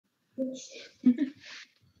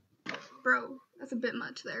Bro, that's a bit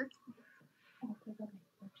much there.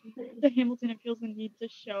 The Hamilton appeals the need to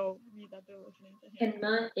show me that they're listening to him. And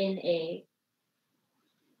not in a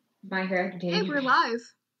My Hero Academia. Hey, we're live.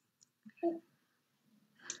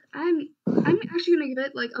 I'm actually gonna give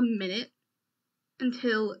it like a minute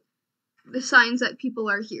until the signs that people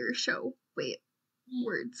are here show. Wait,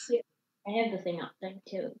 words. Yeah. I have the thing up there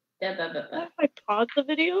too. If I pause the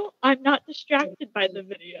video, I'm not distracted by the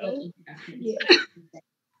video. Yeah.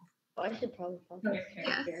 I should probably pause it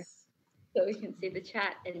here so we can see the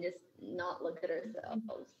chat and just not look at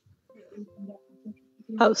ourselves.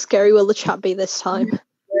 How scary will the chat be this time?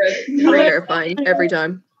 Terrifying every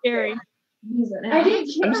time. Scary.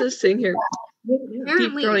 I'm just sitting here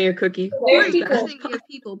deep throwing a cookie. We're thinking of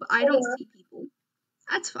people, but I don't see people.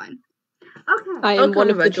 That's fine. Okay. I am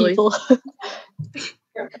one of the people.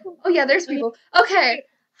 Oh yeah, there's people. Okay.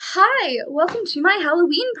 Hi, welcome to my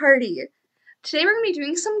Halloween party. Today we're going to be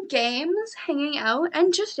doing some games, hanging out,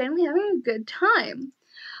 and just generally having a good time.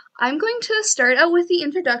 I'm going to start out with the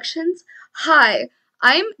introductions. Hi,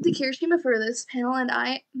 I'm the Kirishima for this panel, and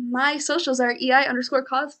my socials are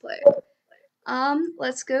EI_cosplay.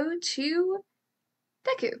 Let's go to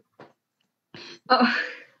Deku. Oh.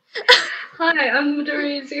 Hi, I'm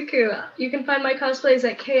Midori Zuku. You can find my cosplays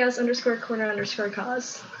at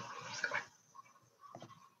chaos_corner_cos.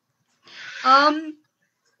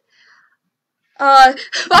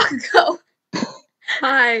 Bakugo.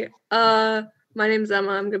 Hi, my name's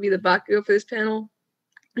Emma. I'm gonna be the Bakugo for this panel.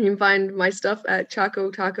 You can find my stuff at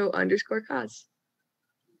chaco_taco_cos.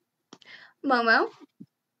 Momo.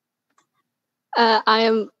 I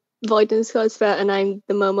am Voidance Cosplay, and I'm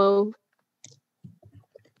the Momo.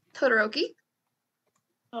 Todoroki.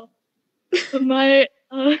 Oh, my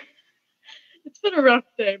it's been a rough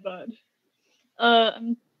day, but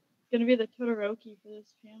I'm gonna be the Todoroki for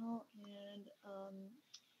this panel, and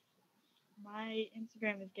my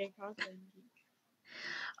Instagram is gay cosplay.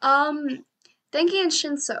 Denki and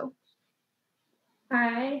Shinso.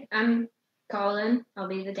 Hi, I'm Colin. I'll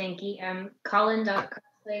be the Denki. I'm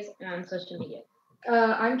Colin.cosplays on social media.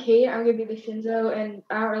 I'm Kate. I'm gonna be the Shinzo, and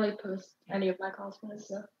I don't really post any of my cosplays,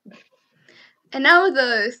 so. And now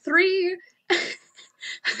the three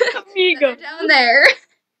Amigo down there.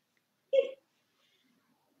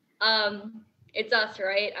 It's us,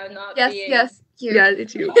 right? I'm not Yes, being... yes, you. Yeah,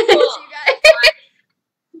 it's you. It's you guys.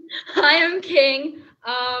 Hi, I'm King.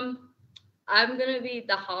 I'm gonna be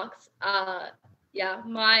the Hawks. Yeah,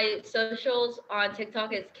 my socials on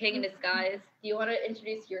TikTok is King in Disguise. Do you want to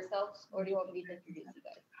introduce yourselves, or do you want me to introduce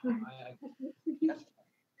you guys?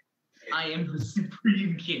 I am the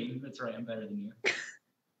Supreme King. That's right, I'm better than you.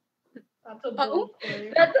 That's a bold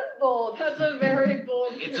claim. That's a bold. That's a very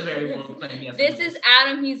bold It's a very bold claim, yes. This is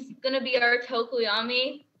Adam. He's gonna be our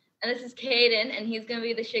Tokuyami, and this is Kaden, and he's gonna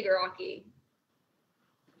be the Shigaraki.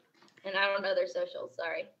 And I don't know their socials.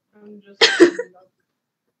 Sorry.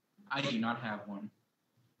 I do not have one.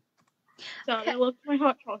 Sorry, I left my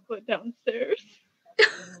hot chocolate downstairs.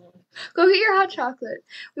 Go get your hot chocolate.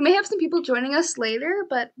 We may have some people joining us later,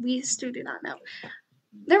 but we still do not know.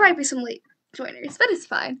 There might be some late joiners, but it's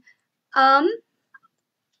fine.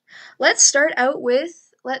 Let's start out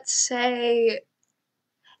with, let's say,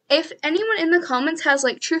 if anyone in the comments has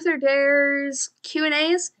like truth or dares,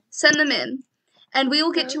 Q&As, send them in, and we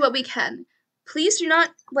will get to what we can. Please do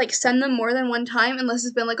not like send them more than one time unless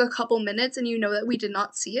it's been like a couple minutes and you know that we did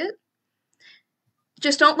not see it.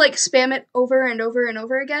 Just don't like spam it over and over and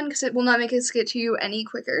over again because it will not make us get to you any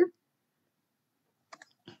quicker.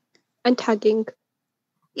 And tagging.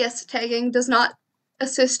 Yes, tagging does not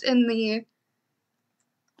assist in the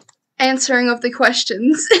answering of the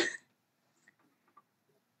questions.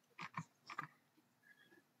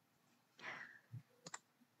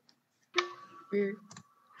 Weird.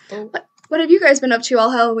 Oh. What have you guys been up to all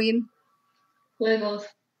Halloween? Wiggles.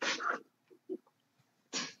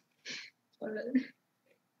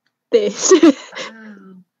 This.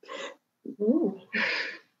 Ooh.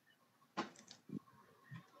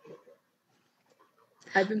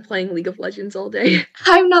 I've been playing League of Legends all day.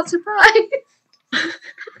 I'm not surprised.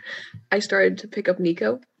 I started to pick up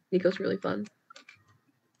Nico. Nico's really fun.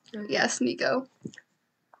 Yes, Nico.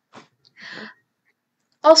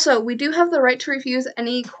 Also, we do have the right to refuse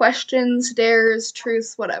any questions, dares,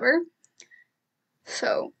 truths, whatever.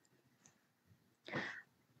 So.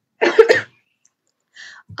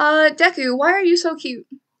 Deku, why are you so cute?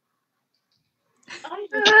 I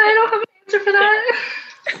don't have an answer for that.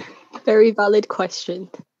 Very valid question.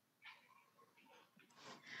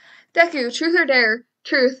 Deku, truth or dare?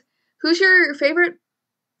 Truth. Who's your favorite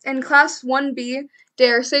in class 1B?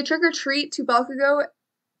 Dare. Say trick or treat to Bakugo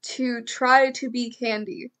to try to be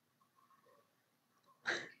Candy.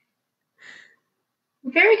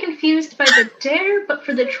 I'm very confused by the dare, but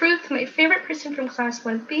for the truth, my favorite person from class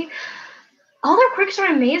 1B. All their quirks are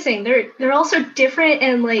amazing. They're also different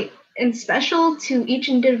and special to each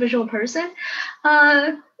individual person.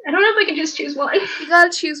 I don't know if I can just choose one. You gotta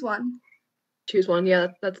choose one. Choose one. Yeah,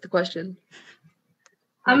 that's the question.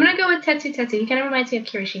 I'm gonna go with Tetsu Tetsu. He kind of reminds me of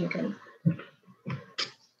Kirishima-kun.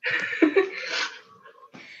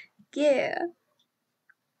 Yeah.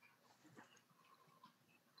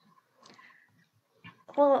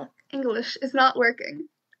 Well, English is not working,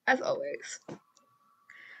 as always.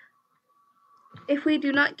 If we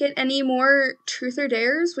do not get any more truth or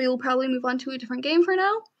dares, we will probably move on to a different game for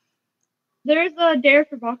now. There's a dare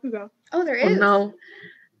for Bakugo. Oh, there Oh is. no.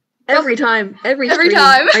 Every time. Every stream.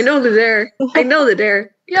 time. I know the dare. I know the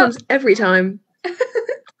dare. It Yep. comes every time.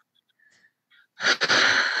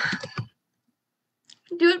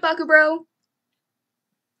 Do it, Baku bro.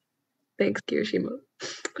 Thanks, Kirishima.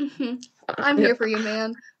 I'm here for you,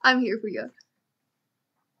 man. I'm here for you.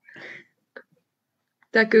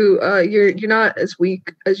 Deku, you're not as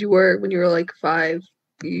weak as you were when you were like 5.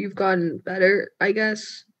 You've gotten better, I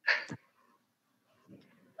guess.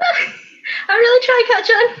 I'm really trying,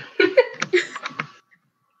 Kachan.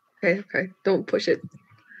 Okay. Don't push it.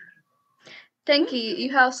 Denki,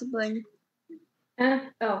 you have something.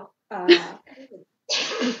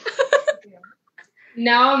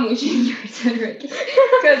 Now I'm wishing you were Cedric.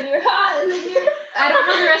 Because you're hot and then I don't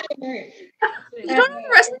know the rest of the words. You don't know the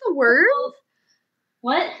rest of the words?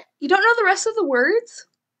 What? You don't know the rest of the words?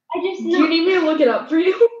 I just know. Do you need me to look it up for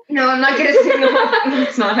you? No, I'm not gonna sing the whole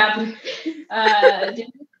It's not happening.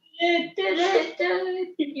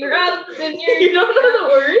 You're up and you don't know the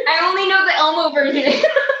words? I only know the Elmo version.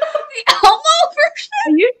 The Elmo version?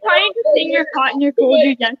 Are you trying to sing you're hot and you're cold,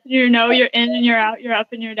 you're yes and you're no, you're in and you're out, you're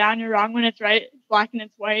up and you're down, you're wrong when it's right, it's black and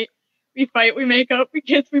it's white. We fight, we make up, we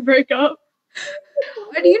kiss, we break up.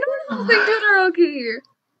 Do you know the whole thing, Todoroki?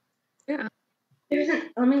 Yeah.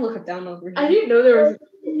 Let me look up the Elmo version. I didn't know there was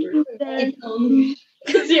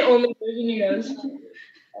It's the only version he knows.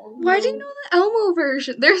 Why do you know the Elmo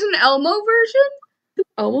version? There's an Elmo version?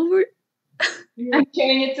 Elmo? I'm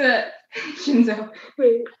showing it to Shinzo.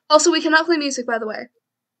 Wait. Also, we cannot play music, by the way.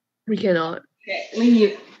 We cannot. Okay, leave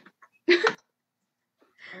you.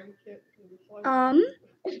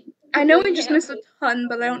 I know we just missed a ton,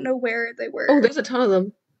 but I don't know where they were. Oh, there's a ton of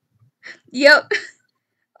them. Yep.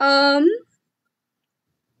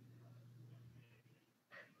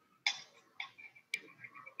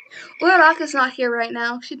 Uraraka's not here right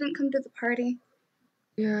now. She didn't come to the party.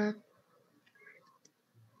 Yeah.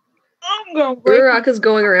 I'm gonna break Uraraka's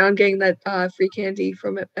going around getting that free candy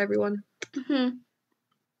from everyone. Mm-hmm.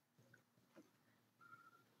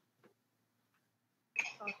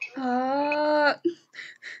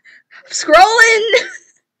 Scrolling!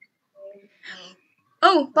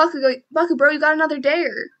 Oh, Baku bro, you got another dare.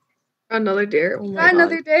 Another dare. Oh my Got god.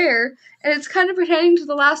 another dare. And it's kind of pertaining to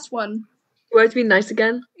the last one. Do I have to be nice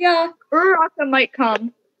again? Yeah. Uraraka might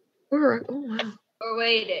come. Uraraka. Oh wow. We're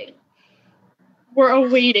waiting. We're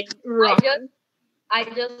awaiting Uraraka. I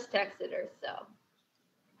just texted her, so.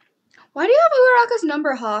 Why do you have Uraraka's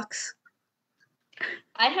number, Hawks?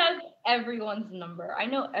 I have everyone's number. I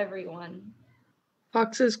know everyone.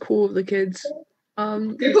 Fox is cool of the kids. I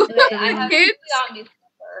have Kids? Youngest number.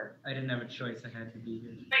 I didn't have a choice. I had to be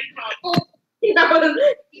here. My I was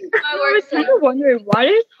worst kind of wondering, why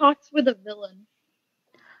is Hawks with a villain?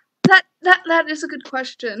 That is a good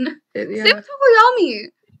question. Yeah. Same with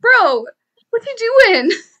Tokoyami. Bro, what you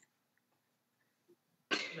doing?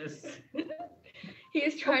 This,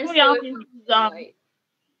 He's trying to Tokoyami steal it is from dumb. Right.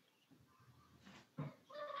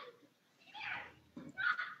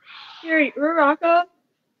 Yuri, Uraraka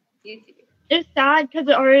You too. is sad because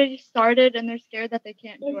it already started and they're scared that they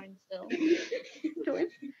can't join still.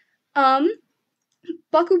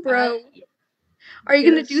 Baku bro, are you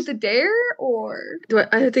gonna do the dare or? Do I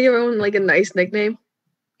have to give everyone like a nice nickname?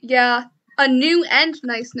 Yeah, a new and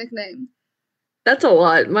nice nickname. That's a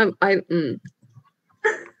lot. I'm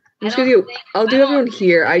just gonna do. I'll do everyone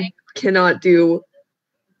here. I cannot do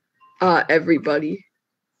everybody.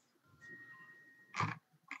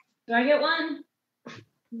 Do I get one?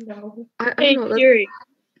 No. I Hey, don't know. Yuri,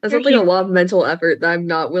 That's like a lot of mental effort that I'm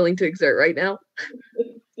not willing to exert right now.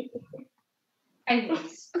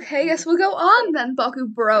 Okay, yes, we'll go on then, Baku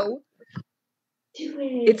bro. Do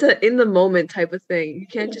it. It's a in the moment type of thing. You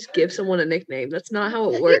can't just give someone a nickname. That's not how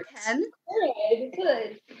it You works. can.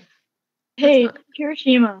 Good. hey,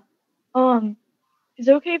 Kirishima, is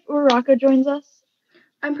it okay if Uraraka joins us?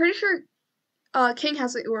 I'm pretty sure. King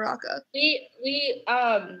has the Uraraka. We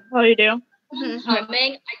Oh, you do? Mhm.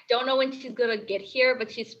 swimming. I don't know when she's gonna get here,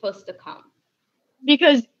 but she's supposed to come.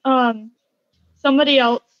 Because somebody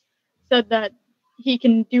else said that he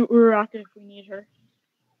can do Uraraka if we need her.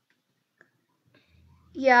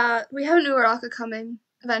 Yeah, we have an Uraraka coming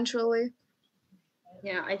eventually.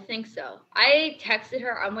 Yeah, I think so. I texted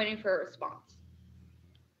her. I'm waiting for a response.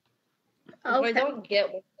 If I Okay. don't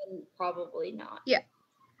get one, then probably not.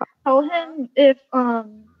 Tell him if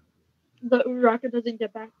the Uraraka doesn't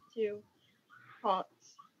get back to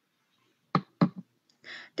Hawks.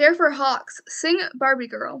 Dare for Hawks, sing Barbie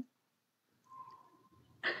Girl.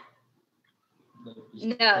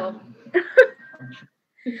 No.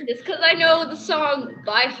 Just because I know the song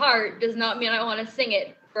by heart does not mean I want to sing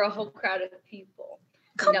it for a whole crowd of people.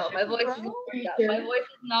 No, my voice is warmed up. My voice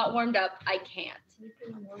is not warmed up. I can't.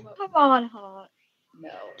 Come on, Hawks.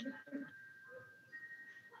 No.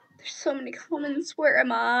 There's so many comments. Where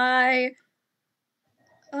am I?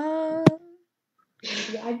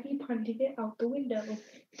 Maybe I'd be punting it out the window.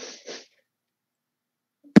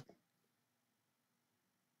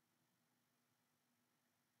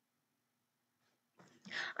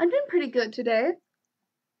 I'm doing pretty good today.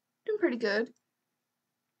 Doing pretty good.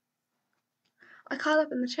 I caught up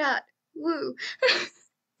in the chat. Woo.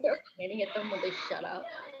 They're pointing at them when they shut up.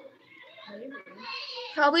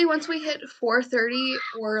 Probably once we hit 4:30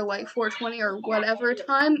 or like 4:20 or whatever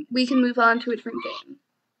time, we can move on to a different game.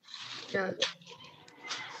 Yeah.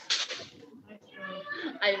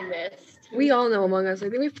 I missed. We all know Among Us. I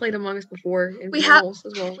think we've played Among Us before in We have- panels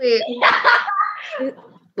as well. Wait, The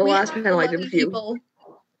we last have panel I did 11 with you. people.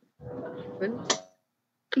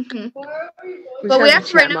 Mm-hmm. We But just we have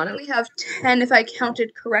actually to right chat now about it. only have 10 if I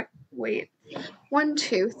counted correct. Wait. 1,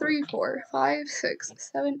 2, 3, 4, 5, 6,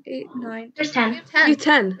 7, 8, 9. There's We 10. have 10. You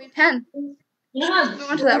 10. We have 10. Yeah. Move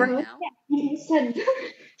on to that right now. You said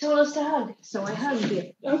told us to hug, so I hugged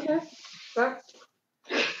you. Okay. That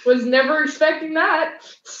was never expecting that.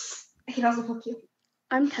 I can also fuck you.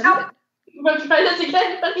 I'm tempted. Want to try this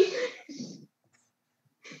again, buddy?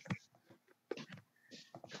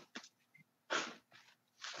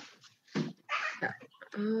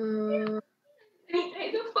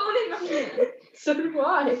 I the phone in my hand. So do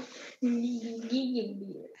I.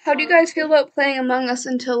 How do you guys feel about playing Among Us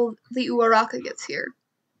until the Uraraka gets here?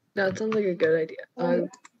 No, it sounds like a good idea.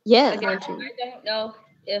 Yeah. Again, I don't know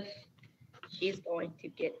if she's going to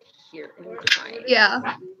get here in time.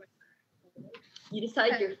 Yeah. You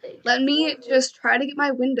decide your fate. Let me just try to get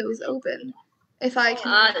my windows open. If I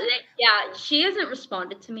can. Yeah, she hasn't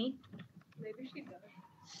responded to me. Maybe she does.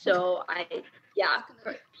 So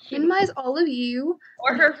she, Minimize all of you.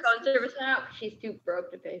 or her phone service went out. She's too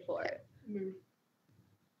broke to pay for it.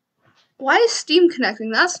 Why is Steam connecting?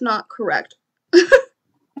 That's not correct.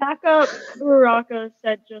 Backup Uraraka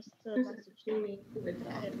said just to message me.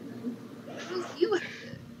 You have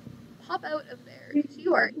to pop out of there because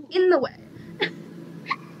you are in the way.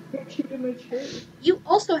 You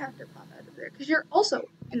also have to pop out of there because you're also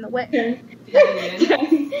in the way.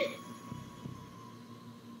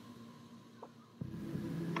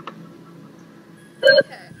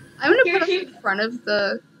 Okay. I'm gonna put us in front of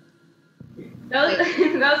the. That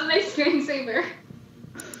was a nice screensaver.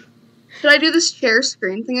 Should I do this share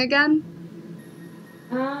screen thing again?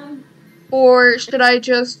 Or Or should I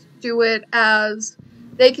just do it as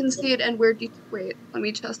they can see it and we're wait, let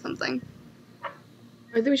me test something.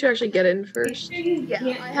 I think we should actually get in first. Yeah,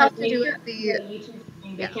 I have to do it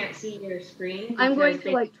They can't see your screen. I'm going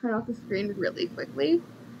because to like turn off the screen really quickly.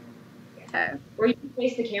 Okay. Or you can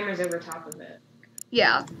place the cameras over top of it.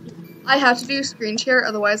 Yeah. I have to do screen share,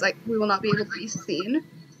 otherwise we will not be able to be seen.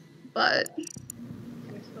 But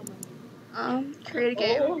create a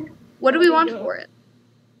game. What do we want for it?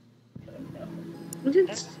 We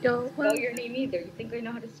didn't spell Spell your name either. You think I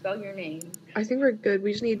know how to spell your name? I think we're good.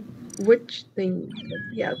 We just need which thing.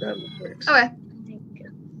 Yeah, that works. Okay.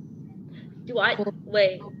 Do I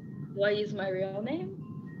use my real name?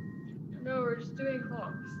 No, we're just doing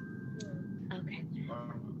Hawks. Okay.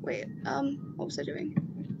 Wait, what was I doing?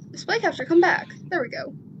 Display capture, come back. There we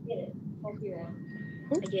go. I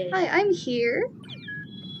get it. Hi, I'm here.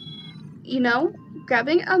 You know,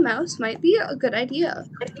 grabbing a mouse might be a good idea.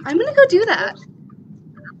 I'm gonna go do that.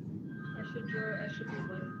 I should be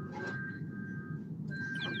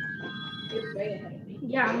You're way ahead of me.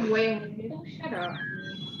 Yeah, I'm way ahead of you. Shut up.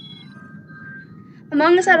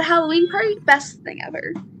 Among Us at a Halloween party, best thing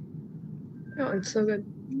ever. Oh, it's so good.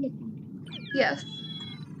 Yes.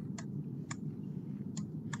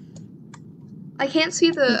 I can't see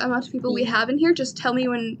the amount of people we have in here. Just tell me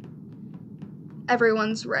when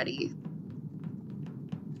everyone's ready.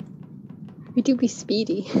 We do be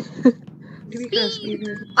speedy. Do we kind of speed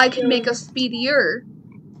here? I could make us speedier.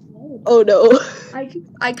 Oh no.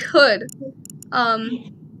 I could.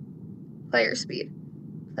 Player speed.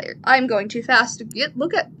 I'm going too fast to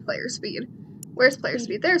look at player speed. Where's player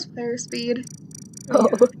speed? There's player speed.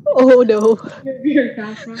 Oh no. You're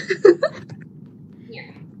fast, huh?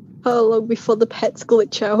 How long before the pets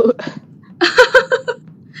glitch out?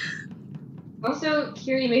 Also,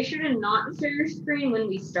 Kiri, make sure to not share your screen when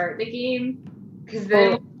we start the game, because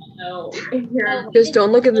then we'll know if you're. Just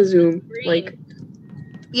don't look at the Zoom. Like,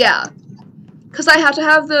 Yeah. Because I have to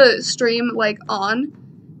have the stream, like, on.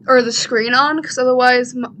 Or the screen on, because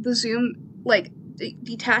otherwise the Zoom, like,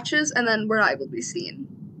 detaches, and then we're not able to be seen.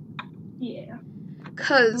 Yeah.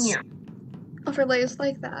 Because overlays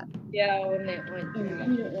like that. Yeah, when it went.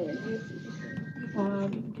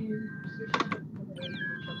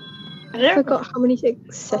 I forgot how many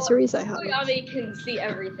accessories I have. Yami can see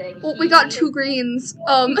everything. Well, we got 2 greens.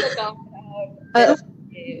 Oh my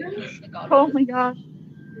gosh.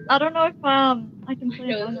 I don't know if I can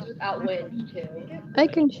play Among Us. Outwit too. I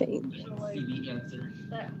can change. The answer.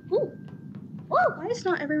 Ooh. Why is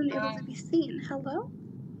not everyone able to be seen? Hello?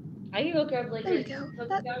 I can go grab like. There we go.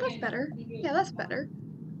 That's better. Yeah, that's better.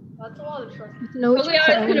 That's a lot of trust. No, Okay,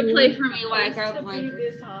 I was gonna play for me while I grab mine.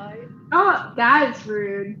 Oh, that's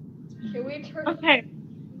rude. Can we turn? Okay.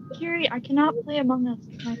 Kiri, I cannot play Among Us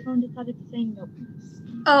because my phone decided to say no.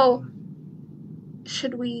 Oh.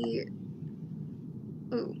 Should we...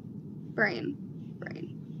 Ooh. Brain.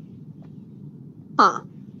 Huh.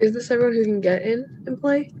 is this everyone who can get in and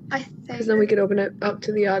play? I think... Because then we could open it up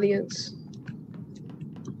to the audience.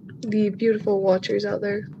 The beautiful watchers out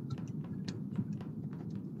there.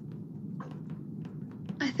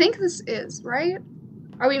 I think this is, right?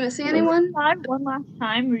 Are we missing anyone? One last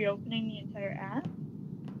time, reopening the entire app.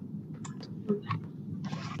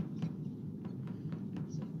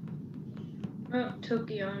 Oh,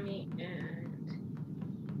 Tokiyami and.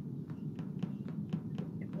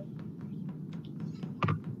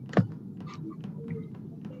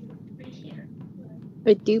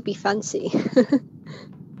 It do be fancy.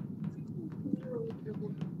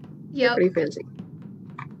 Yep. Pretty fancy.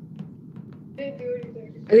 I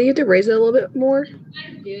think you have to raise it a little bit more.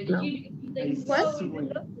 No. What?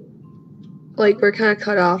 Like, we're kind of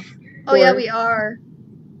cut off. Oh, yeah, Or- we are.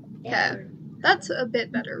 Okay. That's a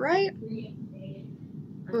bit better, right?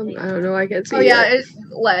 I don't know, I can't see Oh, yeah, it. it's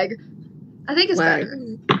lag. I think it's Lag. better.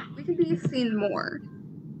 We could be seen more.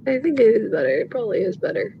 I think it is better. It probably is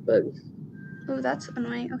better, but Oh, that's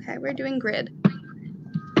annoying. Okay, we're doing grid.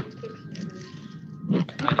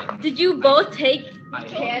 Did you both take I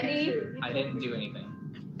candy? I didn't do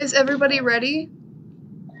anything. Is everybody ready?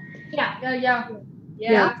 Yeah.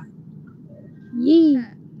 Yeah. Yee.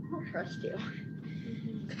 I don't trust you.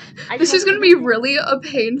 This is gonna be really a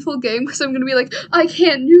painful game because I'm gonna be like, I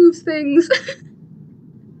can't move things.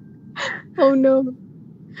 Oh no.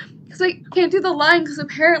 Because I can't do the line because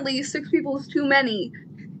apparently 6 people is too many.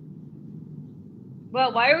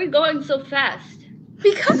 Well, why are we going so fast?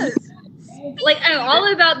 Because. Like, I'm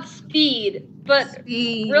all about speed, but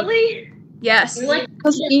Speed. really? Yes.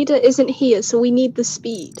 Because Ida isn't here, so we need the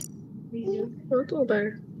speed. oh, it's a little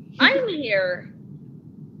better. I'm here.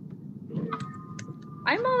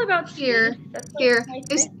 I'm all about speed. Here. That's Here. my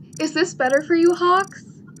Is thing. is this better for you, Hawks?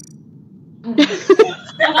 This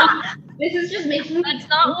is just making me That's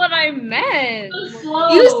not what I meant. so slow.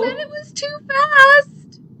 You said it was too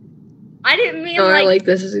fast. I didn't mean No, I like. like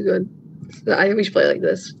this. This is good. I think we should play like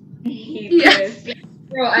this. Yes.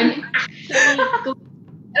 Bro, I'm actually. I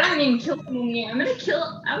don't even kill someone yet. I'm gonna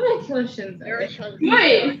kill Shinzo.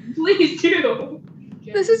 Wait, please do.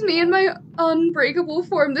 This is me in my unbreakable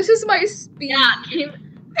form. This is my speed. Yeah,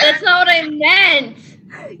 that's not what I meant.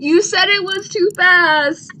 You said it was too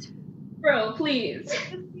fast. Bro, please.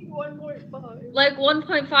 Like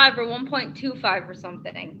 1.5 or 1.25 or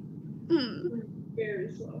something.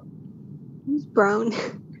 Very slow. Who's brown?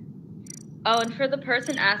 Oh, and for the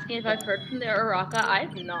person asking if I've heard from the Araka,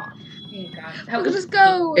 I've not. Oh gosh. Let's just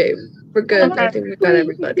go. Okay, we're good. I think we've got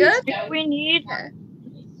everybody. Good? If we need, Okay.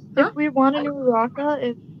 if we want a new Raka,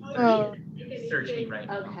 if Searching right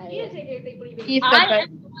now. Okay. Keith I said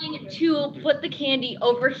am going to put the candy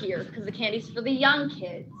over here because the candy's for the young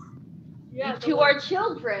kids. Yeah. To our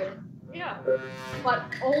children. Yeah. But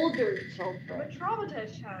older children. But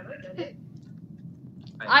traumatized child. I get it.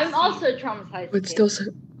 I'm also traumatized. But still, so,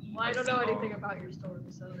 Well, I don't know anything about your story,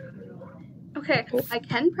 so I don't know. Okay, I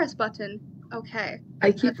can press button. Okay.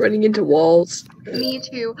 I keep running into walls. Me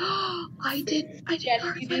too. I did Yes,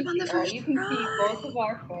 part you 5 on the first You can see try. both of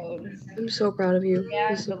our phones. I'm so proud of you. Yeah,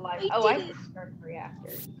 This- the light. I Oh, I did can start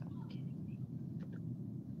reactors.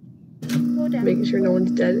 Go down. Making sure no one's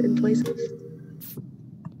dead in places.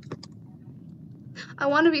 I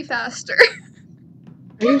want to be faster. I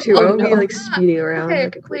do too. Oh, I want to be no. like speeding around Okay,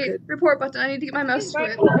 like a quick wait. hit. Report button. I need to get my mouse to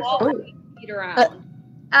it. Oh, Speed around.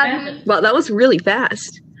 Admin. wow, that was really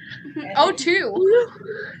fast. Oh, two.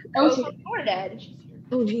 Oh, Sword Edge.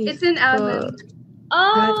 Oh, geez. It's in admin.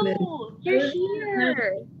 Oh, you're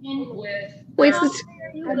here. Wait, How this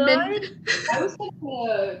are you Admin. good? I was gonna.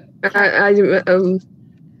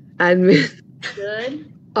 admin.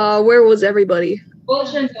 Good. Where was everybody? Well, it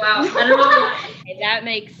shouldn't go out. I don't know. Okay, that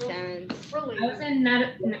makes sense. I was in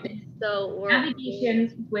So we're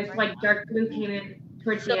navigation with like dark blue came in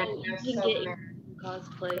towards so the end. you I can saw get them.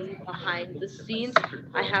 cosplay behind the scenes.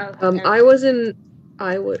 I have. I was in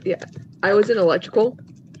electrical.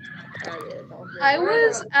 I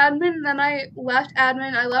was admin, then I left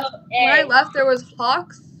admin. I left. When I A. left, there was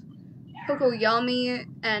Hawks, Kokoyami,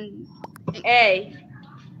 and A.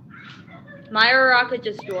 Myra Rocket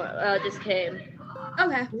just came.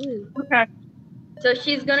 okay. Okay. So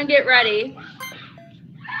she's gonna get ready.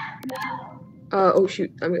 Oh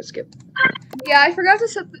shoot, I'm gonna skip. Yeah, I forgot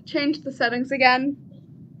to change the settings again.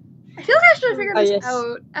 I feel like I should have figured Oh, this yes.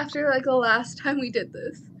 out after like the last time we did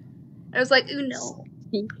this. I was like, ooh no.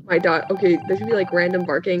 My dog. Okay, there should be like random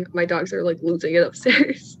barking. My dogs are like losing it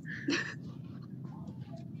upstairs.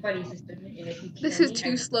 This is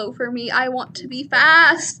too slow for me. I want to be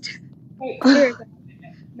fast.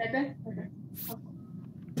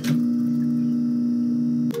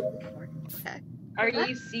 Are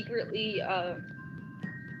you secretly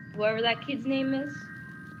whoever that kid's name is?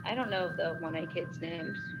 I don't know the 1A kids'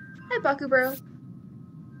 names. Hi, Baku bro.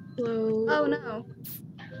 Hello. Oh no.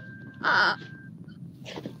 I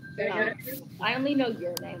only know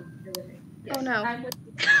your name. Oh no. I'm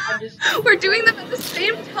just. We're doing them at the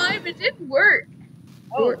same time. It didn't work.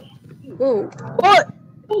 Oh, Whoa. What?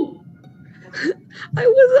 I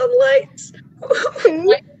was on lights.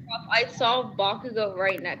 I saw Bakugo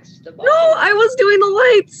right next to Bakugo. No, I was doing the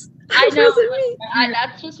lights. I It know. wasn't me.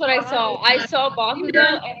 That's just what I saw. I saw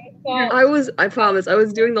Bakugo and I promise, I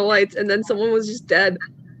was doing the lights and then someone was just dead.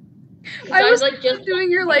 I was like just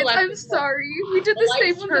doing your lights. I'm left- sorry. We did the same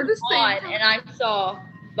lights ones at turned the same on, time. and I saw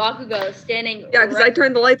Bakugo standing. Yeah, because I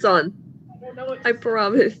turned the lights on. I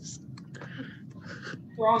promise.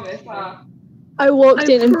 Promise, I walked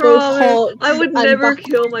in and both Hawks I would and never Buck-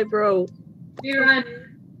 kill my bro. You're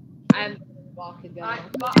I'm Bakugo.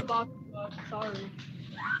 Sorry.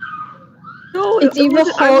 No, It's it either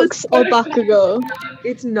wasn't- I was- Hawks or Bakugo.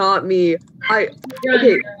 It's not me. Okay,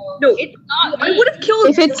 no. It's not I me. would have killed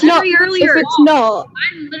If it's not, Jerry if earlier. it's not,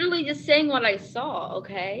 I'm literally just saying what I saw.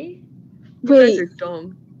 Okay. You guys wait, are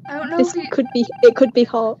dumb. I don't know this if we it could be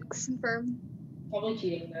Hawks. confirm. probably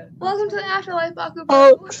cheating, but. Welcome to the afterlife, Baku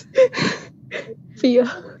bro. Hawks. Fear.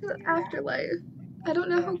 Welcome to the afterlife. I don't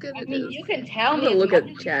know how good I it mean, is. you can tell I'm me. gonna as look much at as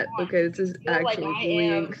you chat. want. Okay, this is I feel like actually I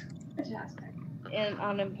bullying. am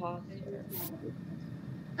an imposter.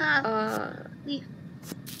 Leave.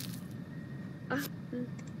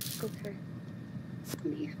 Okay.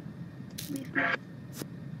 Leave.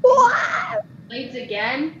 Lights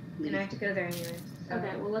again? And I have to go there anyways. So.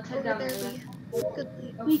 Okay, well let's head down there. Good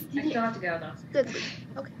leave. Wait, I still have to go though. Good leave.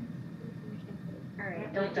 Okay.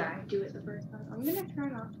 Alright, don't die. Do it the first time. I'm gonna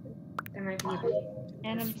turn off. There might be a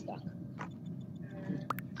And I'm stuck.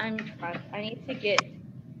 I'm trapped. I need to get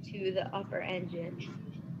to the upper engine.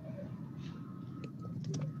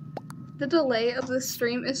 The delay of the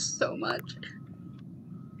stream is so much.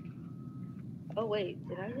 Oh wait,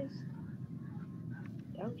 did I just?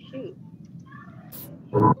 Oh shoot!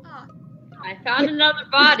 Ah. I found another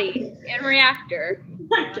body in reactor.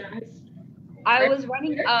 I was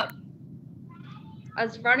running up. I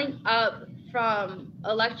was running up from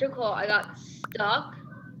electrical. I got stuck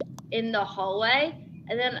in the hallway,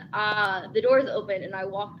 and then the doors opened, and I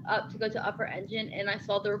walked up to go to upper engine, and I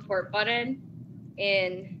saw the report button,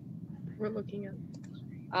 and We're looking at.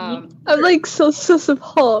 I'm like so sus of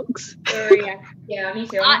Hawks. the reactor. Yeah, me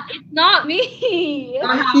too. It's not me.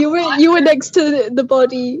 You were next to the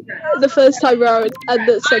body the first time round and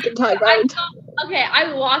the second time round. Okay,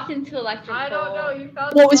 I walked into electrical. I don't know. You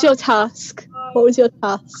found What was your task? What was your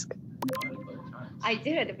task? I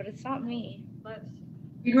did, but it's not me.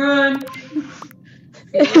 Run.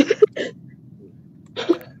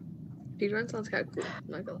 Speedrun sounds kind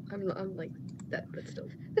of cool. I'm like that, but still.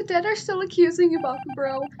 The dead are still accusing you, Baku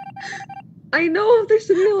bro. I know they're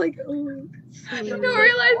sitting there like. Oh, You don't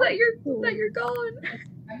realize that you're gone.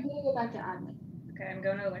 I'm gonna go back to admin. Okay, I'm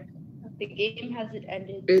going to electrical. The game hasn't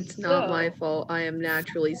ended. It's not so- my fault. I am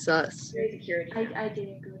naturally sus. Security. I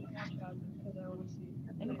didn't go to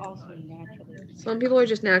I'm also naturally Some people are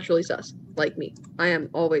just naturally sus, like me. I am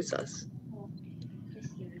always sus.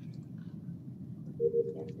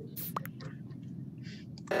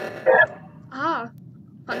 Ah,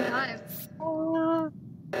 fun time. Oh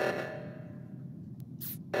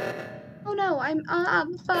no, I'm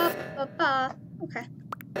okay.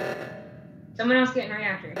 Someone else getting right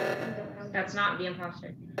after. That's not the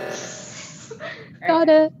imposter. Got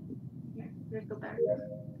it. Let's go back.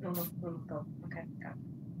 No, go. Okay, go.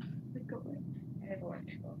 Let's go. I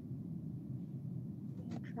go.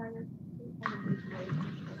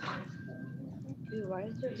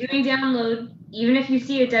 Doing download. Even if you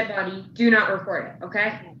see a dead body, do not report it.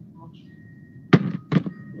 Okay.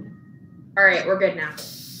 All right, we're good now.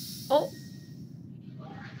 Oh,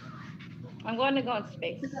 I'm going to go in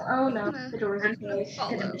space. Oh no, gonna the doors are closed.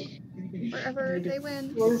 follow wherever they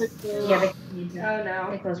win. Doors are closed. Yeah, they Oh no.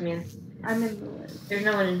 They closed me in. I'm in the woods. There's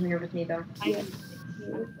no one in here with me though. Yeah.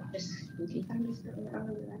 Just spooky. I'm just going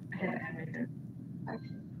over there. I have my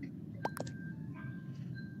phone.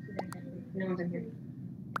 No one's in here.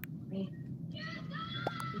 Me.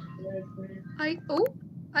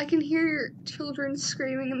 I can hear children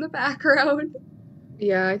screaming in the background.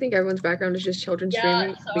 Yeah, I think everyone's background is just children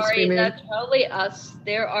Yeah, sorry, screaming. that's probably us.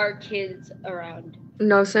 There are kids around.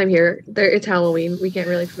 No, same here. It's Halloween. We can't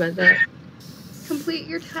really prevent that. Complete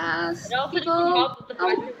your task. It also People. doesn't help with the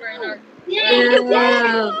fact that we're in our. Yeah.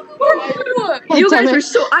 Yeah. You guys were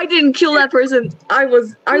so. I didn't kill that person. I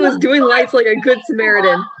was doing lights like a good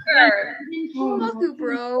Samaritan. Baku,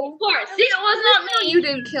 bro. Of course. See, it was not me. You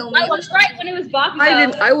didn't kill me. I was right when it was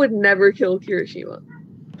Bakugo. I would never kill Kirishima.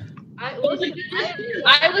 I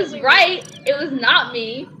was right. It was not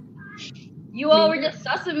me. You all were just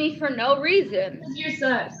sussing me for no reason. You're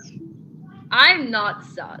sus. I'm not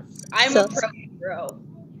sus. I'm Sus. a pro.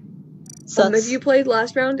 If you played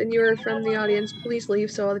last round and you were from the audience, please leave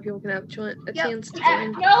so other people can have a chance to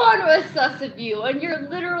join. No one was sus of you, and you're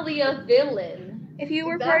literally a villain. If you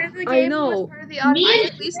were part of the I game, know. you were part of the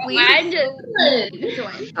audience, please leave. I'm just.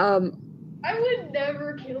 Join. I would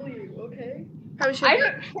never kill you, okay? Probably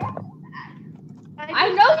should. I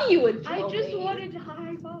know you would I kill just me. wanted to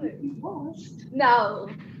high five. No.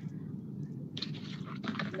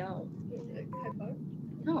 No. High five?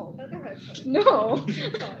 No. Another high five. No.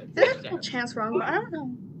 There's a chance wrong, but I don't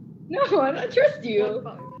know. No, I don't trust you.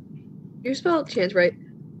 High five. You spelled chance right.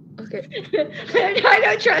 Okay. I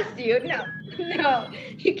don't trust you. No. No.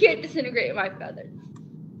 You can't disintegrate my feathers.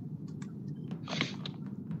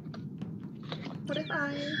 What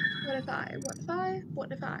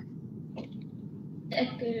if I?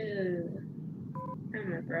 Echo.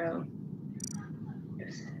 I'm a bro.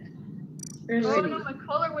 Oh no, my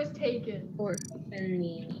color was taken.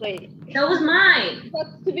 Wait. That was mine.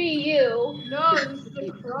 That's to be you. No, this is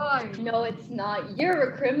a crime. No, it's not. You're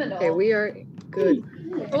a criminal. Okay, we are good.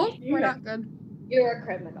 Oh, we're not good. You're a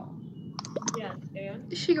criminal. Yes, and?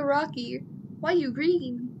 Shigaraki, why you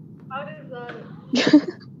green? How did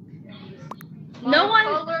that? No one.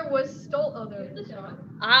 My color was stole. Oh,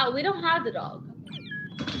 there. We don't have the dog.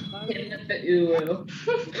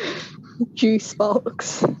 Juice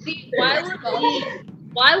box. See,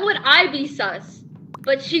 why would I be sus?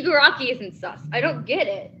 But Shigaraki isn't sus. I don't get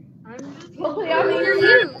it. I'm just Well, yeah, you're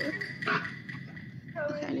you.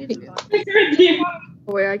 Okay, I need to go.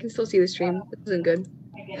 Oh wait, I can still see the stream. This isn't good.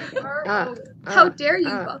 How dare you,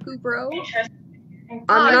 Baku, bro?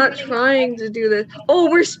 I'm not trying to do this. Oh,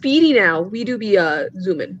 we're speedy now. We do be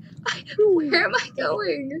zooming. Where am I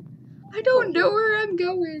going? I don't know where I'm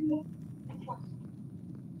going.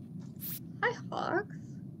 Hi, Fox.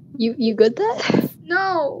 You good there?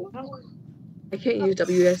 No. I can't use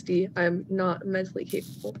WSD. I'm not mentally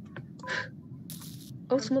capable.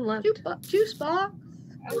 Oh, someone left. Juice box.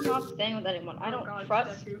 I'm not staying with anyone. I don't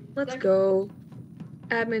trust. Let's go.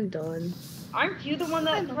 Admin done. Aren't you the one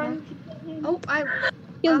that runs? Oh,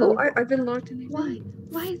 Oh, I've been locked in.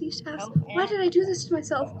 Why these tasks? Why did I do this to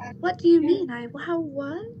myself? What do you mean?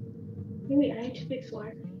 What? Wait, I have to fix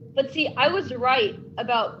water. But see, I was right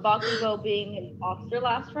about Bakugo being an imposter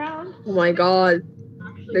last round. Oh my god.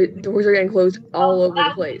 The doors are getting closed all over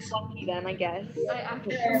the place. Lucky then, I guess.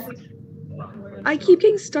 I keep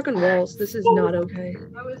getting stuck on walls. This is not okay.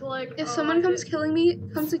 I was like, If someone comes to kill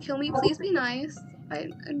me, please be nice.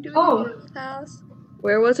 I'm doing a task.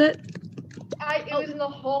 Where was it? it was in the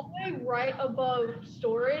hallway right above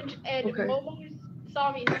storage, and Okay. Momo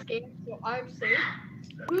saw me escape, so I'm safe.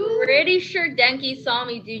 Pretty sure Denki saw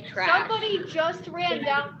me do trash. Somebody just ran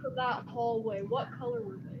down from that hallway. What color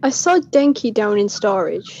were they? I saw Denki down in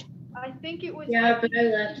storage. I think it was. Yeah, but I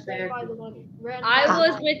left there. By the one ran I down.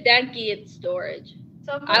 was with Denki at storage.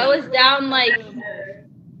 Somebody I was ran down like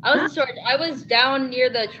I was in storage. I was down near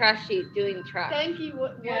the trash chute doing trash. Thank you.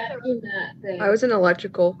 What I was in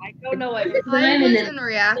electrical. I don't know what. I was in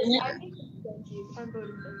reactor. Thank you. I'm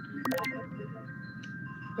voting thank you.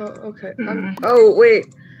 Oh, okay. Oh, wait.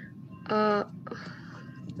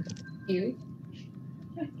 You?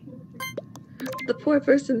 The poor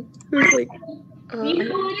person who's like. Oh,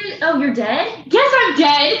 you're dead? Yes, I'm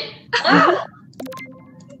dead! Oh!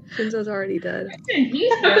 Shinzo's already dead.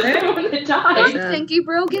 He's the one that died. Thank you,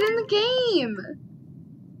 bro. Get in the game.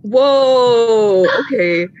 Whoa!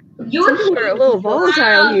 Okay. Some people are a little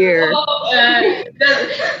volatile here.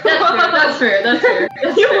 That's fair.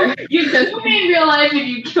 You kill me in real life and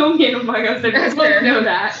you kill me in Among Us. I just want to know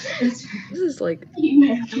that. This is like,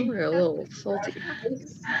 we're a little salty.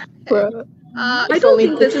 Bruh. I don't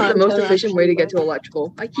think this is the most efficient way to get to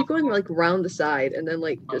electrical. I keep going like round the side and then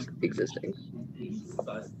like just existing.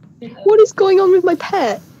 What is going on with my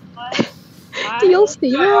pet? Do y'all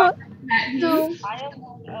see that? No. I am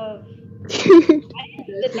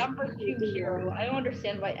the number 2 hero. I don't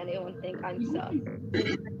understand why anyone think I'm sus.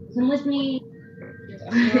 Come with me.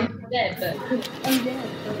 I'm dead, but I'm dead.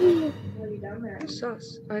 What are you down there?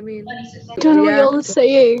 Sus. I mean, I don't know what y'all are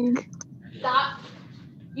saying. Stop.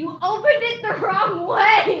 You opened it the wrong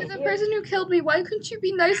way. The person who killed me, why couldn't you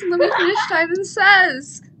be nice and let me finish time and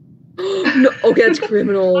says? no, okay, that's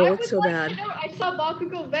criminal. That's so bad. I saw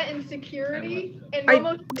Bakugo vent in security, and I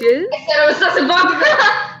Momo did? I said it was sus and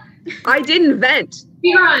Bakugo. I didn't vent.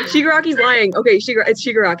 Shigaraki's lying. Okay, it's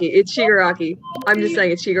Shigaraki. It's Shigaraki. I'm just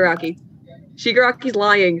saying it's Shigaraki. Shigaraki's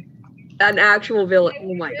lying. An actual villain.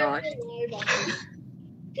 Oh my gosh.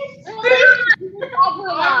 Never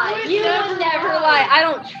lie. You would never lie. I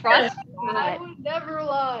don't trust I that. would never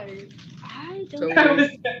lie. I So don't.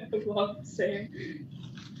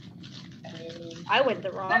 I went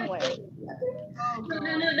the wrong way.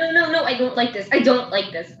 No, I don't like this. I don't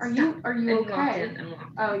like this. Are you I'm okay? locked in.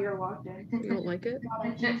 Oh, you're locked in. You don't like it?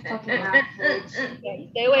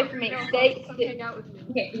 Stay away from me. Come hang out with me.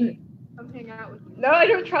 Okay. Come hang out with me. No, I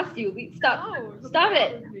don't trust you. Stop. No, Stop hang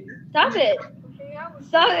it. out with me. Stop it. Hang out with me.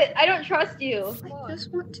 Stop it. I don't trust you. I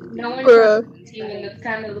just want to. No one Bruh. trusts you, and that's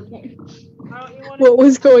kind of the point. Why don't you want What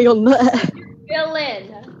was going on there?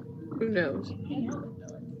 Villain. Who knows?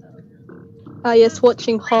 Ah, yes,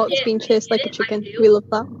 watching Hawks being chased like a chicken. We love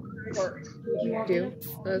that. Work. Do.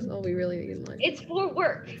 That's all we really need in life. It's for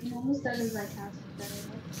work. He almost doesn't like house.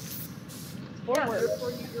 For work.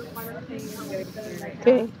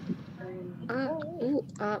 Okay.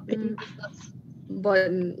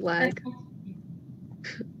 Button lag.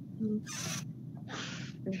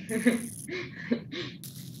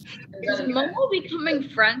 Is Momo becoming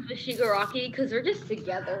friends with Shigaraki? Because they're just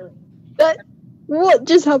together. What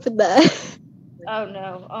just happened there? Oh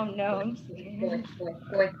no. I'm scared.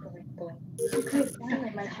 Okay, finally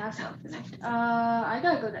my task. I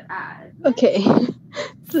gotta go to ad. Okay.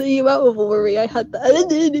 The amount of worry I had there.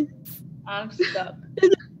 I'm stuck.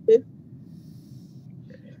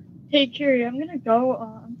 Hey, Kiri, I'm gonna go.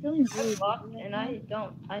 I'm feeling really Locked, and I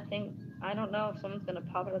don't know if someone's gonna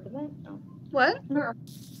pop out of the vent. No. What?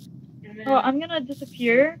 Oh, I'm gonna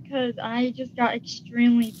disappear because I just got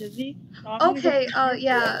extremely dizzy. So I'm gonna Okay, go-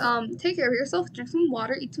 yeah, take care of yourself, drink some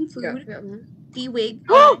water, eat some Yeah, food, yeah. de-wig.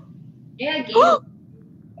 Yeah, game.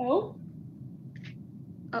 Oh,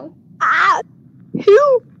 Ah!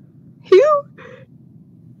 Who? Who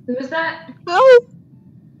was that?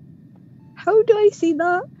 How do I see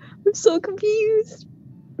that? I'm so confused.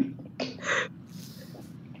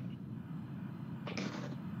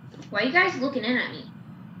 Why are you guys looking in at me?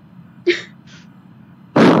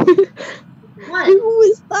 What? Who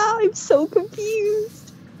was that? I'm so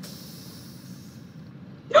confused.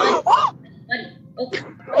 Buddy. Oh.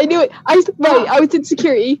 I knew it. I was in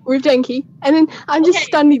security with Denki, and then I'm just Okay,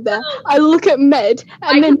 standing there. I look at Med,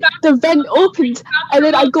 and then the vent opens, and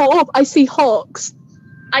then I go up. I see Hawks.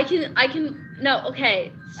 I can. No,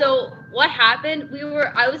 okay. So what happened?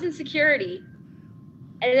 I was in security,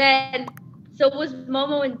 and then so it was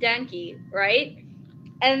Momo and Denki, right?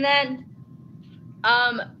 And then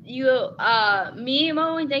me,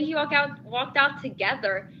 Momo, and Denki walked out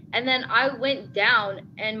together, and then I went down,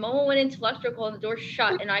 and Momo went into electrical, and the door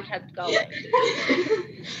shut, and I kept going. I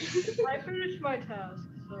finished my task,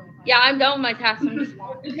 so. Yeah, I'm done with my task. I'm just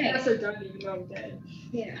Okay. So done, even though I'm dead.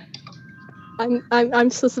 Yeah. I'm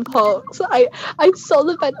sus of Hawks. I saw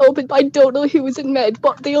the vent open, but I don't know who was in Med.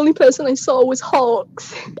 But the only person I saw was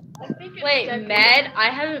Hawks. I think it's Wait, Deku. Med? I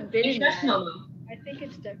haven't been in Med. I think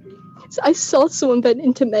it's Deku. So I saw someone vent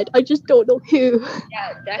into Med. I just don't know who.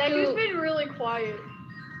 Yeah, Deku's Deku. been really quiet.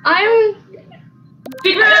 I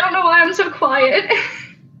don't know why I'm so quiet.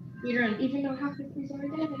 Even though half the crews are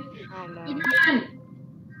dead. Oh no. Tigran!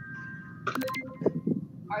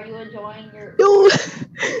 Are you enjoying your? No.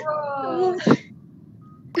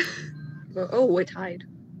 Bro. Oh, we're tied.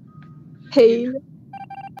 Pain.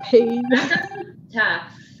 Pain.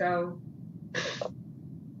 Tough, so.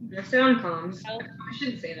 They're still on comms. I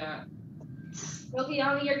shouldn't say that.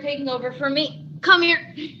 Rokiami, you're taking over for me. Come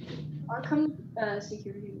here. I'll come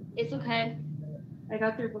security. It's okay. I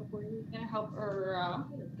got there before you. I'm gonna help her.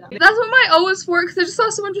 That's what my O was for, because I just saw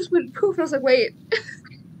someone just went poof, and I was like, wait.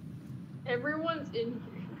 Everyone's in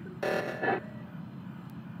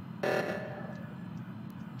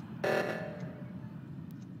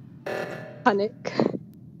Panic.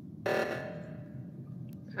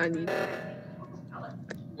 I need.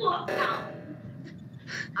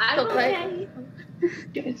 I'm okay.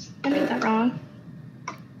 I did that wrong.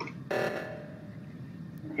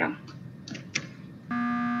 Yeah.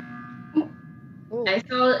 Oh. I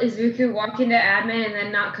saw Izuku walk into admin and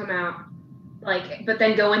then not come out. Like, but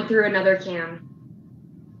then go in through another cam.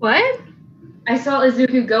 What? I saw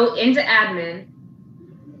Izuku go into admin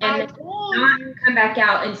I and told not you. come back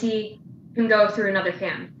out and see him go through another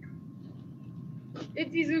cam.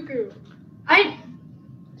 It's Izuku.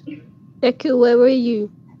 Deku, where were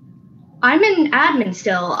you? I'm in admin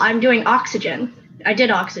still. I'm doing oxygen. I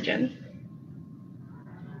did oxygen.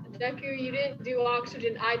 Deku, you didn't do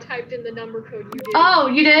oxygen. I typed in the number code. You did. Oh,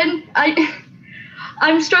 you did?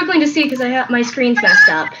 I'm struggling to see because my screen's messed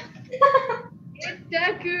up. It's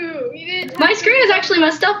Deku. You didn't. My type screen in- is actually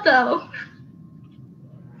messed up though.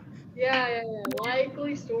 Yeah.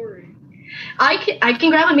 Likely story. I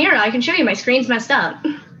can grab a mirror. I can show you my screen's messed up.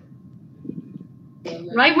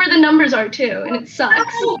 Right where the numbers are too, and it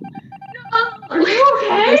sucks. Are you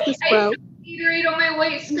okay? This is well. Eat on my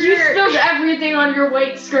white skirt. You spilled everything on your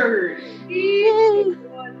white skirt.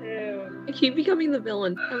 I keep becoming the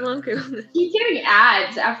villain. I'm not okay with this. Keep getting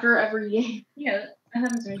ads after every game. Yeah, I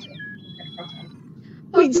haven't started.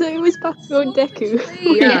 Wait, so it was back on Deku.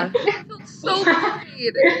 Betrayed. Yeah. I felt so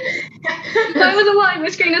betrayed. I was alive. My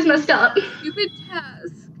screen is messed up. Stupid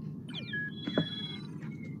task.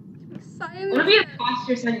 Silence. What if you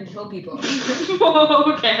imposter so I can kill people?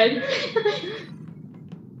 Okay.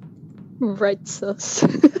 Red sus.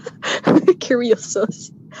 Curious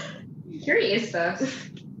sus. Curious sus.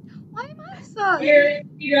 Why am I sus? Here,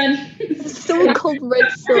 you run. Someone called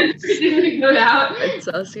Red sus. Go out. It's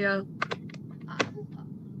us, yeah.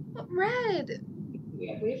 What red?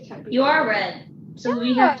 You are red, so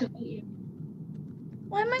we have to beat you.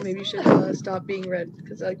 Why am I Maybe you sus? should stop being red,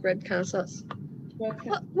 because like red kind of sus.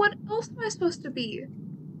 What else am I supposed to be?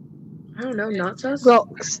 I don't know, not sus.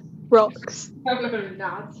 Rocks. Rocks.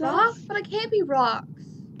 Rocks? But I can't be rocks.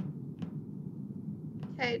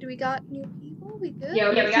 Okay, do we got new people? We good? Yeah,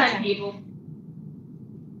 we got some people.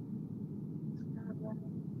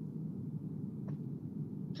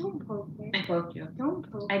 Don't poke me. I poked you. Don't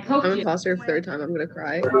poke. I poked I'm you. imposter for third time. I'm gonna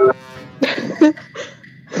cry. Oh,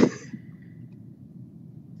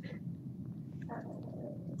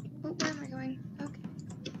 where am I going? Okay.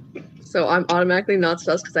 So I'm automatically not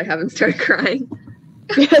sus because I haven't started crying.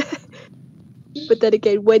 But then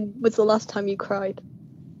again, when was the last time you cried?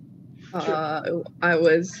 I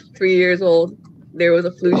was 3 years old. There was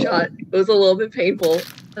a flu shot. It was a little bit painful.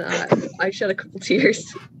 I shed a couple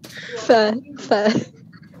tears. Fair.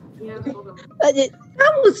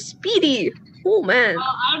 That was speedy. Oh man.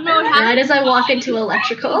 I don't know what Right as I walk into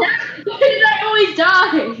electrical. Why did I always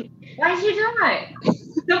die? Why did you die?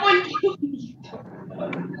 Someone killed me.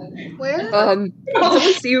 Where? Did someone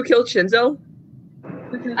see you kill Shinzo?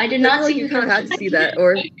 I did I not feel like see you kind of had to see that,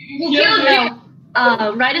 or Who killed me?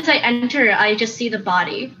 Right as I enter, I just see the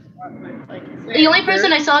body. The only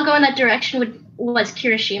person I saw go in that direction was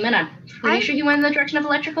Kirishima, and I'm pretty sure he went in the direction of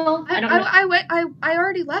electrical. I don't know. I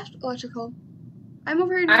already left electrical. I'm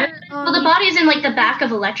over here near, Well, the body's in like the back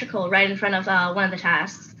of electrical, right in front of one of the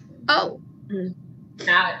tasks. Oh.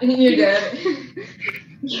 Nah, you're good.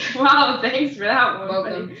 Wow, thanks for that one.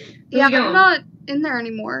 Welcome. Yeah, I'm not in there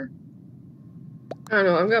anymore. I don't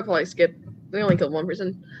know. I'm gonna probably skip. We only killed one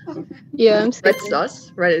person. Yeah, I'm Red skipping.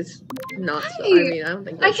 sus. Red is not sus. I Hey, mean, I don't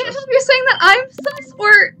think I that's can't sus. tell if you're saying that I'm sus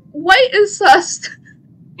or white is sus.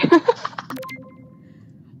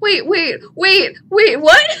 Wait, what? Wait,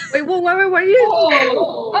 well, why are you?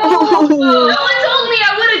 No one told me I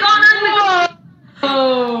would have gone on with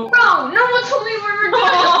Bro, no one told me we were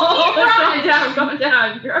doing Calm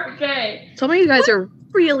down. You're okay. Some of you guys are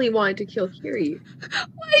really wanting to kill Kiri.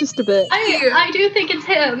 Just a bit. I do think it's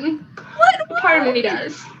him. What? Part of me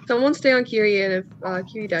does. Someone stay on Kiri, and if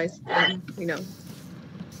Kiri dies, we know.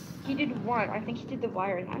 He did one. I think he did the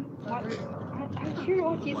wiring. I'm curious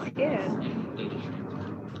what he's scared.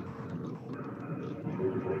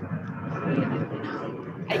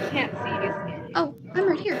 I can't see you scanning. Oh, I'm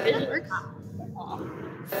right here. That works.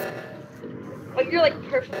 But you're like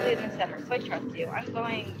perfectly in the center, so I trust you. I'm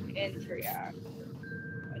going into React.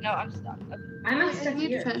 No, I'm stuck. Okay. I'm not I stuck need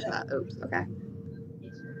to here. finish that. Oops. Okay.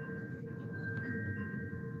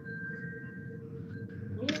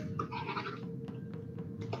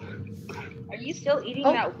 Are you still eating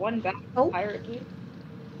Oh. that one bag Oh. of hierarchy?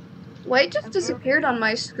 White just disappeared on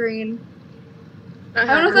my screen. I I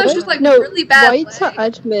don't know if that was just like No, really bad. White's lag,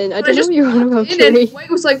 at admin. I but don't know just what you're on about, walked in and Kiri. White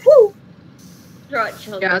was like, "Woo." Right,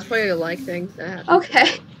 children. Yeah, it's probably a like thing that happens.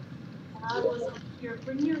 Okay. Here,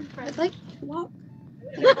 bring your friend. I'd like to walk.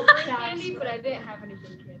 Candy, but I didn't have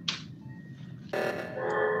anything candy.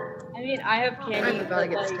 I mean, I have candy. I'm about to but,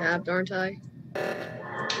 get like, stabbed, aren't I?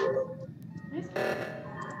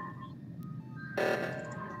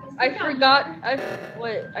 I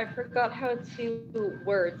forgot how to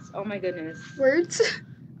words. Oh my goodness. Words.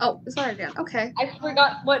 Oh, sorry again. Okay. I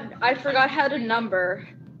forgot how to number.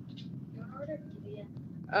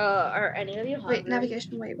 Are any of you hungry? Wait,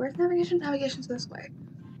 navigation. Wait, where's navigation? Navigation's this way.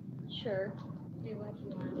 Sure.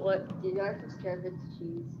 What? Do you guys just care if it's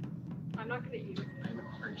cheese? I'm not gonna eat it. I'm gonna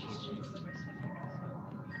purge cheese into my stomach.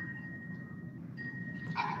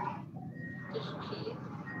 Just cheese.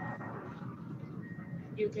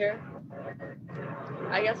 You care?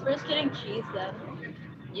 I guess we're just getting cheese then.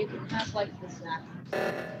 You can have like the snacks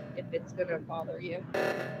if it's gonna bother you.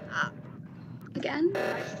 Again?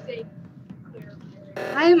 I stay clear.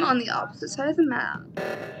 I am on the opposite side of the map.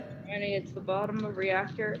 Annie, it's the bottom of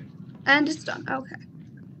reactor. And it's done. Okay.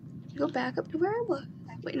 Go back up to where I was.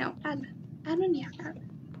 Wait, no. Admin. Admin, yeah. Admin.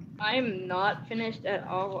 I'm not finished at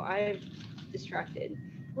all. I'm distracted.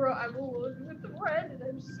 Bro, I will load with the red and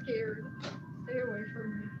I'm scared. Stay away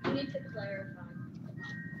from me. I need to clarify.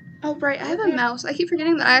 Oh, right. I have a mouse. I keep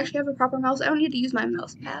forgetting that I actually have a proper mouse. I don't need to use my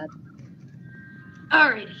mouse pad.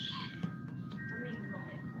 Alrighty.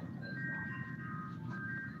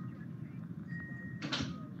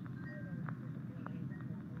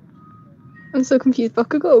 I'm so confused.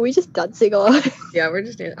 Bakugo, are we just dancing or? Yeah, we're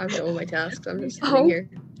just. I'm doing all my tasks. I'm just Oh. sitting here.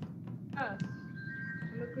 Yes.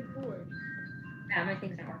 I'm a good boy. Yeah, my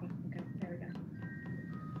thing's not working. Okay, there we go.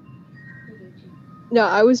 No,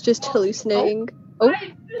 I was just hallucinating. Oh,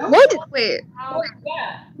 Oh. what? Wait.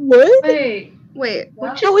 What? Wait, Wait.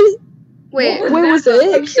 That was. Wait. Where was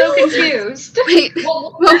I'm it? so confused. Wait.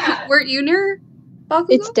 Weren't you near Bakugo?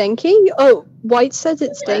 It's Denki? Oh, White says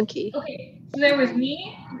it's Denki. Okay, so there was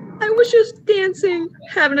me. I was just dancing,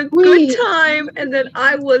 having a Wait. good time, and then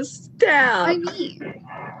I was Why stabbed. me?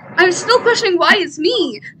 I'm still questioning why it's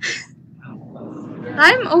me.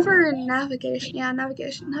 I'm over in navigation. Yeah,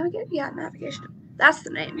 navigation. Yeah, navigation. That's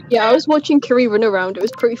the name. Yeah, I was watching Kiri run around. It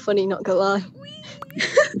was pretty funny, not gonna lie.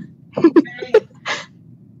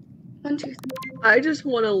 1, 2, 3. I just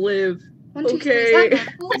want to live. 1, 2, 3. Okay.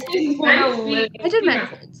 Is that manifolds? I did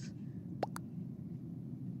manifolds.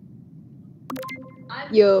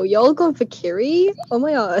 Yo, y'all going for Kiri? Oh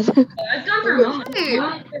my god. I've gone for a moment. Hey.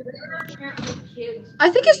 I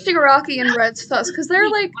think it's Shigaraki and Red Sus because they're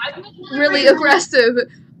like really aggressive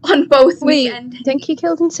on both me Wait, and Denki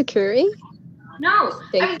killed Insecurity? No.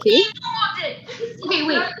 Denki? Okay,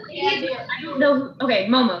 wait. I don't know. Okay,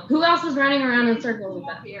 Momo. Who else was running around in circles with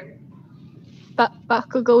that?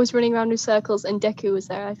 Bakugo was running around in circles and Deku was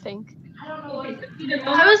there, I think.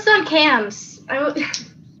 I was on cams.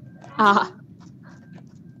 Ah.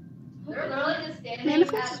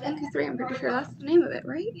 manifolds is 1, 2, 3. I'm pretty sure that's the name of it,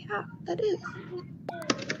 right? Yeah, that is.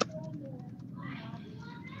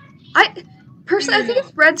 Personally, I think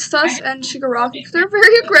it's Red Sus and Shigaraki because they're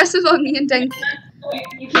very aggressive on me and Denki.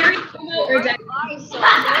 You carry Momo or Deku?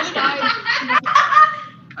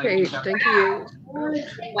 Okay, thank you.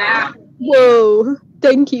 Wow. Whoa.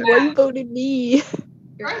 Denki, why you voted me?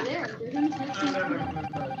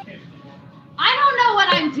 I don't know what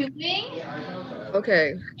I'm doing.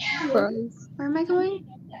 Okay, Where am I going?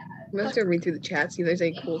 I'm just gonna read through the chat, see if there's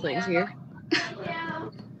any cool things here.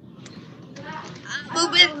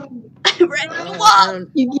 Moving. I ran into a wall.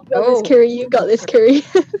 You got this, Kiri. You got this, Kiri.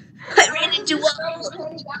 I ran into a wall.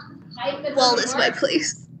 Wall is my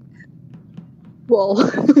place. Wall.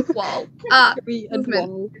 Wall. Kiri and movement.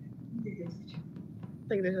 wall. I don't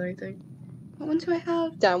think there's anything. What one do I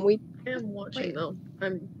have? Damn, we. I am watching though.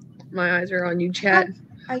 My eyes are on you, chat.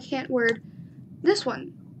 I can't word. This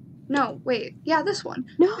one. No, wait. Yeah, this one.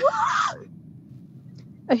 No!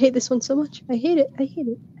 I hate this one so much. I hate it. I hate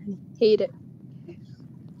it. I hate it.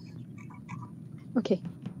 Okay.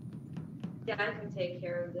 Yeah, I can take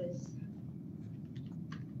care of this.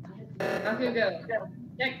 Okay, go.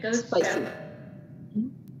 That goes Spicy.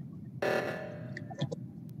 down.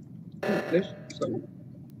 There's some.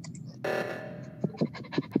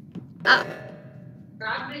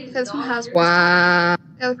 This one has. Wow.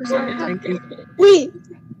 The other person has. Thank you. Wait,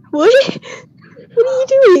 what? What are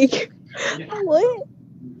you doing? What?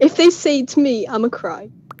 If they say it's me, I'ma cry.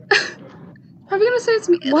 Probably gonna say it's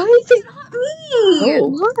me. Why is it not me? Oh.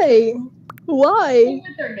 Why? Why?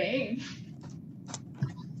 With their name.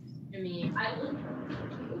 I mean,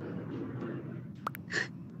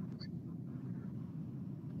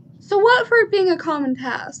 So what for it being a common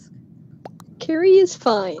task? Carrie is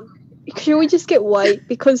fine. Should we just get white?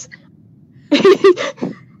 Because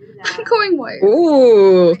I'm going white.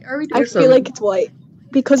 Ooh. Are we I doing feel like it's white.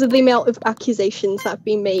 Because of the amount of accusations that have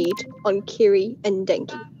been made on Kiri and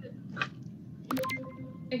Denki.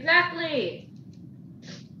 exactly.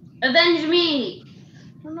 Avenge me.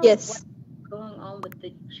 I don't know Yes. what's going on with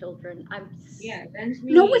the children. Yeah, avenge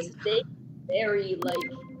me. No, it's They very like.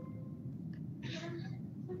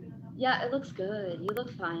 Yeah, it looks good. You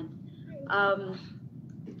look fine.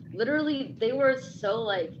 Literally, they were so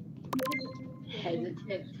like hesitant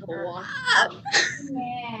to walk up.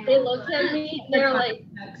 They looked at me. They're like,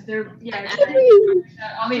 They're yeah. Kiri!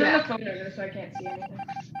 I'll turn the phone over so I can't see anything.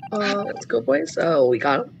 Let's go, boys. Oh, we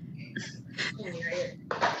got him.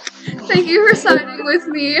 Thank you for siding with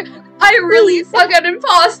me. I really suck at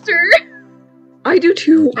imposter. I do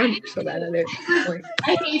too. I'm so bad at it. Like,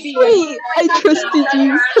 I hate you. Wait, I trusted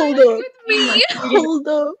you. Hold up. Me. Hold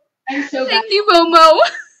up. I'm so bad. Thank you, Momo.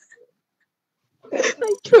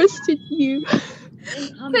 I trusted you.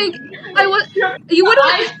 Thank. You would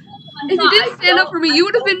have. If you didn't stand up for me, you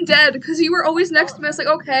would have been dead because you were always next to me. I was like,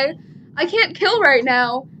 okay, I can't kill right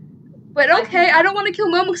now, but okay, I don't want to kill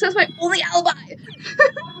Momo because that's my only alibi.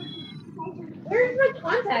 Where's my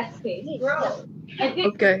contacts page, bro?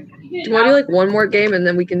 okay. Do you want to do like one more game and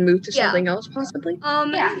then we can move to Yeah. something else possibly?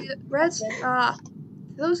 Reds.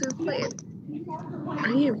 Those who played.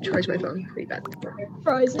 I need to charge my phone pretty bad.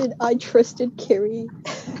 Ryzen, I trusted Kiri.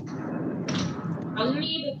 Tell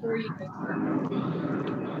me before you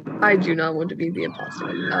go. I do not want to be the imposter.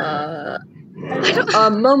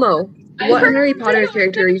 Momo, what Harry Potter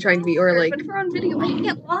character are you trying to be, or like? But for on video, I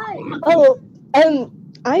can't lie. Oh,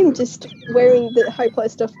 I'm just wearing the Harry Potter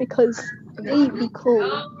stuff because they'd be cool.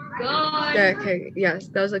 God. Yeah, okay, yes,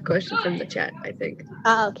 that was a question from the chat. I think.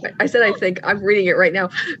 Ah, okay. I said I think. I'm reading it right now.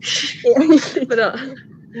 But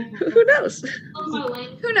who knows?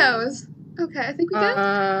 Who knows? Okay, I think we good.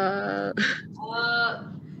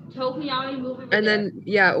 Tokunyami movie. And then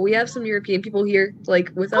yeah, we have some European people here,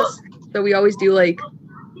 like with us. So we always do like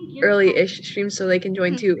early-ish streams so they can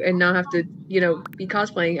join too, and not have to, be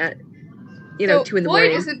cosplaying at, 2 in the Boyd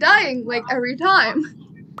morning. isn't dying like every time.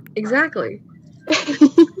 Exactly.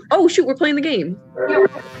 Oh shoot, we're playing the game.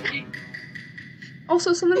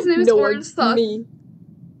 Also, someone's name is No, Orange it's Suck. me.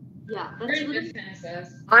 Yeah,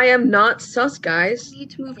 that's I am not sus, guys. Need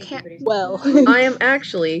to move Well, I am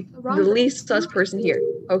actually the least sus person here.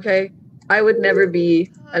 Okay, I would never be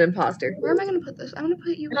an imposter. Where am I gonna put this? I'm gonna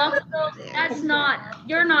put you. that's not.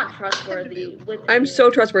 You're not trustworthy. I'm so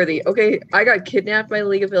trustworthy. Okay, I got kidnapped by the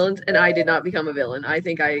League of Villains, and I did not become a villain. I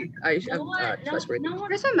think I'm trustworthy.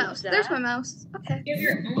 Where's my mouse? There's my mouse. Okay.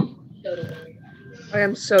 I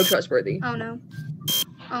am so trustworthy. Oh no.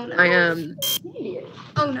 Oh no. I am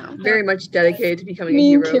Oh no. very much dedicated to becoming a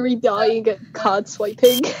me and hero. Kiri dying at card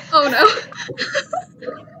swiping. Oh no.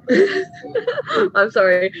 I'm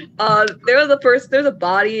sorry. There's a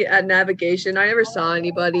body at navigation. I never saw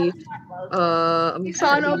anybody. You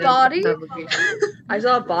saw no body? I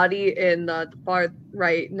saw a body in the far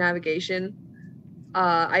right navigation.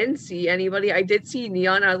 I didn't see anybody. I did see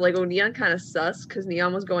Neon. I was like, oh, Neon kind of sus because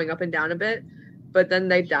Neon was going up and down a bit, but then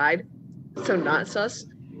they died, so not sus.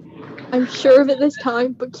 I'm sure of it this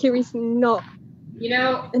time, but Kiri's not. An An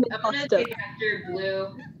I'm gonna imposter. take after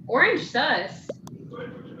blue. Orange sus.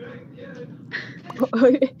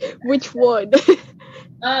 Which one?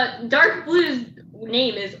 Dark blue's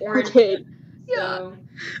name is Orange. Okay. Yeah. So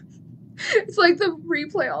It's like the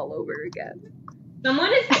replay all over again.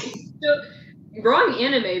 someone is wrong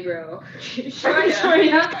anime, bro. Sorry.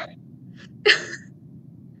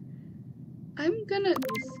 I'm gonna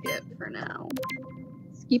skip for now.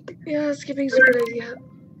 Skip. Yeah, skipping's a good idea.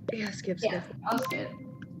 Yeah, skip. I'll skip.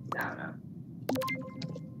 I don't know.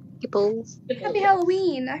 Peoples. Happy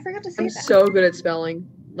Halloween! I forgot to say I'm that. so good at spelling.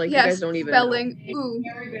 Like, yes, you guys don't even spelling. Ooh.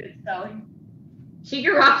 Very good at spelling.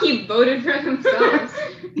 Shigaraki voted for themselves.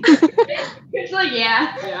 It's like,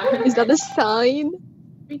 yeah. Is that a sign?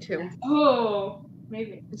 Me too. Oh,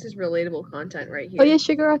 maybe. This is relatable content right here. Oh yeah,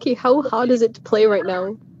 Shigaraki, how hard is it to play right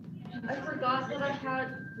now? I forgot that I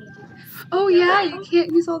had. Oh yeah, you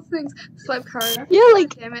can't use all the things. Swipe card. Yeah,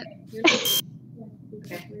 like Damn it.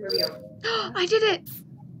 Okay, here we go. I did it!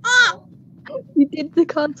 you did the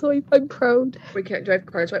card swipe. I'm proud. Wait, do I have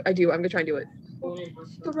card swipe? I do. I'm gonna try and do it.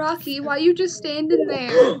 Rocky, why you just standing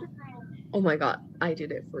there? Oh my god, I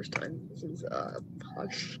did it first time. This is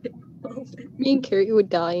hog shit. Me and Kiri were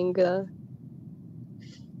dying.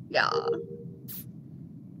 Yeah.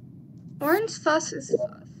 Orange sus is sus.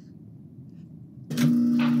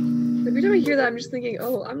 Every time I hear that, I'm just thinking,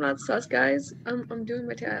 oh, I'm not sus, guys. I'm doing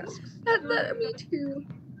my tasks. That me too.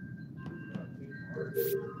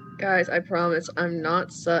 Guys, I promise, I'm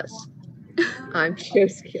not sus. I'm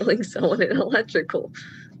just killing someone in electrical.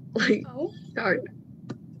 Like, Oh? darn.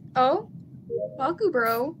 Oh? Baku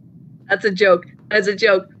bro. That's a joke. That's a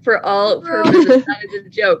joke. For all Bro. purposes, that is a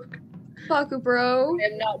joke. Baku bro. I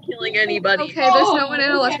am not killing anybody. Okay, there's no one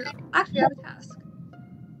in electrical. Actually, I have a task.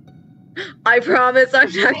 I promise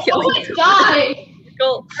I'm not Oh killing my god!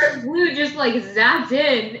 people. Our blue just like zapped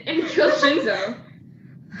in and killed Shinzo.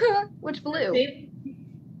 Which blue?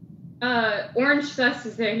 Orange Sus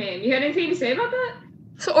is their name. You had anything to say about that?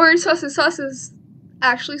 So orange sus is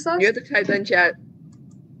actually sus? You have to type that in chat.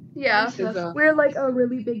 Yeah. 'Cause, We're like a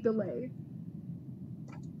really big delay.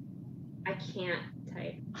 I can't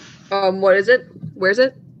type. what is it? Where's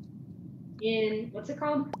it? In what's it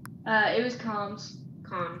called? It was comms.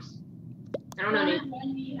 Comms. I don't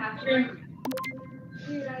know.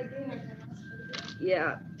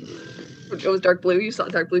 Yeah. It was dark blue. You saw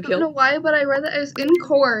dark blue I don't know kill. why, but I read that it was in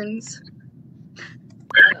corns.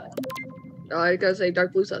 I gotta say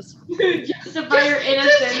dark blue sus. Justify your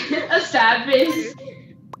innocence. A savage.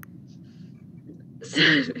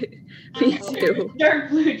 Me too. Dark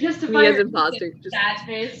blue. Justify Me as your imposter. innocence, Just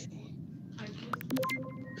savage.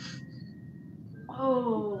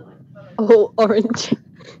 Oh. Oh, orange.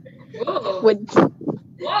 Whoa. What?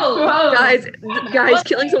 Whoa. guys,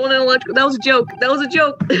 killing someone in electrical. That was a joke. That was a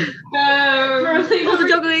joke. That No. was a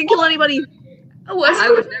joke. I didn't kill anybody. Oh, what's I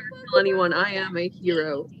would never kill anyone. I am a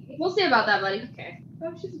hero. We'll see about that, buddy. Okay.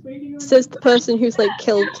 Says the person who's like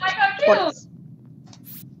killed I got killed. twice.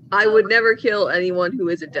 I would never kill anyone who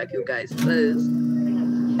isn't Deku, guys. That is.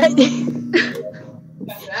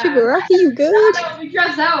 Shigaraki, you good? I don't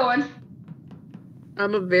trust that one.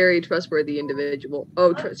 I'm a very trustworthy individual.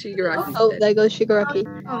 Oh, Shigaraki. Oh, there goes Shigaraki.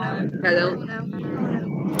 Oh no. I Oh don't. no. Oh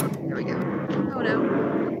no. Here we go. Oh no.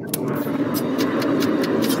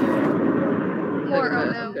 More oh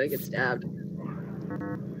I'm no. gonna get stabbed.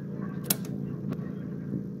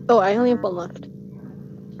 Oh, I only have one left.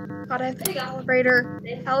 God, I have the calibrator.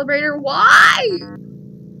 Calibrator, why?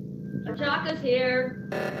 Ochaka's here.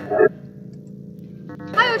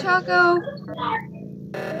 Hi, Ochako.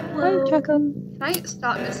 Hi, Chaco. Can I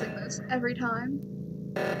stop missing this every time?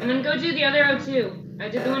 I'm gonna go do the other O2. I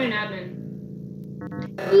did the one in admin.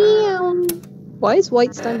 Why is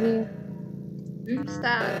White standing here? I'm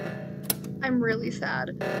sad. I'm really sad.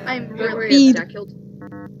 I'm Don't really. worry, Speed. I got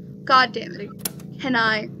killed. God damn it. Can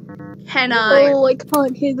I? Can I? Oh, I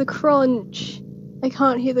can't hear the crunch. I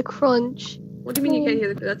can't hear the crunch. What do you mean you can't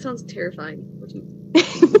hear that? That sounds terrifying. What do you...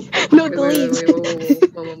 No, Wait,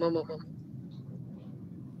 delete. whoa.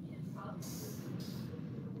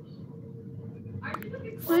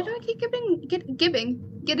 Why do I keep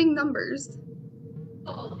getting numbers?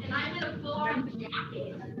 Oh, and I'm in a full-on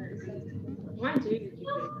jacket. One, two.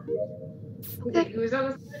 Okay. Who's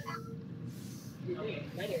that?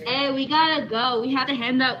 Hey, we gotta go. We have to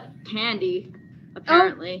hand out candy,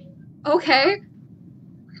 apparently. Okay.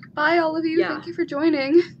 Bye, all of you. Yeah. Thank you for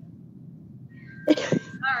joining.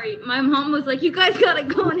 Sorry, my mom was like, you guys gotta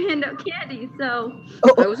go and hand out candy, so.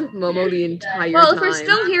 I was with Momo the entire Well, time. if we're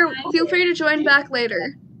still here, feel free to join back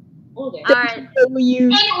later. Alright. You.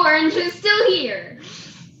 And Orange is still here.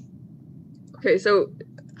 Okay, so,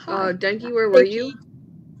 Hi. Denki, where were you?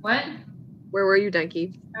 What? Where were you,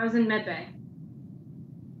 Denki? I was in medbay.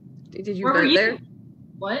 Did you Where were vent you? there?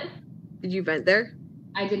 What? Did you vent there?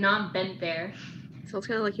 I did not vent there. Sounds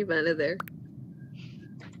kind of like you vented there.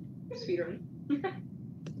 Speedrunning.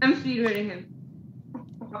 I'm speedrunning him.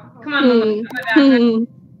 Come on, Mama. Hmm.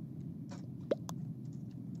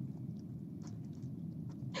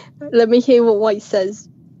 Let me hear what White says.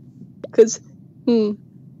 Because,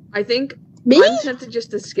 I think Me? I'm tempted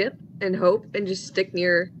just to skip and hope and just stick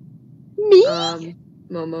near Me?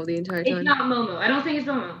 Momo the entire It's time. not Momo. I don't think it's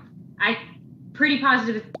Momo. I'm pretty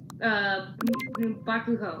positive it's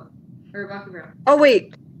Bakuho. Or Bakuro. Oh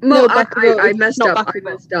wait, No, I Bakugo, messed not up. I Bakugo.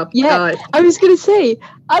 messed up. Yeah, God. I was gonna say,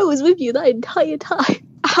 I was with you that entire time.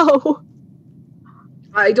 Ow.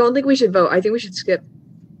 I don't think we should vote. I think we should skip.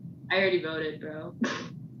 I already voted, bro.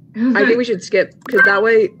 I think we should skip, because that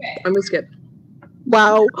way, I'm gonna skip.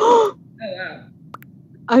 Wow. Oh wow.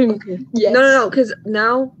 I'm Okay. yes. No, because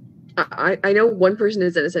now, I know one person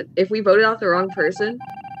is innocent. If we voted out the wrong person,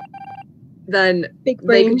 then Big they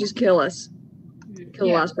brain. could just kill us. Kill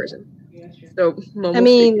the Yeah. last person. Yeah, that's true. So, Momo, I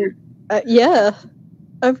mean, yeah.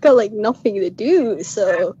 I've got like nothing to do,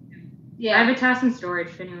 so I have a task in storage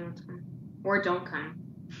if anyone wants to come. Or don't come.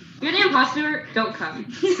 If you're the imposter, don't come.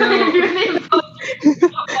 So if you're the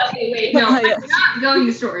imposter, okay, wait, no, I'm not going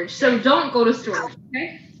to storage, so don't go to storage,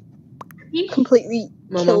 okay? completely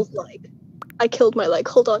Momo. killed leg. I killed my leg.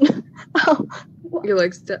 Hold on. Ow. You're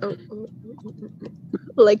like,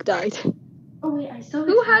 Leg died. Oh wait, I still have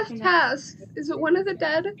Who a has task in tasks? Is it one of the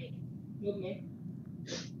dead? Okay.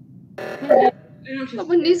 I don't trust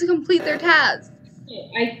Someone you needs to complete their tasks. guys.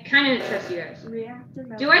 I kind of trust you guys.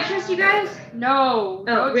 Do I trust you guys? No,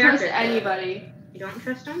 don't reactor. trust anybody. You don't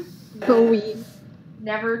trust them? Oh, we.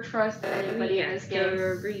 Never trust anybody in this game.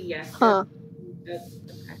 Reactor. Huh.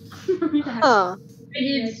 Okay. Huh. I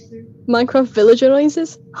did. Minecraft villager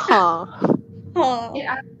noises? Huh. Aw. Get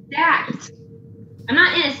out of stack. I'm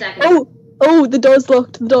not in a second. Oh, the door's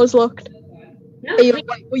locked. The door's locked. No, Hey, wait.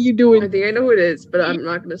 what are you I doing? think I know who it is, but I'm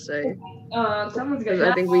not gonna say. Someone's Because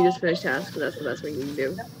I think we just finished tasks, and that's the best thing we can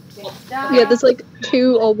do. Yeah, there's like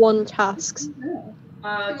 2 or 1 tasks. Two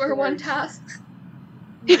or one task.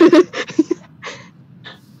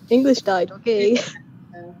 English died, okay.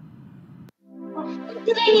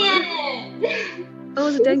 Oh, it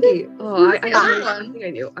was a Denki. Oh, I that I one? think I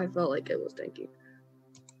knew. I felt like it was Denki.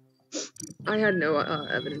 I had no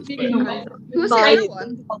evidence, but Who's the My other one?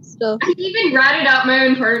 imposter. I even ratted out my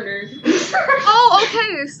own partner. Oh,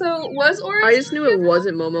 okay. So was Oris? I just knew it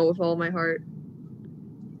wasn't Momo with all my heart.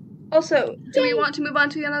 Also, do we want to move on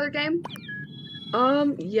to another game?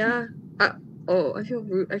 Yeah.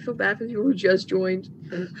 I feel bad for people who just joined.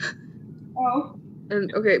 Oh,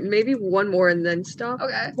 And okay, maybe one more and then stop.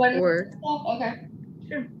 Okay. Or okay.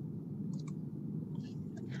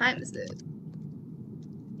 What time is it?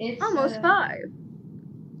 It's Almost 5.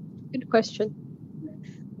 Good question.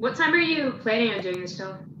 What time are you planning on doing this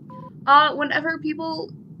till? Whenever people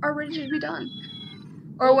are ready to be done,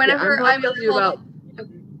 or yeah, whenever I'm probably told- about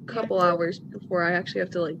a couple hours before I actually have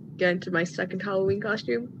to like get into my second Halloween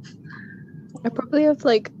costume. I probably have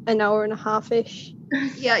like an hour and a half-ish.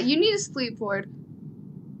 Yeah, you need to sleep for it.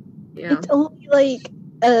 Yeah. It's only like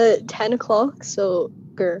 10 o'clock, so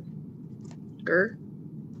grr. Grr.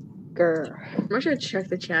 Grr. I'm actually gonna check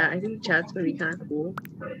the chat. I think the chat's gonna be kind of cool.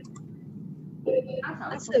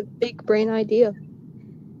 That's a big brain idea.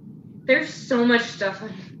 There's so much stuff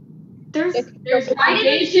on. There's Why did it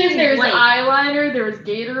foundation, choose there's white? eyeliner, there's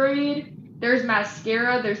Gatorade, there's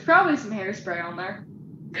mascara, there's probably some hairspray on there.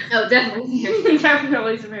 Oh, definitely.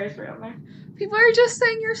 Definitely some hairspray on there. People are just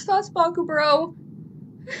saying you're sus, Baku bro.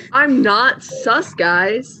 I'm not sus,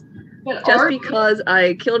 guys. But Just are because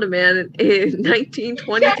I killed a man in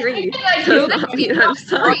 1923 does not mean I'm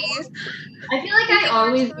sus. I feel like I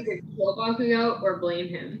always either kill Bakugo or blame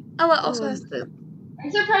him. Ella also has the.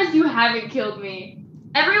 I'm surprised you haven't killed me.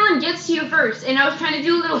 Everyone gets to you first, and I was trying to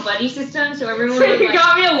do a little buddy system so everyone So was you like,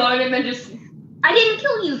 got me alone and then just. I didn't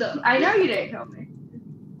kill you though. I know you didn't kill me.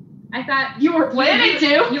 I thought You were planning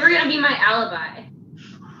to. you were gonna be my alibi.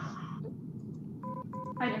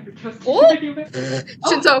 I never trusted Oh! you.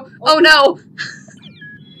 Shinzo. Oh no!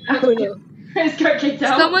 Oh no. I just got kicked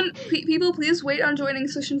out. Someone, people, please wait on joining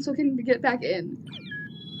so Shinzo can get back in.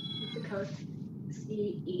 The code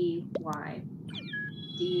CEYDCF.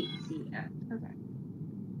 Okay.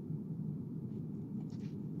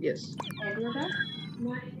 Yes. And we're back.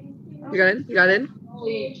 You got in? You got in?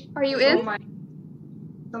 Holy. Are you stole in? my-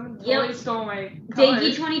 Someone Yep. totally stole my Denki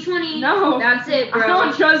colors. 2020. No. That's it, I bro.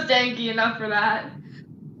 don't trust Denki enough for that.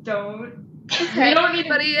 Don't. Okay. We don't need to-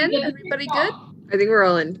 Everybody in? Everybody good? I think we're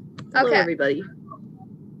all in. Hello, Okay. everybody.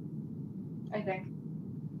 I think.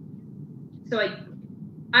 So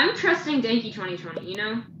I'm trusting Denki 2020. You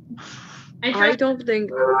know. I trust. don't think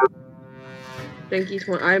Denki's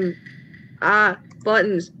one.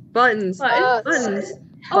 Buttons. Buttons. Buttons.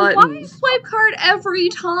 Oh, why Buttons. swipe card every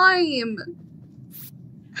time?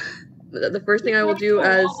 The first thing I will do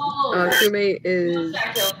as crewmate is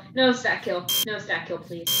No stack kill. No stack kill,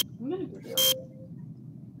 please. I'm gonna go down.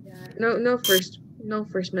 no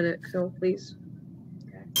first minute kill, please.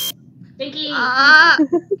 Denki.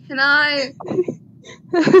 Can I?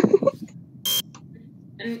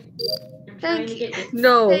 I'm trying Thank to get this.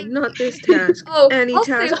 No, Thank- not this task. Oh, Any I'll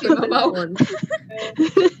task save you, but this Momo. one.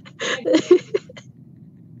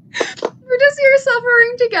 We're just here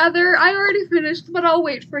suffering together. I already finished, but I'll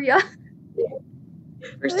wait for ya.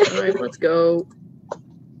 First time, let's go.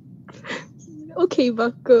 Okay,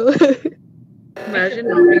 Bucko. Imagine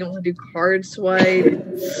not being able to do card swipe.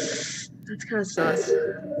 That's kind of sus.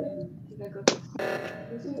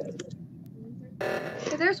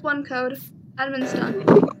 Okay, there's one code. Admin's done.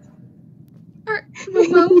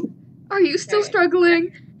 Momo, are you still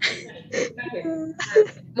struggling?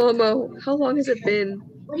 Momo, how long has it been?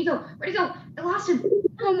 Where'd he go? Where'd he go? I lost him.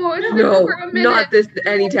 Momo, it's been No, over a minute. not this.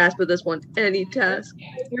 Any task but this one. Any task.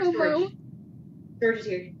 Where's Momo, George? George is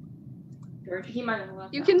here. George, he might have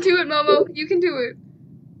left. you can do it, Momo. You can do it.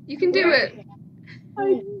 You can do it.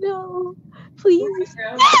 I know. Please.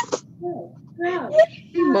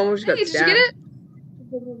 Momo just got Hey, did you stabbed. get it?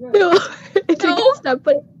 No. I didn't No. get stabbed,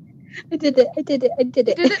 but I did it. I did it. I did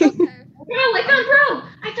it. Did it? Okay. Bro, I found bro.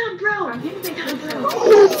 I found bro. I'm hitting I found bro.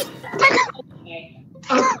 Okay.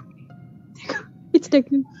 It's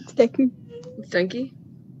Deku. It's Deku. It's Denki?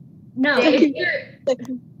 No, Deku. it's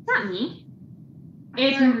not me.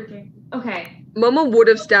 It's okay. Momo would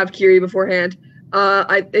have stabbed Kiri beforehand.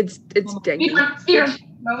 It's Denki.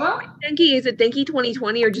 Momo? Denki, is it Denki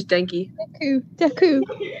 2020 or just Denki? Deku. Deku.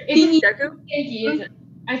 It's Deku? Denki.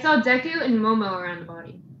 I saw Deku and Momo around the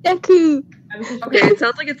body. Deku. I was just Okay, it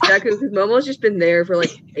sounds like it's Deku because Momo's just been there for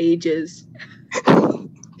like ages.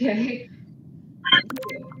 okay.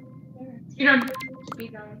 Speedrun.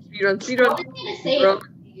 Speedrun. Bro.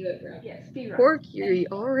 Yeah, speedrun. Poor Kiri,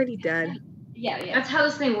 already dead. Yeah. That's how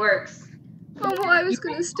this thing works. Momo, I was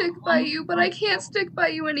gonna stick by you, but I can't stick by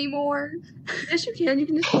you anymore. Yes, you can. You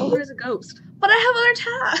can just follow her as a ghost. But I have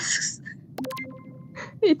other tasks.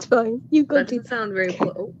 It's fine. You go That do doesn't sound very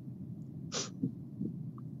cool.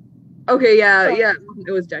 Okay, yeah,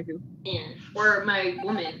 it was Deku. Yeah. Or my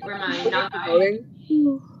woman. Or my non-bi. Voting.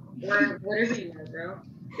 Or whatever you want, bro.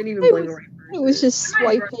 Didn't even blame the right It was just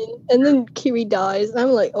swiping, and then Kiri dies, and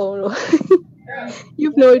I'm like, oh no. You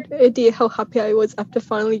have no idea how happy I was after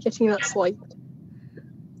finally getting that swiped.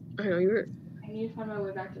 I know you were. I need to find my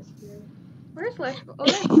way back to spirit. Where's Flashball? Oh,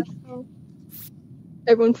 there's Flashball.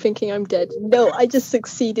 Everyone thinking I'm dead. No, I just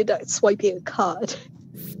succeeded at swiping a card.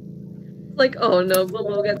 Like, oh no,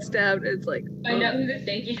 Momo got stabbed. It's like, I know who this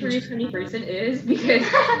Denki 2020 person is because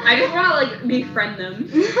I just want to like befriend them.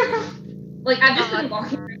 Like I've just been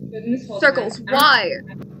walking around this whole Circles, time. why?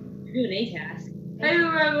 You're doing a task. Hey,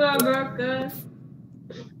 Rebecca.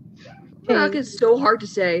 Fuck is so hard to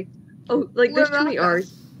say. Oh, like there's too many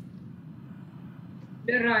R's.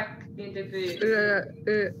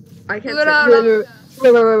 I can't say.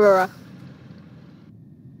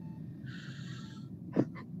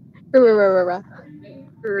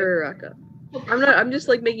 Raka. I'm just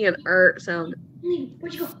like making an sound.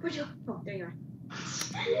 Where'd you go? Where'd you go? Oh, there you are.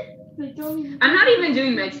 I'm not even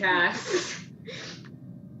doing my tasks.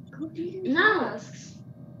 Go do your No. tasks.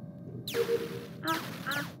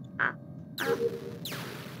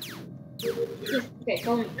 Okay,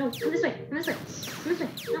 follow me. No, come this way. Come this way. Come this way.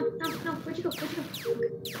 No. Where'd you go? Where'd you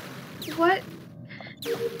go? What?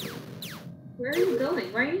 Where are you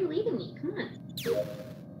going? Why are you leaving me? Come on.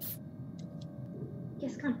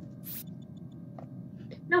 Yes, come on.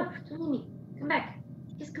 No, don't leave me. Come back.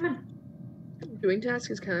 Yes, come on. Doing tasks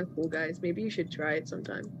is kind of cool, guys. Maybe you should try it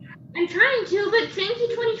sometime. I'm trying to, but Denki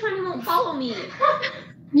 2020 won't follow me.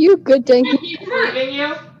 You good, Denki. Come on.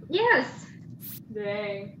 You? Yes.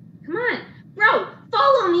 Dang. Come on. Bro,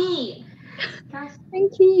 follow me.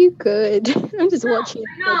 Denki, you good. I'm just No, watching.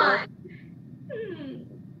 I'm not.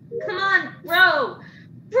 Come on, bro.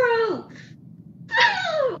 Bro.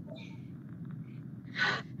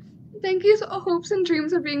 Denki's hopes and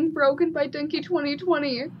dreams are being broken by Denki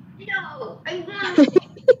 2020. No, I want.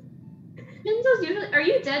 Shinzo's usually. Are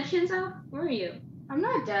you dead, Shinzo? Where are you? I'm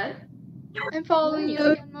not dead. I'm following you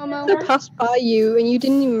No. again, I Momo. passed by you, and you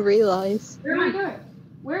didn't even realize. Where am I going?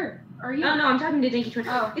 Where are you? Oh no, I'm talking to Denki 2020.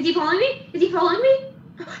 Oh. Is he following me? Is he following me?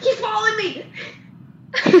 He's following me.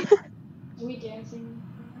 Are we dancing?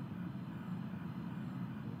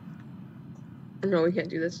 No, we can't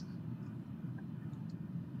do this.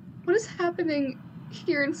 What is happening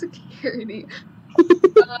here in security?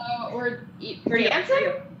 Or Pretty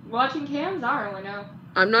dancing? Watching cams? I don't really know.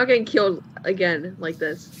 I'm not getting killed again like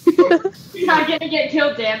this. You're not gonna get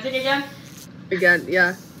killed dancing again? Again,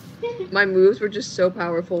 yeah. My moves were just so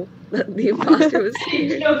powerful that the imposter was He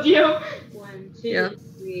scared. killed you. 1, 2, Yeah.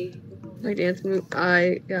 3, My dance move,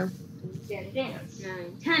 yeah. dance.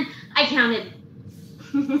 9, 10. I counted.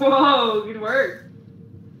 Whoa, good work.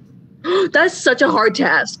 That's such a hard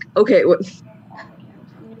task. Okay, what?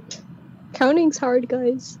 Counting's hard,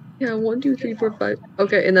 guys. Yeah, 1, 2, 3, 4, 5.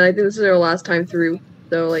 Okay, and then I think this is our last time through.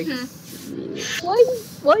 So like,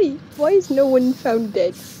 Why is no one found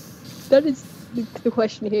dead? That is the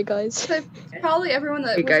question here, guys. So probably everyone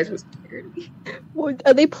that Hey, guys. was scared. What,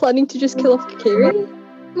 are they planning to just kill off Kiri?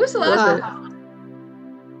 Who was the Was last it?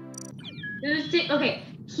 one? Okay,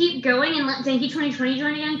 keep going and let Denki 2020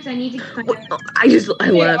 join again because I need to find out. I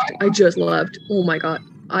left. I just left. Oh my god.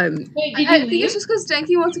 Wait, did I you think leave? it's just because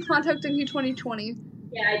Denki wants to contact Denki 2020.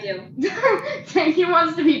 Yeah, I do. Denki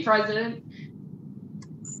wants to be president.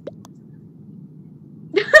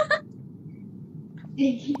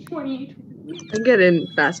 Denki 2020. I can get in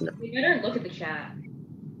fast enough. We better look at the chat.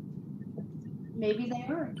 Maybe they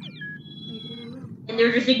are. And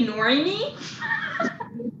they're just ignoring me?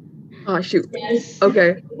 Oh shoot. Yes.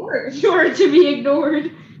 Okay. You're to be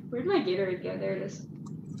ignored. Where'd my Gatorade go? There it is.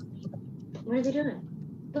 What are they doing?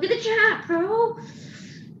 Look at the chat, bro.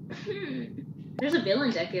 There's a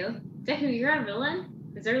villain, Deku. Deku, you're a villain?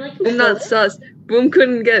 Is there like I'm not sus. Boom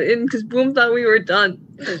couldn't get in because Boom thought we were done.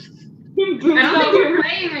 I don't think we're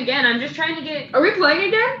playing again. I'm just trying to get. Are we playing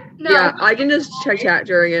again? No. Yeah, I can just check chat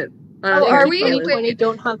during it. Oh, are we? Wait. When you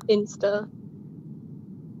don't have Insta.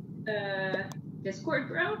 Discord,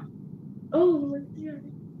 bro. Oh,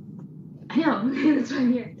 I know. That's why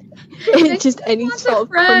I'm here. It's just any wants sort a of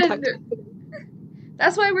friend. contact.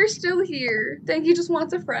 That's why we're still here. Denki just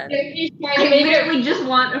wants a friend. Denki's trying I to make literally just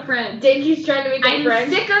want a friend. Denki's trying to make a I'm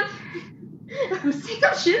friend. sick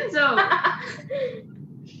of Shinzo.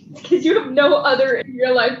 Because you have no other in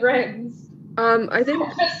real life friends. I think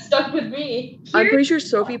Just stuck with me. I'm pretty sure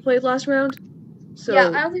Sophie played last round. So Yeah,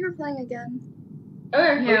 I don't think we're playing again.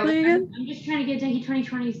 Okay. Yeah, play again? I'm just trying to get Denki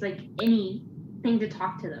 2020's like anything to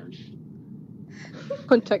talk to them.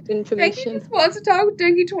 Contact Denki information. just wants to talk with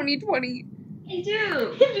Denki 2020. I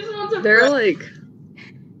do. He just wants a they're friend. like,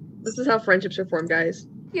 this is how friendships are formed, guys.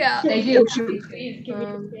 Yeah. They do. Oh shoot. Please give me a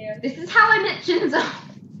stand. This is how I met Shinzo.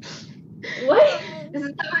 What? This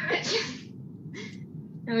is how I met Shinzo.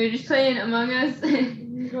 And we were just playing Among Us.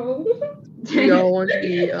 No. Do y'all want to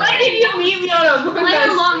be? Why did you leave me on a Play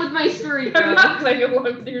along with my story, bro. I'm not playing along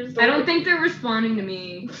with your story. I don't think they're responding to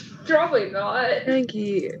me. Probably not.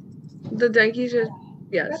 Denki. The Denki's just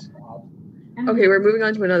yes. Okay, we're moving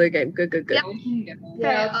on to another game. Good. Yeah.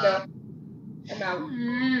 Yeah, let's go. I'm out.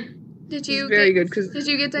 Did This you is very get, good because Did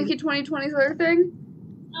you get Denki 2020's other thing?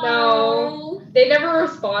 No. They never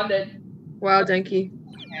responded. wow, Denki.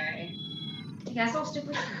 Okay. You guys all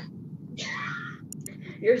stupid.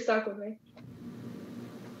 You're stuck with me.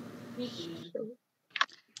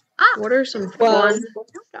 What are some Well, fun,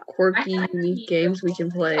 quirky, unique games we can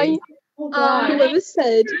play? Oh, God. Whoever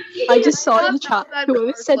said, I just saw in the chat, That whoever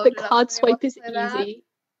card said the loaded up. card I swipe is say that. easy.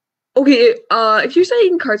 Okay, if you're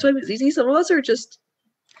saying card swipe is easy, some of us are just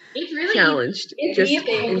It's really challenged, It's just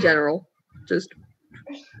easy. in general. Just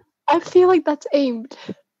I feel like that's aimed.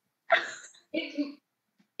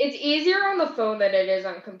 It's easier on the phone than it is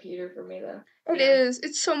on computer for me, though. It is.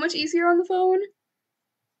 It's so much easier on the phone.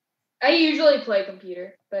 I usually play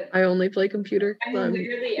computer, but I only play computer. I'm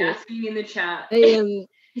literally cool. asking in the chat. I am.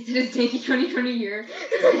 Is it a Denki 2020 year?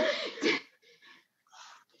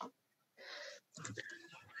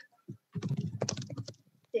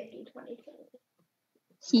 Denki 2020.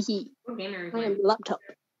 Hee hee. What game are we I playing? am laptop.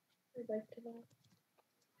 I'd like to know.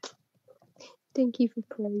 Thank you for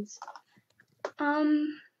praise.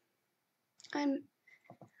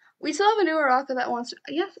 We still have a new Araka that wants to.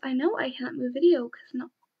 Yes, I know I can't move video because no.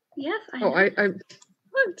 Yes, I know. Oh, I'm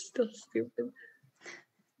still stupid.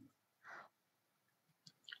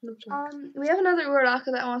 We have another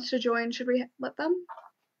Uraraka that wants to join. Should we let them?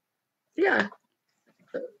 Yeah.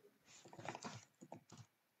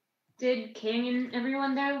 Did King and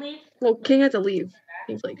everyone there leave? Well, King had to leave.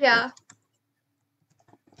 He's like, Yeah.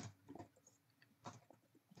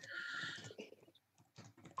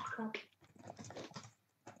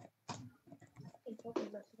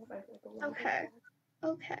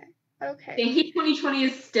 Okay. Denki 2020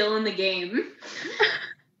 is still in the game.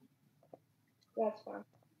 That's fine.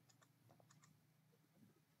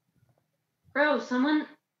 Bro, someone. Is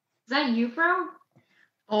that you, bro?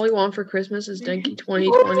 all I want for Christmas is Denki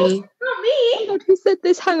 2020. Not me! God, who said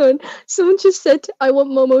this? Hang on. Someone just said, I want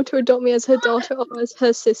Momo to adopt me as her daughter or as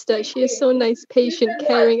her sister. She is so nice, patient,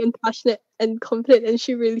 caring, and passionate, and confident, and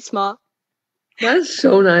she's really smart. That's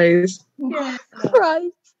so nice. Yeah.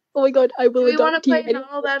 Christ. Oh my god, I will Do we want adopt to play you. Not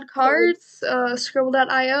All Bad Cards,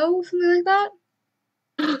 Scribble.io, something like that?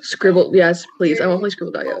 Scribble, yes, please. I want to play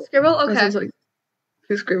Scribble.io. Scribble? That Okay. sounds like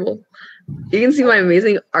Scribble. You can see my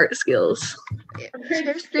amazing art skills.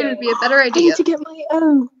 Share screen would be a better I idea. need to get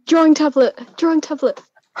my drawing tablet.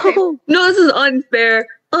 Oh, No, this is unfair.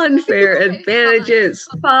 Unfair Okay, advantages.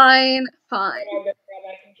 Fine. I'll get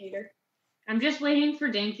my computer. I'm just waiting for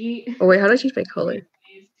Denki. Oh wait, how do I change my color?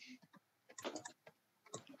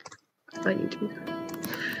 I need to.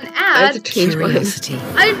 An I have to ad? change mine. Curiosity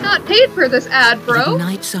I'm not paid for this ad, It bro.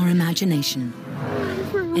 ignites our imagination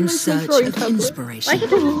in search of inspiration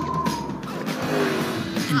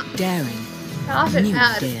and daring Stop it, new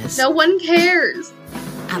ad. ideas. No one cares.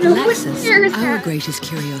 At No one Lexus, cares, our ad. greatest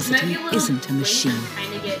curiosity isn't a machine.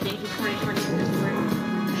 Trying to get Dinky 2020 for this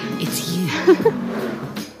word. It's you.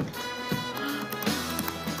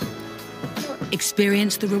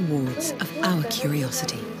 Experience the rewards of our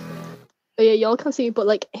curiosity. Oh yeah, y'all can't see, but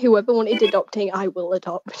like whoever wanted adopting, I will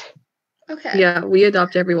adopt. Okay. Yeah, we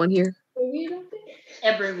adopt everyone here.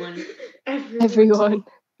 Everyone. Everyone.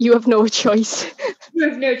 You have no choice. You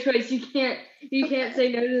have no choice. You can't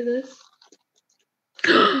say no to this.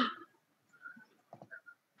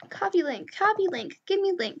 Copy link. Copy link. Give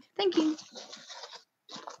me link. Thank you.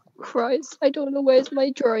 Christ, I don't know where's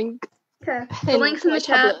my drawing Okay. The pen link's for in my the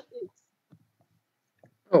chat.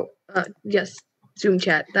 Oh, yes. Zoom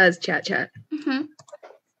chat. That is chat. Mm-hmm.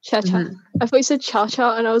 Cha-cha. Mhm. I thought you said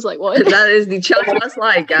cha-cha and I was like, what? That is the cha-cha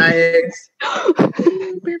slide, guys.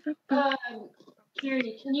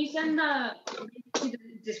 Kiri, can you send the to the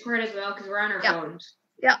Discord as well? Because we're on our phones.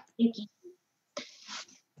 Yeah. Thank you.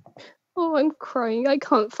 Oh, I'm crying. I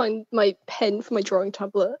can't find my pen for my drawing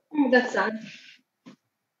tablet. Oh, that's sad.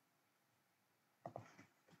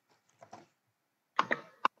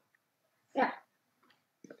 Yeah.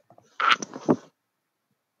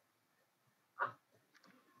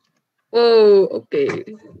 Whoa, okay.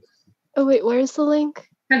 Oh wait, where's the link?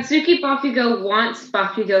 Katsuki Bakugo wants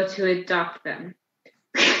Bakugo to adopt them.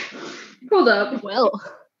 Hold up. Well.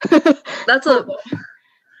 That's a...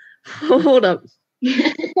 Hold up.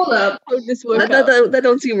 Hold up. How did this work out? That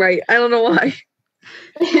don't seem right. I don't know why.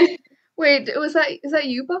 Wait, is that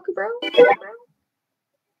you, Baku bro?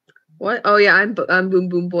 What? Oh yeah, I'm Boom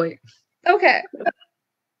Boom Boy. Okay.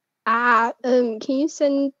 Can you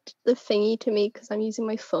send the thingy to me because I'm using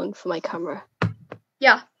my phone for my camera?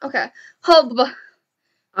 Yeah. Okay. Hub.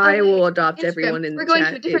 I will adopt Instagram. everyone in We're the going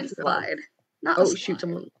chat. to a different if, slide. Not a Oh slide. shoot,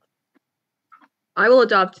 someone. I will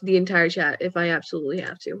adopt the entire chat if I absolutely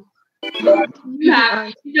have to. You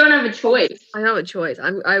don't have a choice. I have a choice.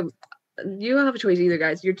 You don't have a choice either,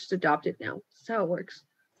 guys. You're just adopted now. That's how it works.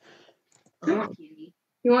 I want candy.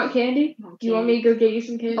 You want candy? Do you want me to go get you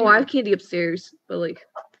some candy? Oh, I have candy upstairs, but like.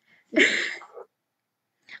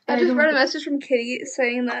 I just read a message from Kitty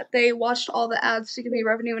saying that they watched all the ads to give me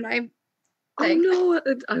revenue, and I'm. Oh no!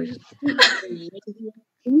 I was just.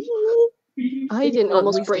 I didn't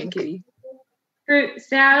almost we stand break. Kitty. Fruit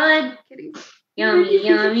salad. Kitty. Yummy,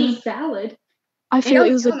 yummy. Salad. I feel know, like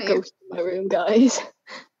there's a yummy. ghost in my room, guys.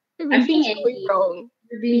 Everything's going wrong.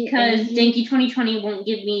 Because Dinky 2020 won't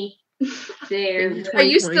give me their. Are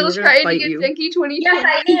you still trying to get Dinky 2020? Yes,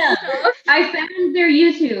 I am. I found their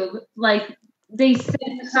YouTube. Like, they said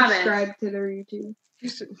in the comments. Subscribe to their YouTube.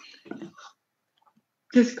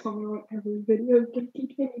 Just comment on every video of Dinky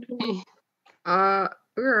 2020.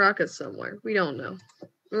 Uraraka's somewhere. We don't know.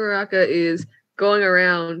 Uraraka is going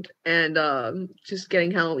around and just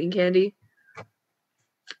getting Halloween candy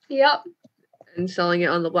Yep. and selling it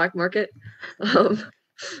on the black market.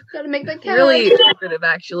 Gotta make that count. Really lucrative,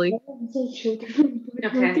 actually.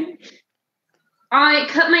 Okay. I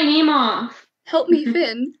cut my name off. Help me,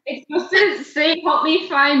 Finn. It's supposed to say help me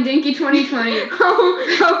find Dinky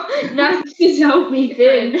 2020. Not just help me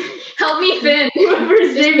Finn. Help me Finn.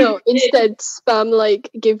 Whoever's name No, instead spam like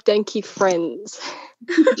give Denki friends.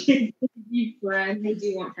 Friends. I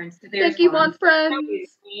do want friends. Dinky wants friends.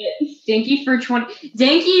 Dinky for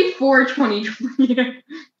 2020.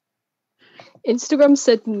 Instagram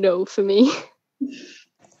said no for me.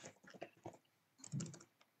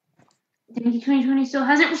 Dinky 2020 still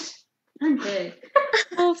hasn't responded.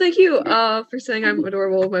 Oh, thank you for saying I'm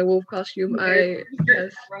adorable with my wolf costume. I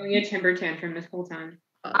guess. Throwing a temper tantrum this whole time.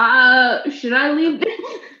 Should I leave?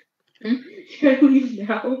 Should I leave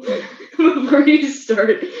now before you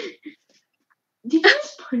start? Did you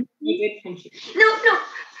just punch me? No.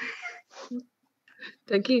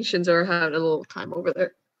 Denki and Shinzo are having a little time over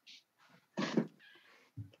there.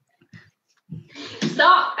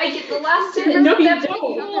 Stop! I get the last hit. No, you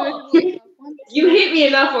don't. You hit me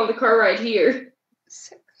enough on the car ride here.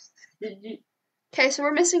 Okay, so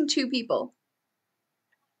we're missing 2 people.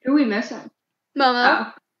 Who are we missing?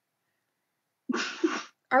 Momo.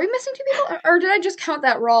 Are we missing 2 people? Or did I just count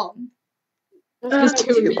that wrong? There's 2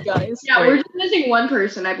 of you guys. Yeah, we're just missing 1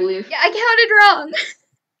 person, I believe. Yeah, I counted wrong.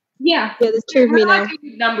 Yeah. Yeah, there's 2 of me now.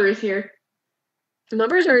 Numbers here.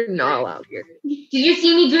 Numbers are not allowed here. Did you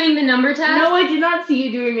see me doing the number test? No, I did not see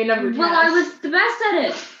you doing a number test. Well, I was the best at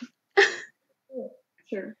it.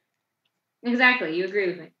 Sure. Exactly, you agree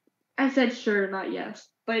with me. I said sure, not yes.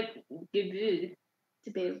 but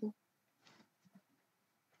debatable.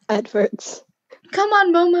 Adverts. Come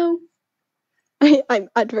on, Momo. I'm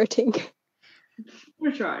adverting.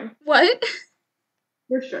 We're trying. What?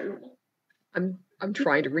 We're trying. I'm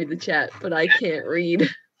trying to read the chat, but I can't read.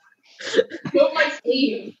 Go my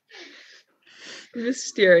sleeve. I'm just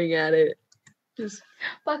staring at it. Just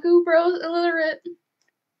Baku bro's illiterate.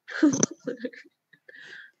 He's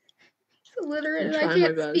illiterate and I trying my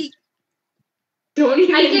can't best. speak. Don't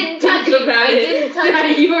even I didn't touch think you. about I it. didn't touch Yeah,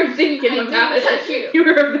 you. you were thinking I about didn't touch it. you.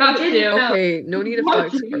 You were about to do. Okay, no need to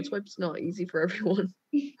flex. Watching. Heart swipe's not easy for everyone.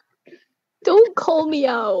 Don't call me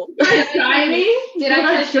out. Did I try me? Did I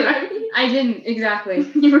touch you? I didn't,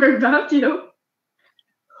 exactly. You were about to.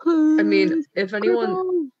 I mean, if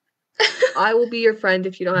anyone, I will be your friend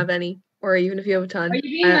if you don't have any, or even if you have a ton. Are you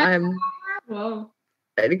being nice? I'm Whoa.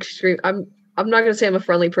 an extreme. I'm not gonna say I'm a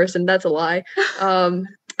friendly person. That's a lie.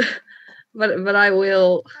 But I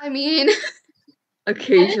will I mean,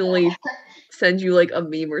 occasionally send you like a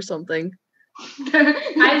meme or something.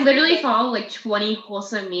 I literally follow like 20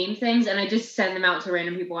 wholesome meme things and I just send them out to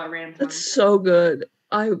random people at random times. That's so good.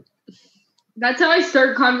 That's how I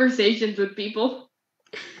start conversations with people.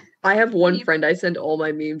 I have one friend I send all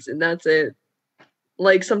my memes, and that's it.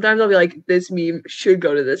 Like sometimes I'll be like, this meme should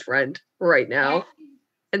go to this friend right now,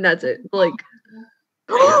 and that's it. Like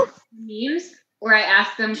memes where I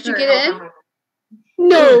ask them. Did you get in?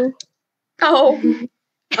 No. Oh.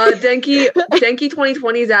 Denki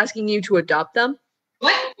 2020 is asking you to adopt them.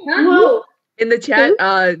 What? Whoa. In the chat,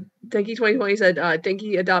 Denki 2020 said,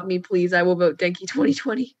 Denki, adopt me, please. I will vote Denki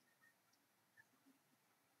 2020.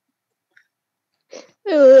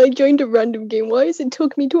 I joined a random game. Why is it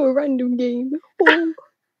took me to a random game? Oh.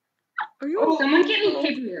 Are you Someone get me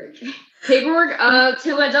paperwork. Paperwork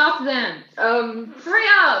to adopt them. Hurry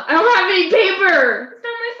up. I don't have any paper. It's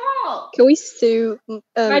not my fault. Can we sue My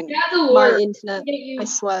dad's a my lawyer. internet? Get you I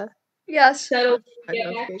swear. Yes. settled I get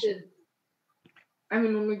have back to, notification.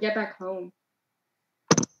 when we get back home.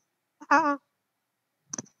 Ah.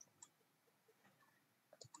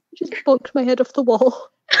 Just bonked my head off the wall.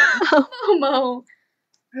 Momo.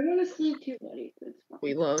 I want to see too, buddy.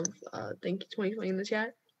 We love Denki 2020 in the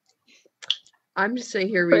chat. I'm just sitting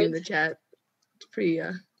here reading the chat. It's pretty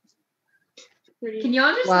Can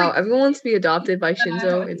y'all just wow, everyone wants to be adopted by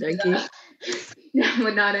Shinzo and Denki. That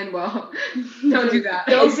would not end well. Don't do that.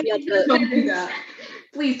 Don't do that.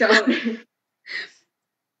 Please don't.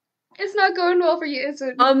 It's not going well for you, is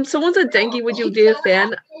it? Someone said Denki, would you date a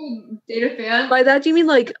fan? Date a fan? By that do you mean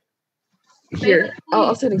like here,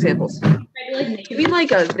 I'll send examples. You mean like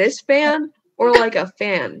this fan or like a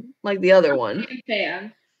fan? Like the other one?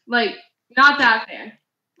 Fan. Like, not that fan.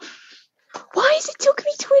 Why is it took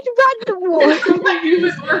me to a random one?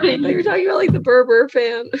 You're talking about like the Berber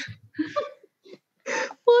fan.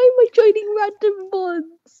 Why am I joining random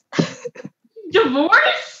ones?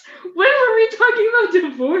 Divorce? When were we talking about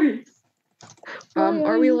divorce?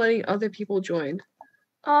 Are we letting other people join?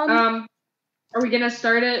 Are we gonna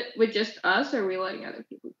start it with just us, or are we letting other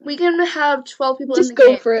people join? We can have 12 people Just in the go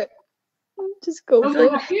game. for it. Just go for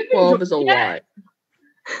it. 12 is a lot.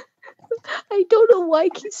 I don't know why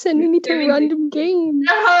it keeps sending me to random games.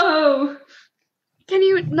 No! Can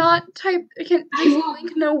you not type? Does the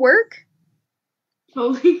link no work?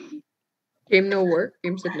 Game no work?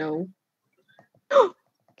 Game said no.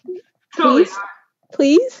 Please?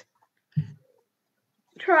 Please?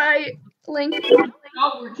 Try link.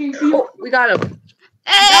 Oh, we got him.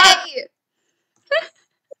 Hey!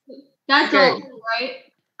 That's Okay. all, right?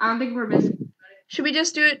 I don't think we're missing. Should we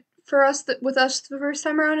just do it for us with us the first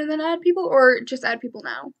time around and then add people, or just add people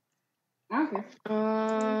now? Okay.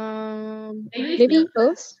 Maybe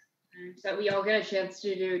both? So that we all get a chance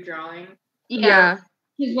to do a drawing. Yeah.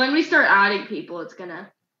 Because when we start adding people, it's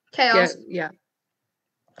gonna... Chaos. Yeah.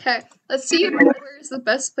 Okay, let's see where is the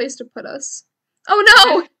best place to put us. Oh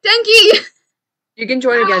no! Denki! You can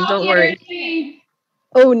join again, don't worry.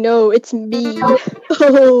 Oh no, it's me.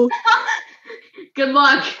 Oh, Good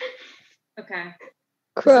luck. Okay.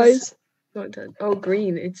 cries. Oh,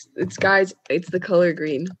 green. It's guys, it's the color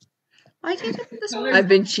green. Why can't I put this one? I've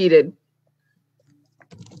been cheated.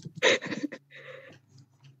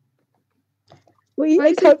 Wait,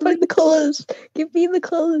 I can't find the colors. Give me the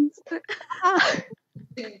colors.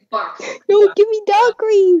 Box. No, give me dark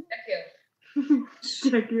green.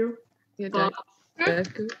 Thank you. Yeah, Box.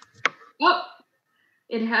 Deku. Oh,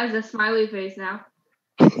 it has a smiley face now.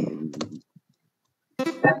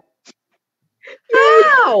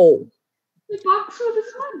 Ow! The box with a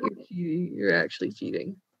smiley. You're cheating. You're actually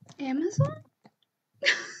cheating. Amazon?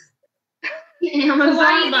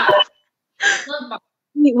 Amazon box.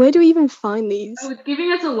 Wait, where do we even find these? Oh, it's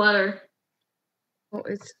giving us a letter. Oh,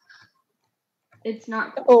 It's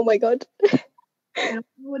not. Oh my god. I don't know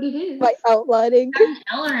what it is. My outlining. An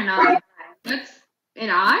L or an I? That's an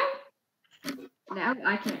I? Now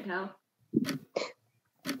I can't tell.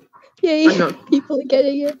 Yay, people are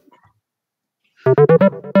getting it.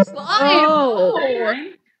 Slime! Oh!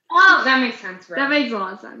 Oh, that makes sense, right? That makes a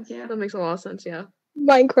lot of sense, yeah. That makes a lot of sense, yeah.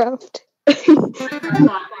 Minecraft.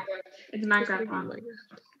 It's Minecraft mod.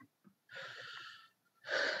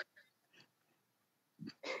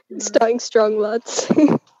 Starting strong, lads.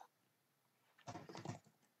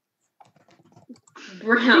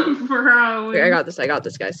 Brown. Wait, I got this,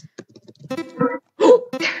 guys.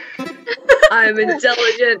 I'm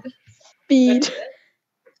intelligent. Speed.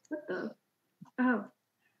 What the? Oh.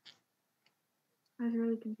 I was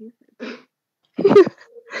really confused.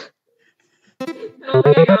 Oh,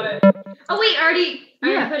 I got it. Oh wait, I already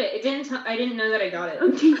put it. It didn't. I didn't know that I got it. Oh,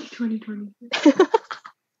 thank you, 2020.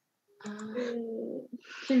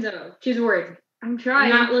 Shinzo, choose a word. I'm I'm trying.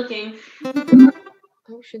 not looking.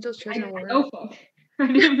 Oh, Shinzo's choosing a word. Oh fuck. I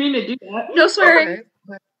didn't mean to do that. No swearing.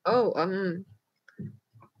 Okay. Oh,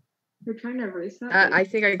 We're trying to erase that. I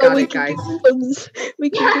think I got it, guys. We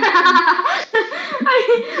can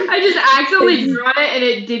I just accidentally drew it and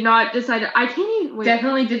it did not decide. I can't even. Wait.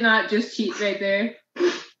 Definitely did not just cheat right there.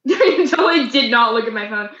 I totally did not look at my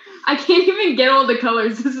phone. I can't even get all the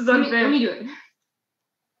colors. This is unfair. Let me do it.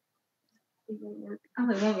 It won't work. Oh,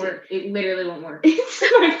 it won't work. It literally won't work.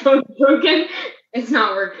 My phone's broken. It's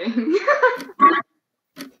not working.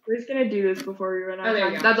 We're just gonna do this before we run out Oh, of there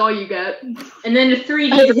time. you go. That's all you get. And then the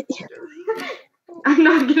 3D I'm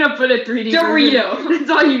not gonna put a 3D Dorito. version. That's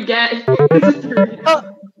all you get. It's a Dorito.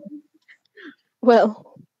 Oh.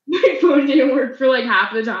 Well. My phone didn't work for like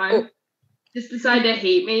half the time. Oh. Just decided to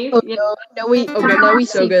hate me. Oh Yeah. no, now we so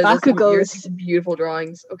see good. You're gonna Bakugos. see some beautiful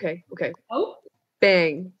drawings. Okay. Oh.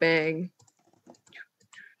 Bang, bang.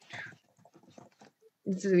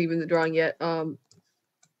 This isn't even the drawing yet. Oh.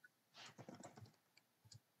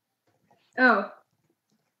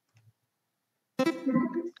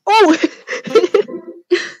 Oh!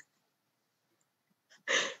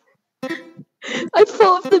 I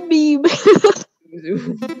thought of the meme.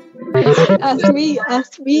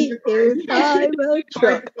 ask me if I'm a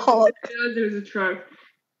truck hawk. There's a truck.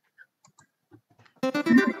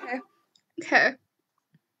 Okay.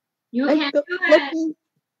 You I can't got do it. lucky.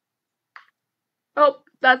 Oh,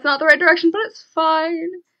 that's not the right direction, but it's fine.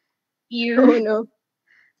 You. Oh no.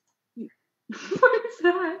 What is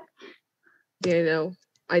that? Yeah, no.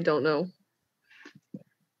 I don't know.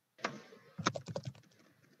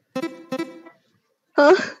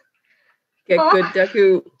 Huh? Get good,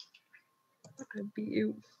 Deku. I beat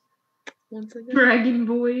you. Once again. Dragon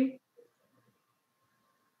Boy.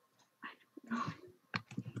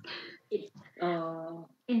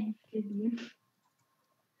 Amphibian.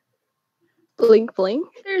 Blink blink.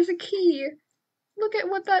 There's a key. Look at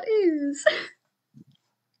what that is.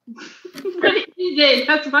 What is it?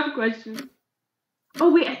 That's my question.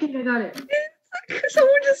 Oh wait, I think I got it.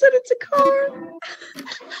 Someone just said it's a car.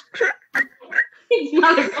 It's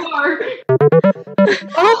not a car.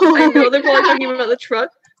 Oh! I know they're probably talking about the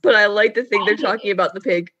truck, but I like to think they're talking about the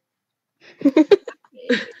pig.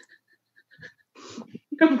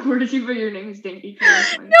 Of course, you put your name Stinky.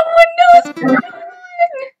 No one knows mine.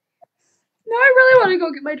 Now I really want to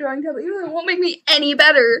go get my drawing tablet. Even though it won't make me any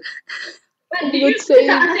better. Did would you say-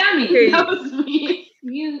 tell me? Okay. That was me.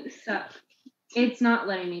 You suck. It's not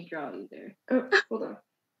letting me draw either. Oh, hold on.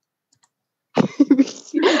 I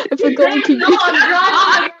forgot we can. No, I'm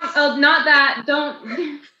drawing. Oh, not that.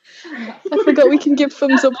 Don't. I forgot we can give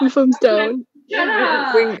thumbs up and thumbs down. Shut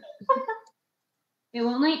up. Wing- It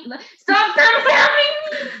won't stop filming me.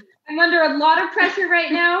 I'm under a lot of pressure right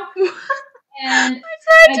now, and I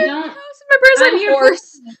tried I to. don't. My brain's I'm like your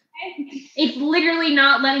horse. It's literally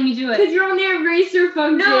not letting me do Because it. you're on the eraser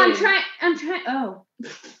function. No, I'm trying. Oh,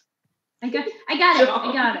 I got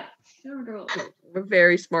it. We're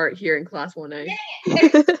very smart here in Class 1A.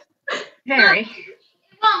 Very. It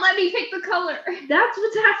won't let me pick the color. That's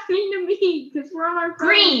what's happening to me. Because we're on our phone.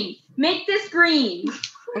 Green. Make this green.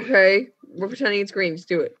 Okay, we're pretending it's green. Just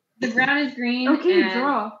do it. The brown is green. Okay, and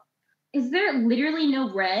draw. Is there literally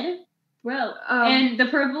no red? Well, And the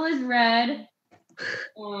purple is red.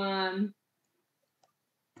 What?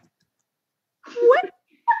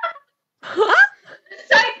 Huh?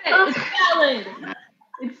 Type it.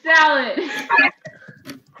 It's salad. It's salad.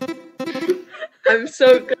 I'm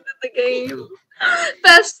so good at the game.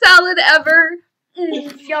 Best salad ever.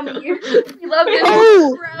 Yummy. We love it.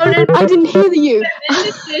 Oh! Brown and I didn't hear you.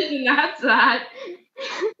 this and that's that.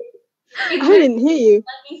 I didn't hear you. Let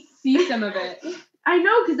me see some of it. I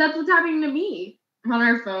know, because that's what's happening to me. On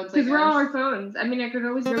our phones. Because we're on our phones. I mean, I could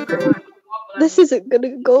always go grab my This isn't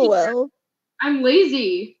gonna go well. I'm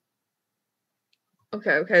lazy.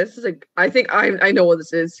 Okay, this is like I think I know what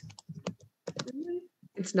this is.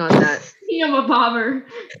 It's not that. I'm a bobber.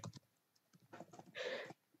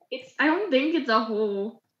 I don't think it's a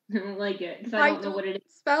hole. I don't like it because I don't know what it is.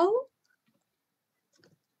 Spell?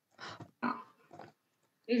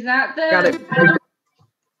 Is that the? Got it.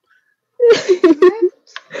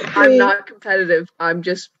 I'm not competitive. I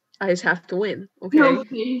just have to win. Okay. No,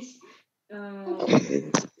 please. That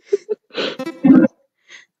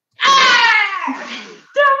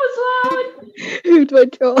was loud. Who do I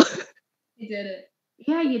draw? You did it.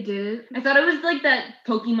 Yeah, you did it. I thought it was like that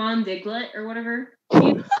Pokemon Diglett or whatever.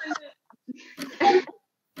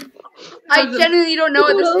 I genuinely don't know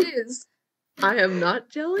what this is. I am not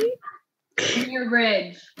jelly.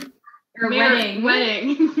 Marriage. Or Wedding.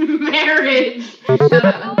 wedding. Marriage. Shut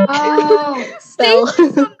up. Oh. Bell.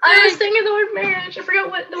 I was thinking the word marriage. I forgot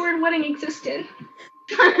what the word wedding existed.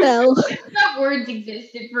 Bell. I thought words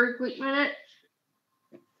existed for a quick minute.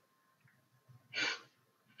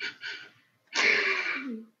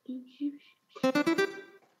 I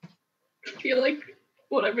feel like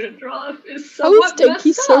what I'm gonna draw is How is somewhat Deku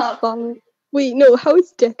messed so up. far? Wait, no, how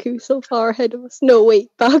is Deku so far ahead of us? No, wait,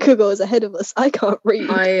 Bakugo is ahead of us. I can't read.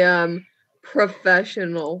 I am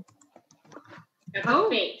professional. That's a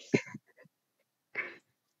face.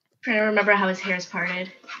 Trying to remember how his hair is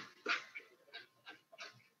parted.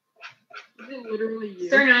 Is it literally you?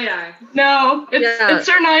 Sir Night-Eye. No, it's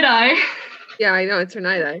Sir Night-Eye. Yeah, I know, it's her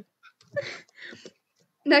night-eye.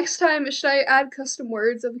 Next time, should I add custom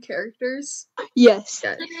words of characters? Yes.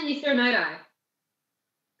 Literally Sir Night-Eye.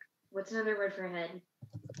 What's another word for head?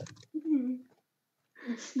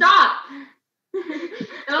 Stop!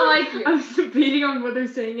 I don't like you. I'm debating on what they're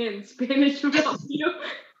saying in Spanish about you.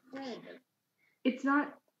 It's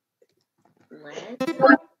not. Lead?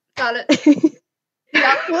 Got it.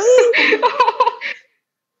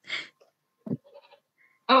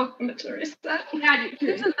 Oh, I'm gonna erase that.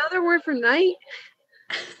 There's another word for night.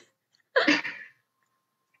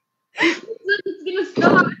 It's gonna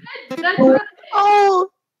spell out head. That's not. Oh!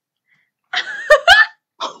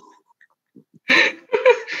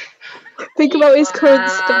 Think about his current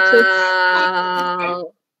status.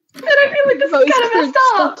 And I feel like this is kind of messed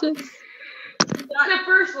up. The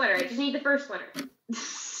first letter. I just need the first letter.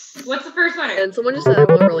 What's the first letter? And someone just said I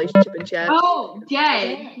want a relationship in chat. Oh,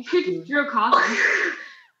 dead. You should just drew a coffin.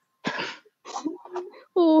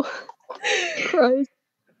 Oh, Christ.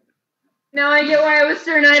 Now I get why I was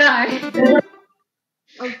Sir Night-Eye.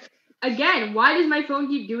 Oh, again, why does my phone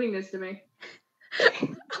keep doing this to me?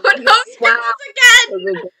 Oh no,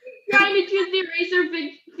 again! Trying to choose the eraser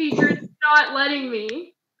feature, it's not letting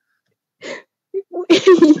me.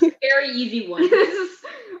 Very easy one.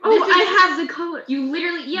 Oh, I have the color. You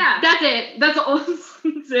literally, yeah. That's it. That's all.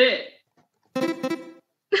 That's it.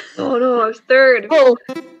 Oh no, I was third. Oh,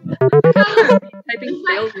 Typing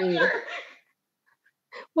failed me.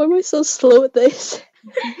 why am I so slow at this?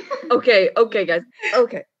 Okay, guys.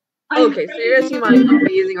 Okay, so you're gonna see my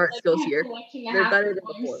amazing art skills here. They're better than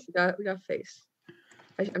before. We got face.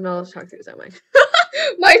 I'm not allowed to talk through this, am I?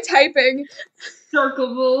 My typing.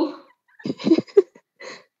 Circleable.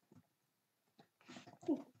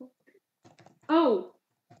 Oh,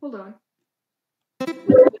 hold on. It's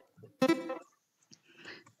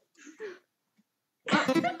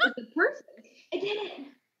a person. I did it.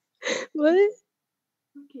 What?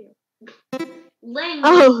 Okay. Language.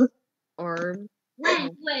 Oh, Arm.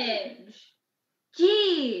 Language.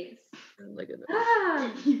 Jeez. Like a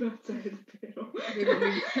Ah. Keep outside the panel.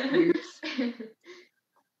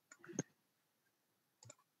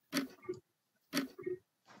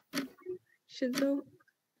 Shinzo.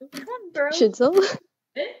 Come on, bro. Shinzo?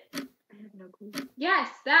 I have no clue. Yes,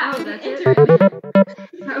 that. Oh, that's Enter it.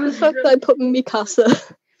 I The was fact that I put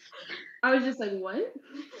Mikasa. I was just like, what?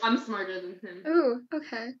 I'm smarter than him. Ooh,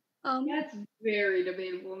 okay. That's very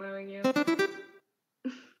debatable knowing you.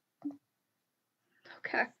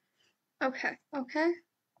 Okay. Okay.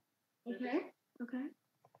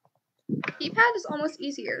 Keypad is almost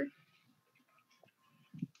easier.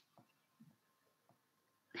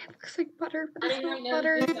 It looks like butter, but it's not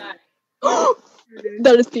butter.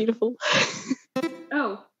 That is beautiful.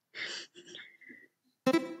 Oh.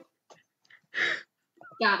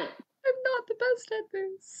 Got it. I'm not the best at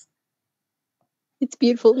this. It's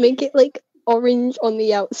beautiful. Make it like orange on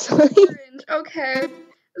the outside. Orange. Okay.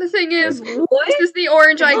 The thing is, this is the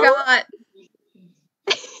orange I got.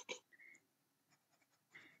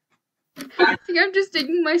 I think I'm just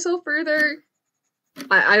digging myself further.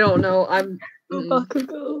 I don't know. I'm.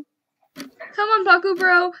 Bakugo. Come on, Baku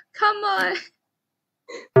bro. Come on.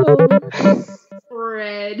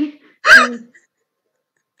 Fred. I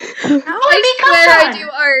swear I do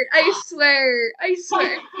art. I swear. I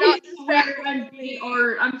swear. Not I'm doing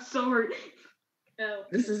art. I'm so hurt. Oh.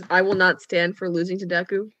 This is. I will not stand for losing to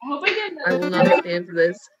Deku. I hope I get I will not stand for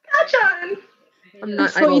this. Gotcha. I'm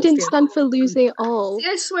not. I thought you didn't stand for losing at all. See,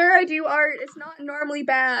 I swear I do art. It's not normally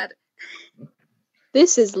bad.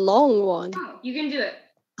 This is long one. You can do it.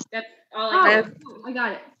 That's all Oh, I have- I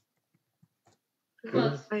got it.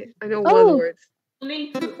 Close. I know one of the words.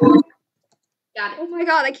 Got it. Oh my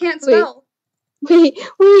god, I can't Wait. spell.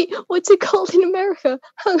 Wait, what's it called in America?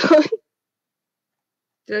 Hang on.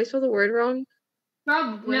 Did I spell the word wrong?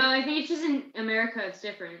 Probably. No, I think it's just in America it's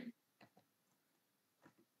different.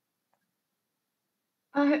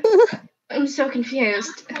 I'm so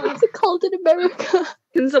confused. What's it called in America?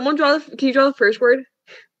 Can someone draw the? Can you draw the first word?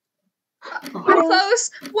 We're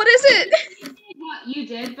close. What is it? What you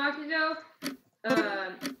did, Bakugo?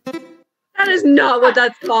 That is not what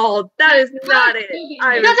that's called. That is not it.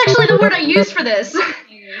 That's actually the word I use for this.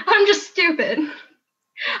 I'm just stupid.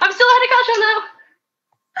 I'm still ahead of Kasha though.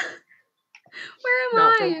 Where am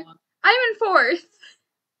Not for I? I'm in fourth.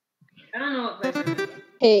 I don't know what place.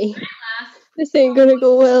 Hey, Last. this ain't gonna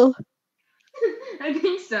go well. I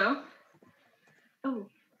think so. Oh.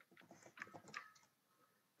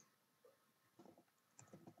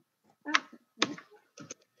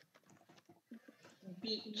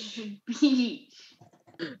 Beach. Beach.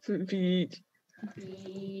 Beach.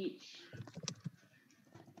 Beach.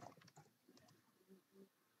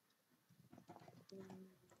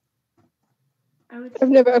 I've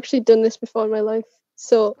never actually done this before in my life,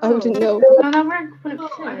 so I wouldn't know. No, that word wouldn't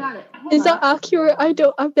fit. I got it. Is that accurate?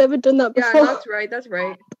 I've never done that Yeah, before. that's right. That's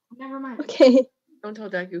right. Never mind. Okay. Don't tell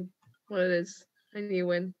Deku what it is. I need to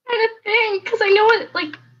win. I'm trying to think, because I know what,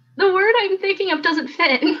 like, the word I'm thinking of doesn't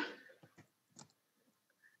fit.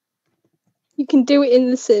 You can do it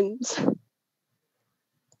in The Sims.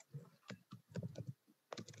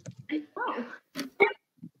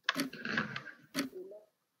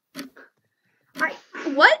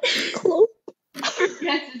 What? Close.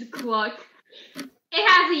 Yes, it's cluck. It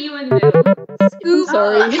has a U in the middle. Scoop.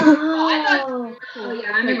 Sorry. Oh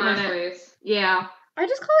yeah, I'm in last place. Yeah. I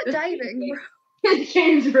just call it diving.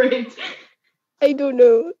 James Brains. I don't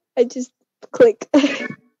know. I just click.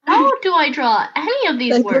 How do I draw any of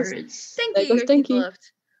these That goes- words? There goes Stinky.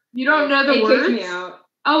 Left. You don't know the It words? kicked me out.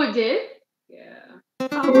 Oh, it did?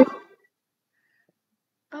 Yeah.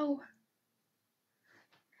 Oh.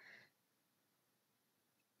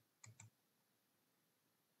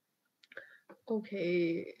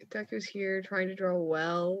 Okay, Deku's here trying to draw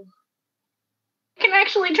well. I can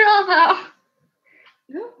actually draw, though.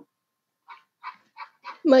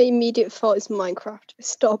 My immediate thought is Minecraft.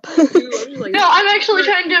 Stop. Dude, I'm just like, No, I'm actually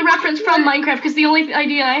trying to reference from Minecraft, because the only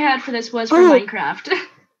idea I had for this was from Minecraft.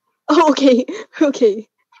 Oh, okay. Okay.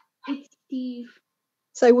 It's Steve.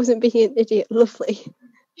 So I wasn't being an idiot. Lovely.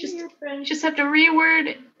 Just have to reword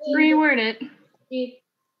it. Steve.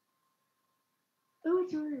 Oh,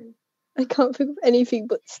 it's yours. I can't think of anything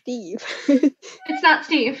but Steve. It's not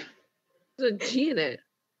Steve. there's a G in it.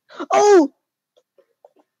 Oh!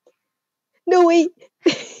 No, wait.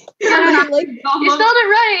 Like, You spelled it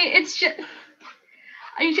right. It's just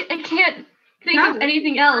I can't think of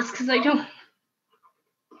anything else because I don't.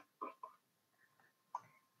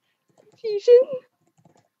 fusion?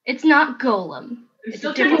 It's not golem. It's a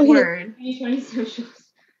still different trying to- word. 2020 socials.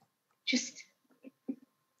 Just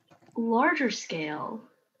larger scale.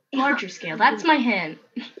 Larger scale. That's my hint.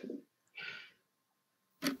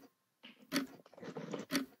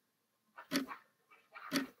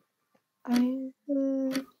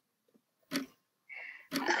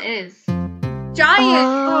 That is. Giant.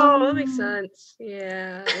 Oh, that makes sense.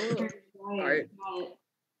 Yeah. Art.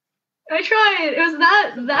 I tried. It was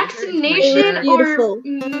that vaccination or Beautiful.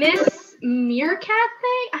 Miss Meerkat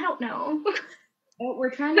thing? I don't know. Oh, we're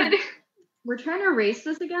trying to erase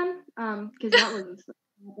this again. Because that wasn't supposed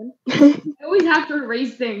to happen. I always have to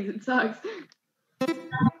erase things. It sucks.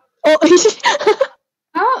 Oh,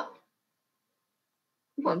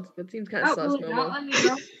 Oh, That seems kind of sus, will it not Momo. let me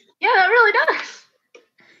go? yeah, that really does.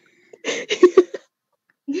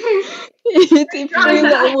 it's even doing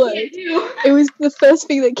that word. It was the first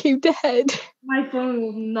thing that came to head. My phone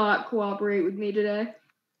will not cooperate with me today.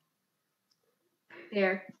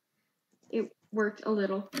 There. It worked a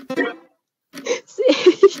little.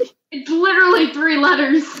 It's literally 3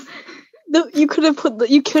 letters. No, you could have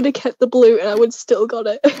kept the blue and I would still got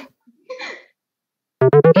it.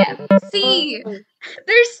 Yeah. C.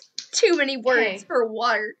 There's too many words for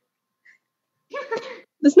water.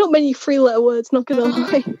 There's not many 3-letter words, not gonna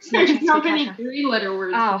lie. There's not many 3-letter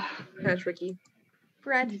words. Oh. That's tricky.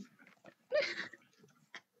 Bread.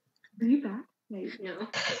 Are you back? No.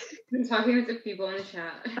 I'm talking with the people in the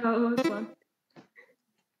chat. Oh, that's fun.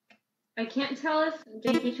 I can't tell if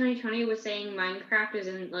JK 2020 was saying Minecraft is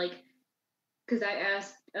in like, because I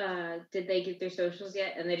asked, did they get their socials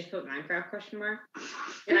yet? And they just put Minecraft question mark.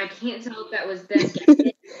 And I can't tell if that was them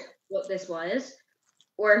guessing what this was,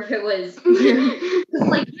 or if it was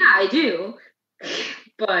like, yeah, I do.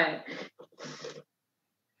 But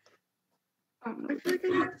I feel like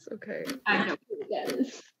I guess. Okay. I don't know what that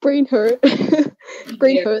is. Brain hurt.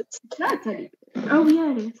 Brain hurts. It's not Teddy. Oh,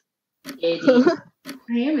 yeah, it is. Idiot.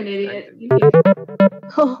 I am an idiot.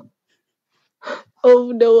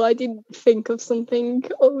 Oh no, I didn't think of something.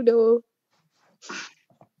 Oh no.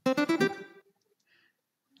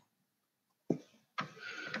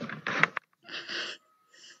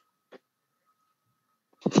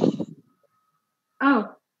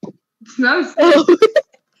 Oh. It smells.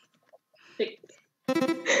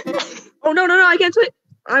 Oh no, I can't switch.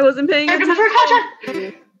 I wasn't paying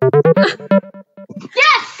attention.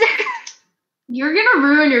 Yes! You're gonna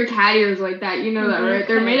ruin your cat ears like that. You know that, right?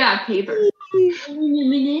 They're made out of paper. No!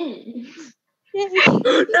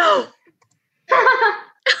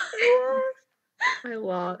 I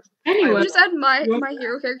lost. Anyway. Just add my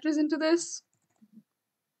hero characters into this.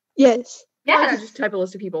 Yes. Yeah, just type a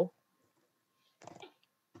list of people.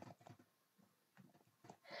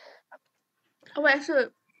 Oh, actually.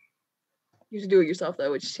 You have to do it yourself,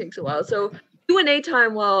 though, which takes a while. So, Q&A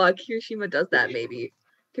time while Kirishima does that, maybe.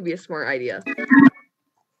 Could be a smart idea.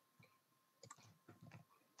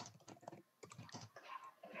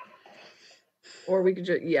 Or we could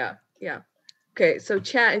just, yeah. Okay, so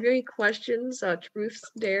chat, if you have any questions, truths,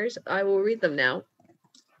 dares, I will read them now.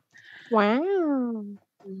 Wow.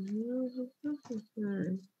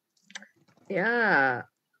 Yeah.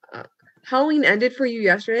 Halloween ended for you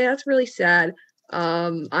yesterday. That's really sad.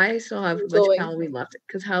 I still have much of Halloween left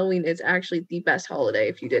because Halloween is actually the best holiday.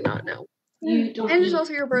 If you did not know, and it's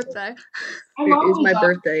also your birthday. It is my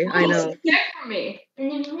birthday. I know, For me.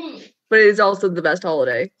 but it is also the best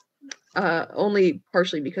holiday. Only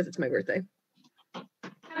partially because it's my birthday.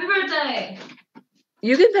 Happy birthday!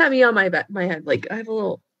 You can pat me on my head. Like I have a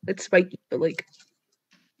little. It's spiky, but like.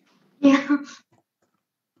 Yeah.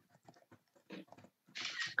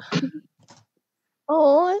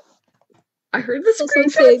 Oh. I heard the scream.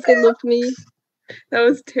 Say they loved me. That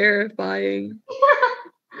was terrifying.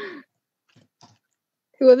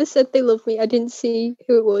 Whoever said they loved me, I didn't see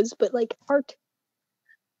who it was, but like art.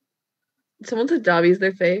 Someone said Dobby's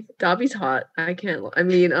their fave. Dobby's hot. I can't. I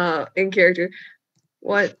mean, in character.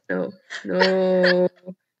 What? No.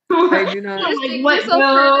 I do not. Like, what?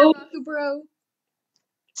 No. Bro.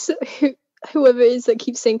 So whoever it is that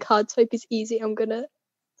keeps saying card swipe is easy, I'm gonna.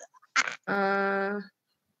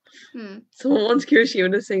 Someone wants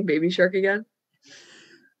Kirishima to sing Baby Shark again.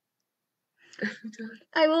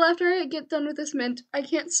 I will after I get done with this mint. I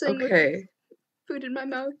can't sing with food in my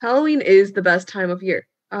mouth. Halloween is the best time of year.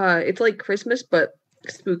 It's like Christmas, but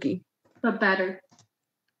spooky. But better.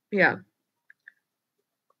 Yeah.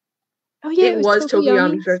 Oh yeah, it was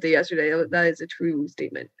Tokiyami's birthday yesterday. That is a true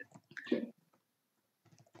statement.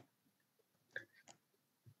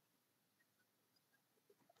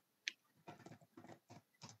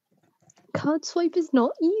 Card swipe is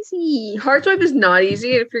not easy. Card swipe is not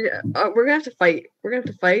easy. If you're, we're gonna have to fight. We're gonna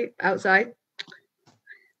have to fight outside.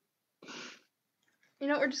 You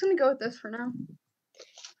know, we're just gonna go with this for now.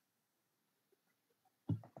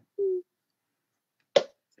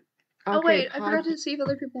 Okay, oh wait, I forgot to see if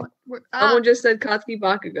other people want. Someone just said Katsuki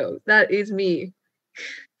Bakugo. That is me.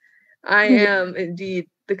 I am indeed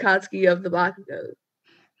the Katsuki of the Bakugo.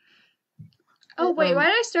 Oh wait, why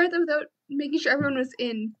did I start that without making sure everyone was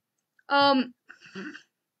in?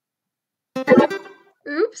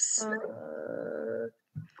 Oops.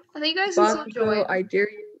 I think you guys can still join. I dare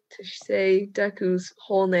you to say Deku's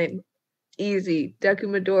whole name. Easy. Deku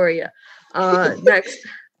Midoriya. Next.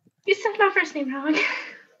 You said my first name wrong.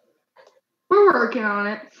 We're working on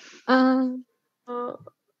it.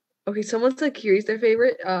 Okay, someone said Kiri's their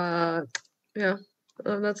favorite. Yeah.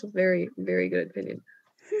 That's a very, very good opinion.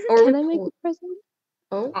 Can I make a present?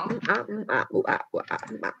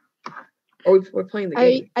 Or we're playing the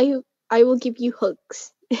game. I will give you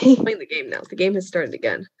hugs. Playing the game now. The game has started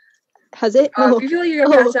again. Has it? If you feel like you're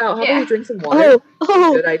gonna pass out, how about you drink some water?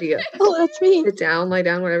 Good idea. Oh, that's me. Sit down, lie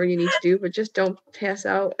down, whatever you need to do, but just don't pass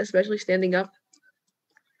out, especially standing up.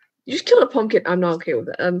 You just killed a pumpkin. I'm not okay with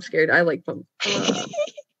that. I'm scared. I like pumpkin.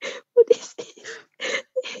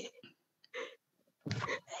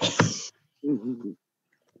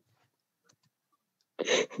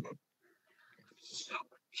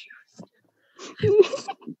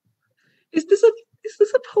 Is this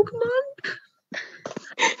a Pokemon?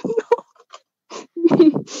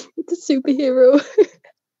 It's a superhero.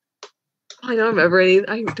 I don't remember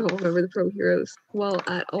the Pro Heroes well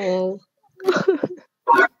at all.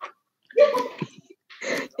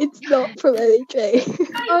 It's not from NHA.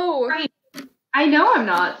 Oh, I know I'm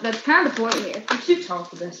not. That's kind of the point here. I'm too tall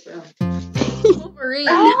for this, bro. Wolverine.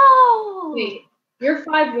 Oh! Wait, you're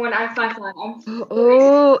 5'1", I'm 5'5".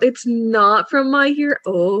 Oh, it's not from My Hero.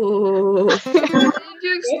 Oh.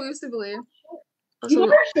 Ninja exclusively. You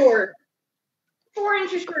are short. 4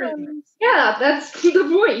 inches shorter. Yeah, that's the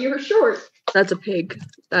point. You're short. That's a pig.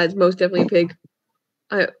 That's most definitely a pig.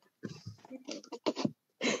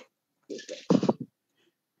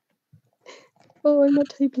 Oh, I'm not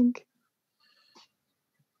typing.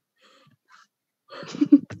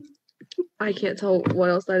 I can't tell what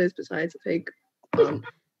else that is besides a pig.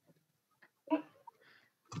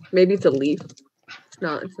 Maybe it's a leaf. It's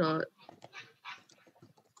not.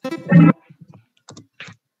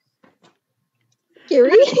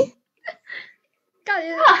 Gary? Got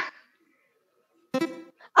it.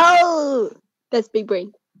 Oh! That's big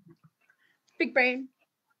brain. Big brain.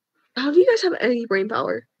 How do you guys have any brain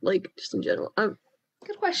power? Like, just in general.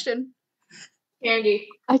 Good question. Candy.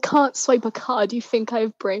 I can't swipe a card. You think I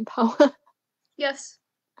have brain power? Yes.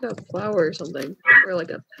 A flower or something. Or like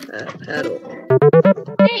a petal.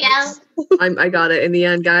 There you go. I got it in the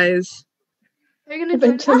end, guys. Are you gonna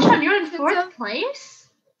join us? Awesome, you're in 4th place?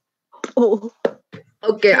 Oh.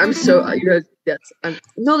 Okay, I'm so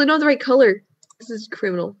no, they're not the right color. This is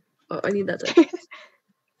criminal. Oh, I need that to.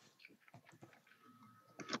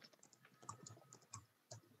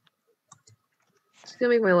 It's gonna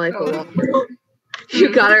make my life a lot harder.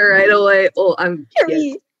 You got it right away. Oh, I'm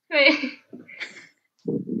Carrie. Wait.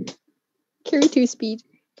 Carrie 2 speed.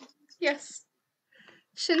 Yes.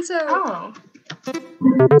 Shinso. Oh.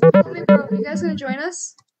 You guys gonna join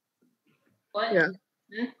us? What? Yeah.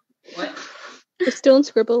 What? It's still in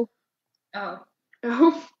Scribble. Oh.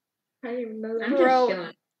 Oh. I didn't even know that. I'm Bro. just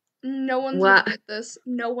chilling. No one's Wow. gonna get this.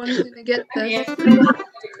 No one's gonna get Yeah. this. I'm gonna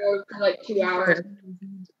go for like 2 hours.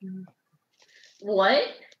 What?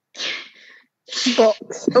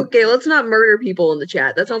 Box. Okay, let's not murder people in the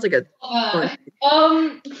chat. That sounds like a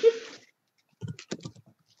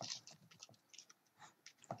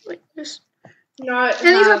Wait, just Not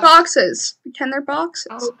and these are have boxes. Pretend they're boxes.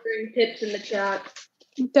 altering tips in the chat.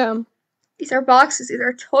 Damn. These are boxes. These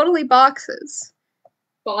are totally boxes.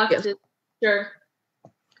 boxes. Sure.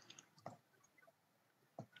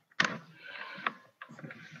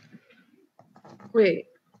 wait.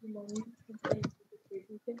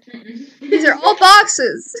 These are all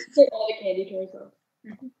boxes. All the candy toys though.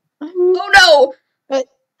 Oh no! But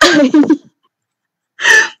Is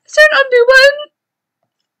there an undo button?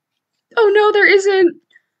 Oh no, there isn't.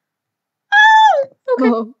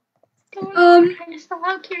 Oh, okay. oh. Trying to spell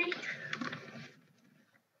out, Kiri.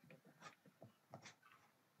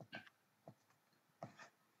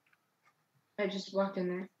 I just walked in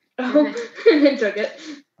there. Oh, and took it.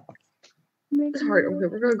 It's hard. Okay,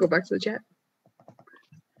 we're gonna go back to the chat.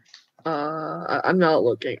 I'm not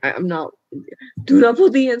looking. I'm not. Do not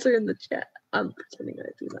put the answer in the chat. I'm pretending I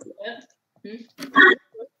do that.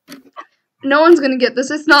 No one's gonna get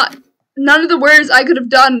this. It's not. None of the words I could have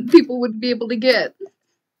done, people would be able to get.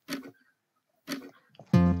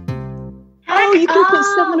 Oh, you can put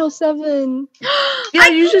 707. Yeah,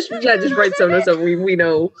 you just write 707. We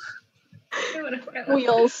know. We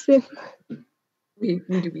all sim. We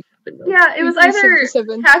do be. Yeah, it was either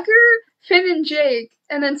 77. Hacker, Finn, and Jake,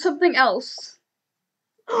 and then something else.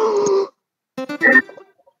 I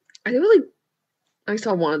think I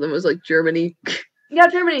saw one of them was like Germany. Yeah,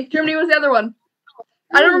 Germany. Germany was the other one.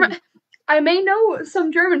 I don't remember. I may know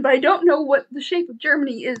some German, but I don't know what the shape of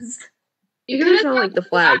Germany is. You can sound like the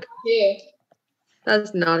flag. Yeah.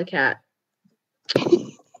 That's not a cat.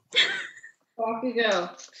 Off you go.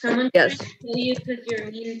 Someone Yes. tell you because you're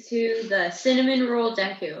immune to the cinnamon roll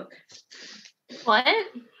deku. What?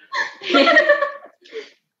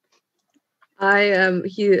 I am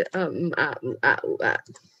he I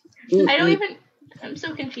don't even. I'm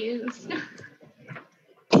so confused.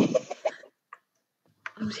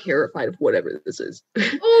 I'm terrified of whatever this is.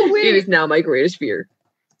 Oh It wait, is now my greatest fear.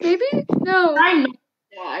 maybe no. I know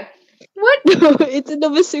why. What? No, it's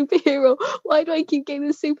another superhero. Why do I keep getting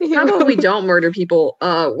the superhero? How about we don't murder people?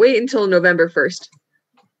 Wait until November 1st.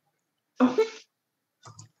 A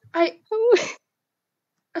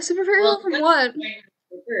superhero from what?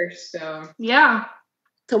 First, so Yeah.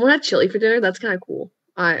 Someone had chili for dinner. That's kind of cool.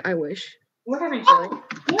 I wish. We're having chili.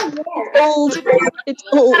 Old. It's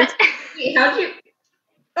old. Wait, how'd you?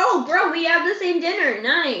 Oh, bro, we have the same dinner.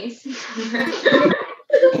 Nice.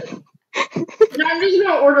 I'm just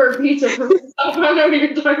gonna order a pizza for myself. I don't know what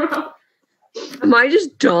you're talking about. Am I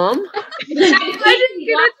just dumb? I didn't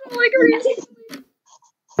get it till like recently.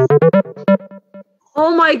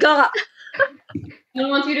 Oh my god. I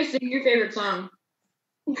want you to sing your favorite song.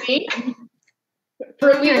 Me?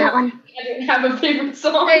 For me, that one. I didn't have a favorite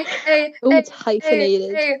song. Hey, Oh, it's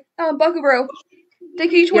hyphenated. Hey, Baku bro.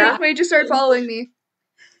 Denki 2020 just started following me.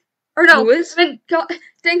 Or no, Who is? I mean,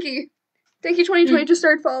 Denki 2020 just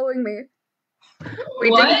started following me.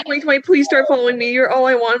 Wait, Denki 2020, please start following me. You're all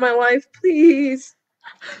I want in my life. Please.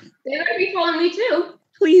 They might be following me too.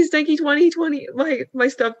 Please, Denki 2020. My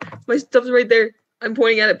stuff's right there. I'm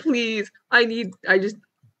pointing at it. Please. I'm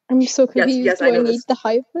so confused. Yes, Do I I know need this. the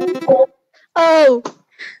hyphen? Oh,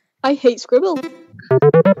 I hate Scribble.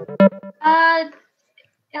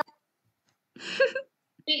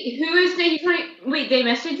 Wait, who is Denki20? Wait, they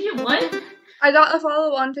messaged you? What? I got a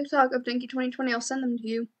follow on TikTok of Denki 2020. I'll send them to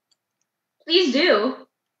you. Please do.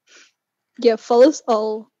 Yeah, follow us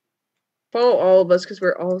all. Follow all of us because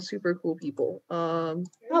we're all super cool people. Oh,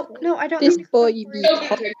 no, I don't This need to boy, follow you you. be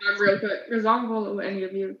TikTok real quick, because I don't follow any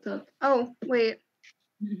of you. So. Oh, wait.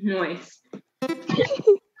 Nice.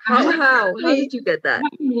 How did you get that?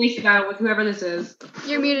 Nice guy with whoever this is.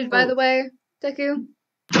 You're muted, by the way, Deku.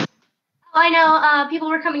 I know, people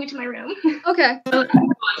were coming into my room. Okay.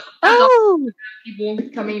 Oh! People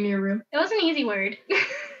coming into your room. It was an easy word.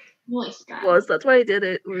 Nice guy. That's why I did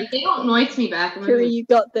it. If they don't noise me back, I'm Kiri, you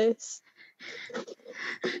got this.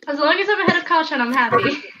 As long as I'm ahead of Kachan, I'm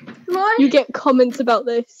happy. You get comments about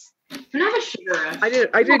this. I'm not a sugar rush.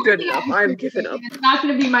 I did good enough. I've given up. It's not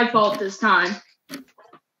going to be my fault this time.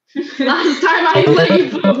 Last time I let you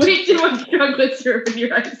put way too much chocolate syrup in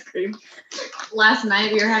your ice cream. Last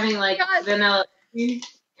night we were having like vanilla cream,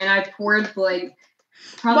 and I poured like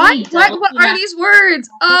What? probably What are these words?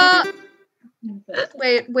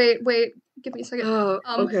 Wait. Give me a second.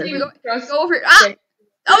 Okay. Go over it. Ah!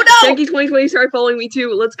 Oh no! Denki 2020 started following me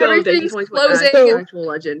too. Let's go. Denki Everything's 2020. closing. Actual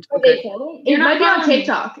legend. Okay. It might be on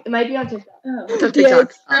TikTok. It might be on TikTok. It's on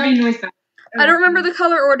TikTok. I don't remember the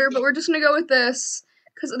color order, but we're just gonna go with this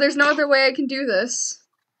because there's no other way I can do this.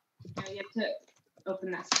 You have to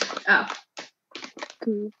open this. Oh.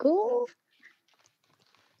 Google.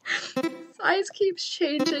 Size keeps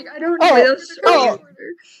changing. I don't Oh, know the color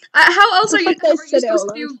order. How else are you supposed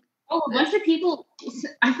to do? Oh, a bunch of people.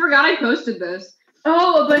 I forgot I posted this.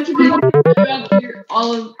 Oh, a bunch of people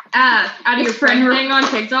out of your friend thing on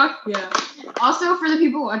TikTok. Yeah. Also, for the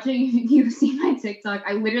people watching, if you see my TikTok,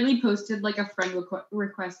 I literally posted like a friend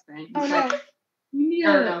request thing. Oh no. You need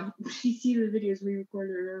to see the videos we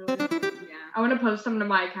recorded earlier. Yeah. I want to post them to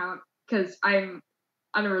my account because I'm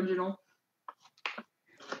unoriginal.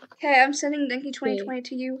 Okay, I'm sending Denki 2020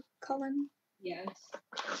 to you, Colin. Yes.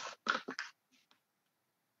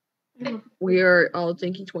 We are all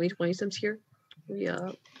Denki 2020 sims here.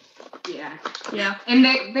 Yeah. Yeah. And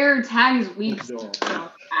their tag is weak. So.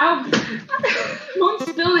 Don't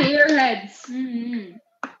spill the airheads. Mm-hmm.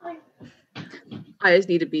 I just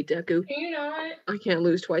need to beat Deku. Can you not? I can't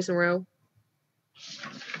lose twice in a row.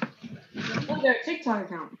 Oh, their TikTok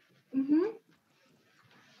account.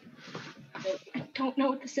 I don't know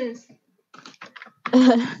what this is.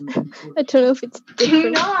 I don't know if it's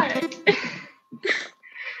Do different. not.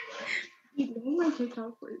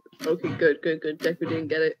 Okay, good. Deku didn't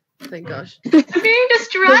get it. Thank gosh. I'm being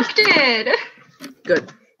distracted.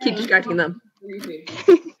 Good. Keep distracting them.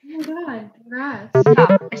 Oh my god, congrats.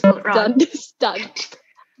 Stop. I spelled it wrong. Stunned.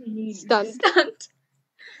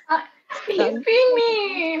 He's being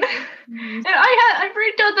mean. And I've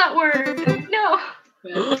already done that word. No.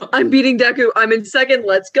 I'm beating Deku. I'm in second.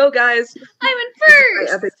 Let's go, guys. I'm in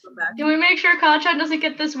first. Epic comeback. Can we make sure Kachan doesn't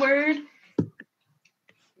get this word?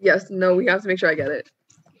 Yes, no, we have to make sure I get it.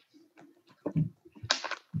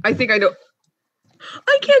 I think I know.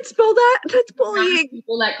 I can't spell that. That's bullying.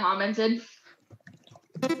 People that commented.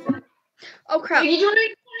 Oh crap. Denki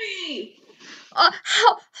 2020.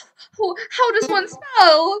 How does one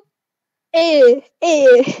spell?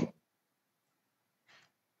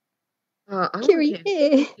 Kiri,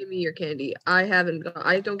 Give me your candy. I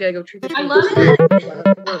don't get to go trick or treat. I love it.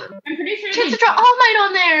 I'm pretty sure Kids draw All Might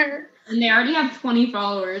on there. And they already have 20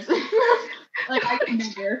 followers. Like, I can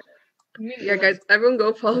never. Yeah, guys, everyone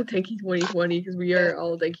go follow Denki 2020 because we are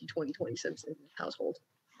all Denki 2020 sims in this household.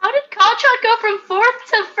 How did Kachan go from 4th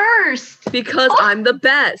to 1st? Because I'm the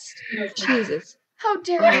best. Jesus. How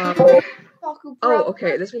dare you? Oh,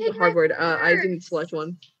 okay. This was a hard word. I didn't select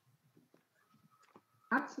one.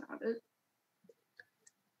 That's not it.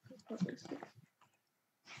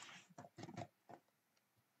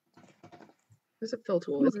 There's a fill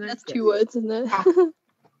tool, isn't it? That's 2 words, isn't it?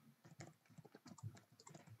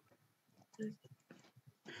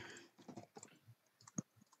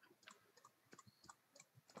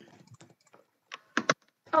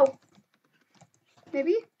 Oh.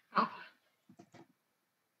 Maybe?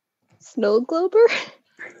 Snow glober?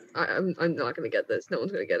 I'm not gonna get this. No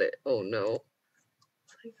one's gonna get it. Oh no.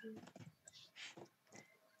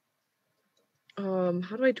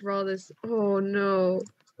 How do I draw this? Oh no.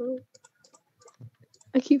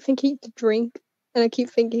 I keep thinking to drink, and I keep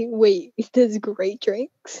thinking, wait, there's great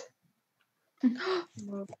drinks.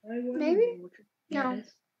 Maybe? No.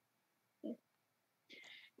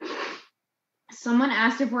 Someone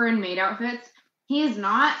asked if we're in maid outfits. He is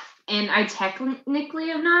not, and I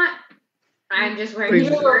technically am not. I'm just wearing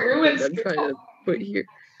a ruined I'm trying to put here.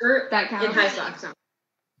 skirt that counts. And high socks.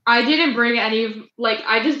 I didn't bring any of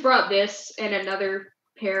I just brought this and another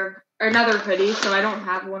hoodie, so I don't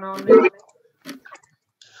have one on me.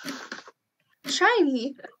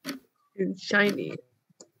 Shiny. It's shiny.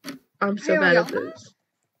 I'm so bad at this.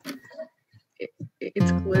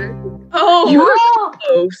 It's glitter. Oh! You were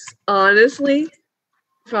close, honestly.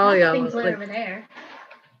 Probably Things were over there.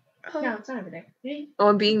 No, it's not over there. Oh,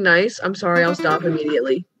 I'm being nice. I'm sorry. I'll stop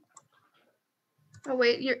immediately. Oh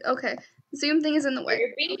wait, you're okay. Zoom thing is in the way.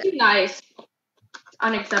 You're being nice.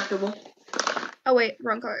 Unacceptable. Oh wait,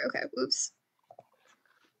 wrong color. Okay, oops.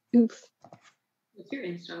 Oof. What's your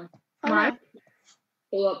Insta? Mine.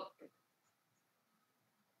 Pull up.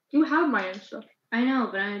 You have my Insta. I know,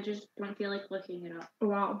 but I just don't feel like looking it up.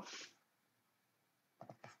 Wow.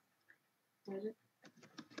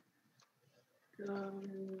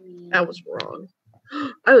 That was wrong.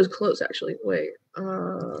 I was close, actually. Wait.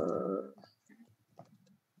 Oh.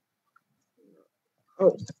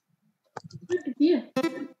 Yeah.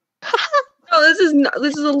 No, this is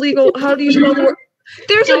illegal. How do you spell the word?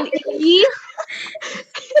 There's an E.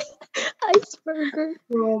 Iceberger.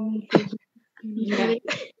 Yeah.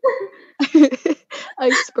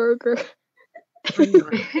 Iceberger.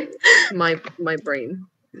 My brain.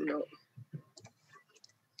 No.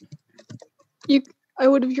 I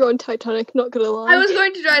would have drawn Titanic, not gonna lie. I was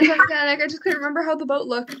going to draw Titanic, I just couldn't remember how the boat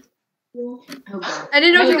looked. Oh, I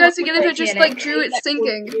didn't know if you guys would get if it just like drew it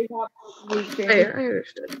sinking. I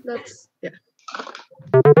understood. That's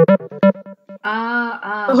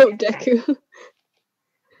Oh, Deku.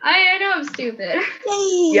 I know I'm stupid.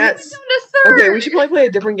 Yes. Okay, we should probably play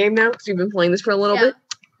a different game now because we've been playing this for a little bit.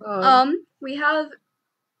 We have.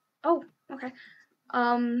 Oh, okay.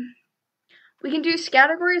 We can do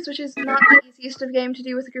categories, which is not the easiest of game to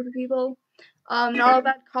do with a group of people. Not all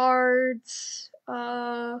bad cards.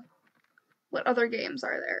 What other games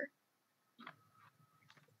are there?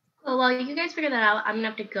 Well, while you guys figure that out, I'm gonna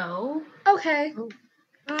have to go. Okay. So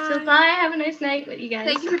bye. Have a nice night with you guys.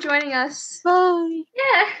 Thank you for joining us. Bye.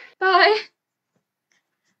 Yeah. Bye.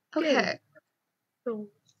 Okay. So,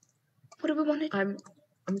 what do we want to do?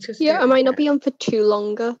 I'm just. Yeah, I might not be on for too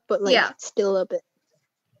longer, but still a bit.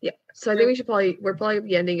 Yeah. So I think we're probably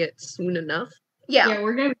be ending it soon enough. Yeah. Yeah,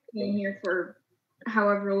 we're gonna be in here for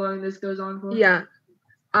however long this goes on for. Yeah.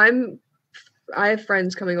 I have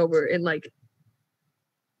friends coming over in like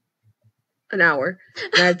an hour,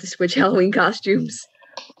 and I have to switch Halloween costumes.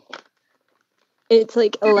 It's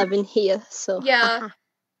like 11 here, so. Yeah.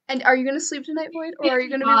 And are you gonna sleep tonight, Boyd, or are you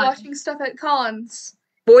gonna be watching stuff at cons?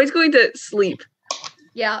 Boyd's going to sleep.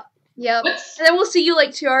 Yeah. Yep. And then we'll see you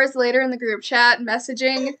like 2 hours later in the group chat,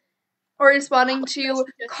 messaging or responding to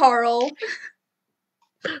Carl.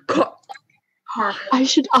 I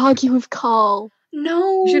should argue with Carl.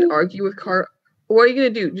 No. You should argue with Carl. What are you gonna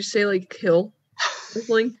do? Just say like kill? Are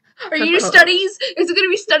you gonna do studies? Is it gonna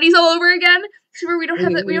be studies all over again? Where we don't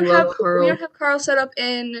have that. We don't have Carl set up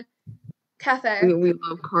in cafe. We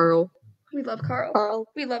love Carl. We love Carl.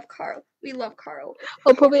 We love Carl. We love Carl.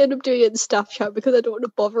 I'll probably end up doing it in staff chat because I don't want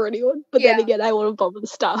to bother anyone. But then again, I want to bother the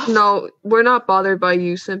staff. No, we're not bothered by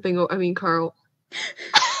you simping. I mean, Carl.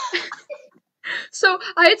 So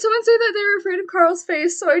I had someone say that they were afraid of Carl's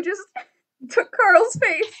face, so I just took Carl's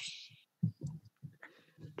face.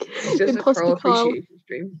 It's just Imposter a Carl Carl. appreciation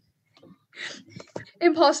stream.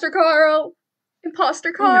 Imposter Carl.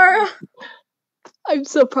 Imposter Carl. I'm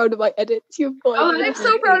so proud of my edits. I'm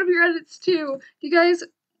so proud of your edits too. Do you guys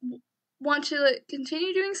want to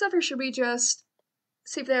continue doing stuff, or should we just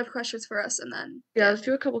see if they have questions for us and then? Yeah, let's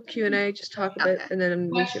do a couple Q&A, just talk a bit, and then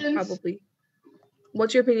we should probably.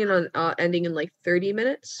 What's your opinion on ending in like 30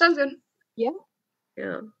 minutes? Sounds good. Yeah.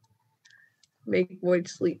 Yeah. Make Void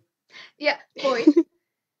sleep. Yeah, Void.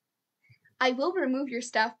 I will remove your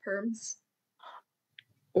staff perms.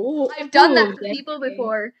 Oh, I've done that Ooh, to people dang.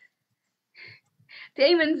 before.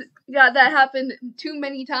 Damon's got that happen too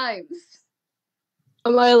many times.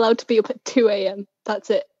 Am I allowed to be up at 2 a.m.? That's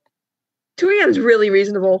it. 2 a.m. is really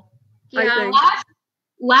reasonable. I Yeah. think.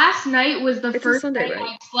 Last night was the It's a first Sunday, night right?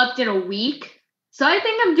 I slept in a week. So I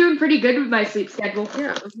think I'm doing pretty good with my sleep schedule.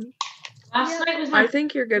 Yeah. Last night was my I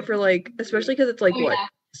think you're good for like, especially because it's like Oh, what, yeah.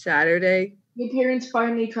 Saturday. My parents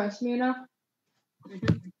finally trust me enough.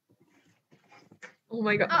 Oh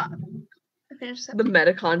my god. I finished that. The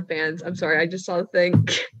Metacon fans. I'm sorry, I just saw the thing.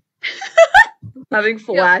 Having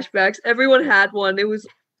flashbacks. Everyone had one. It was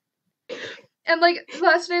And like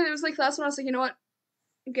last night, there was like last one. I was like, you know what?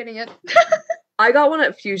 I'm getting it. I got one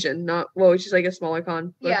at Fusion, which is like a smaller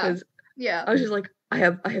con. Yeah. Because Yeah. I was just like, I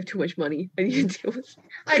have too much money. I need to deal with.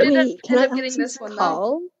 I did Wait, can end I up getting ask this you one though.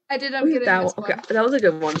 Carl? I did end up Look at getting that this one. one. Okay, that was a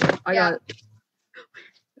good one. I Yeah. got.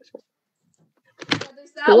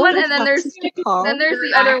 There's that one, and then there's Carl?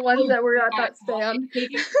 the other ones that were at that stand.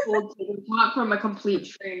 Not from a complete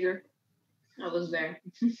stranger. I was there.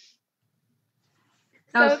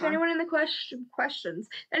 So was if fun. anyone in the questions,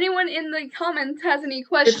 anyone in the comments has any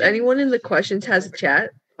questions, If anyone in the questions has a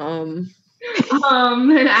chat, And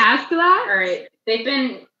ask that. All right. They've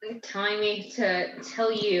been telling me to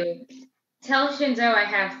tell Shinzo I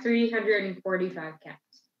have 345 cats.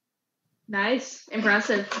 Nice.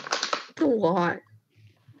 Impressive. a lot.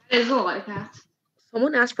 That is a lot of cats.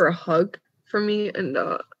 Someone asked for a hug from me, and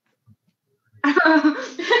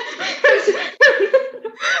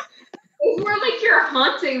It's more like you're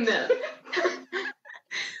haunting them.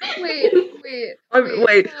 wait.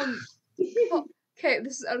 wait. Okay,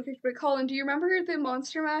 this is out of character, but Colin, do you remember the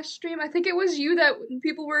Monster Mash stream? I think it was you that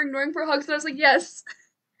people were ignoring for hugs, and I was like, yes.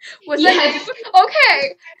 Was that Yes. you?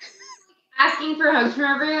 Okay. Asking for hugs from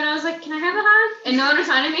everyone. I was like, can I have a hug? And no one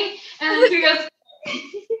responded to me. And then she goes,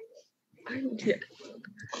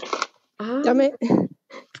 Damn it.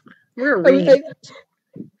 We're gonna read.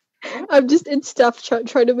 I'm just in staff chat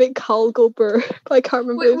trying to make Carl go burr. I can't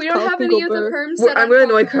remember if We don't Carl have can any go of the burr. perms set I'm on gonna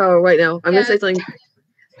annoy Carl. Carl right now. I'm Yeah. gonna say something.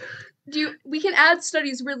 We can add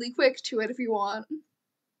studies really quick to it if you want.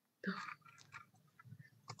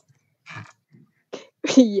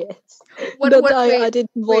 Yes. What I added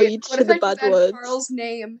void what to if the I bad just add words. Carl's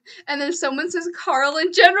name, and then someone says Carl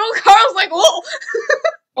in general, Carl's like, whoa!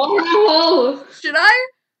 oh no! Should I?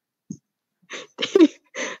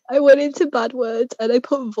 I went into bad words and I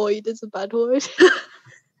put void as a bad word.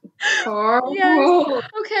 Carl. Yes.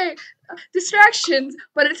 Okay. Distractions,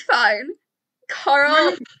 but it's fine.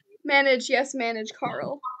 Carl, manage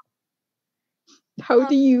Carl. How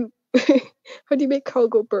do you make Carl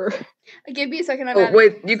go burr? Give me a second. I'm Oh adding.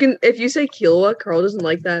 wait, you can if you say Killua, Carl doesn't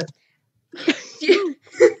like that.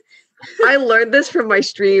 I learned this from my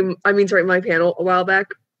stream. My panel a while back.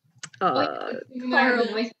 Carl.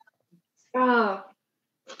 Oh.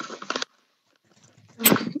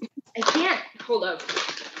 I can't. Hold up.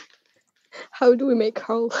 How do we make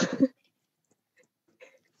Carl?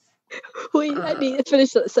 Wait, I need to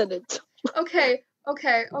finish that sentence. Okay.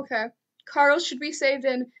 Carl should be saved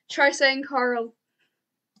in. Try saying Carl.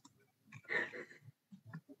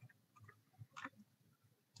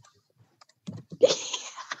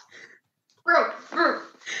 Bro.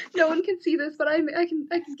 No one can see this, but I can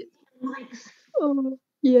get. Oh,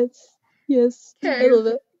 yes. Okay. I love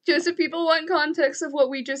it. Just if people want context of what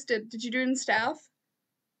we just did you do it in staff?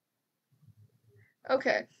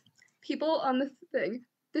 Okay. People on the thing.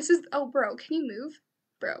 This is. Oh, bro, can you move?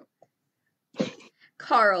 Bro.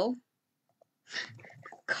 Carl.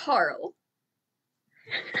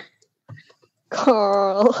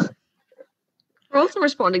 Carl's not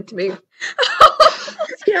responding to me.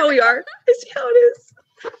 See how we are. See how it is.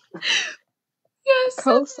 Yes.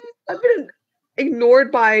 Carl's. I've been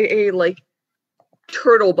ignored by a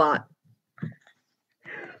turtle bot.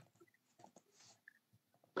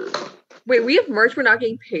 Wait, we have merch we're not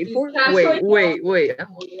getting paid for? Wait.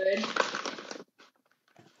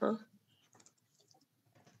 Huh?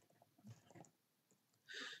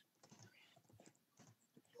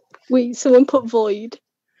 Wait, someone put void.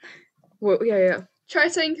 Well, yeah. Try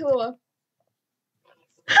saying Killua.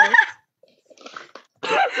 I'm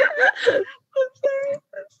sorry.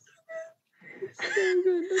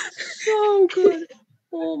 That's so good.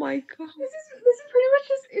 Oh my god. This is pretty much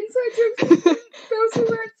just inside jokes. Those who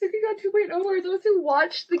were at Tsukiga 2.0 are those who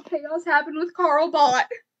watched the chaos happen with Carl Bot.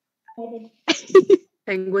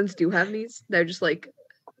 Penguins do have knees. They're just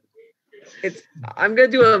I'm gonna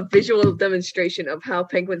do a visual demonstration of how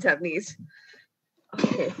penguins have knees.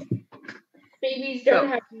 Okay. Babies don't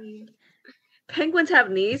have knees. Penguins have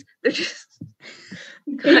knees. They're just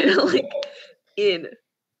kind of in.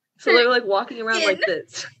 So they're like walking around like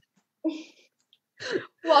this.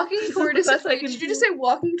 Walking This is the tortoises. best I can Did you do. just say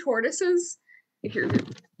walking tortoises? Here.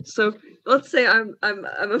 So let's say I'm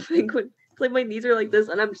a penguin. Like my knees are like this,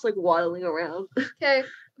 and I'm just like waddling around. Okay,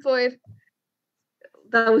 Void.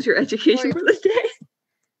 That was your education Void. for the day.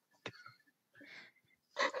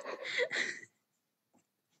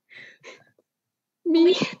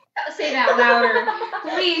 Me. Say that louder.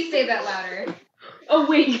 Please say that louder. Oh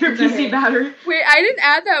wait, your PC battery. Wait, I didn't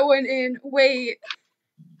add that one in. Wait,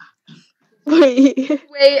 Wait.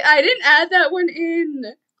 I didn't add that one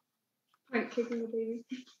in. I'm kicking the baby.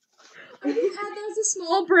 I didn't add that as a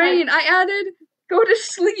small brain. I added go to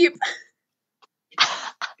sleep.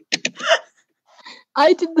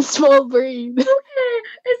 I did the small brain. Okay,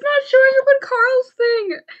 it's not showing up on Carl's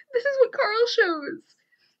thing. This is what Carl shows.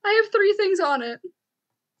 I have 3 things on it.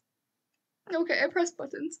 Okay, I pressed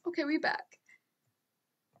buttons. Okay, we back.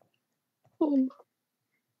 Oh.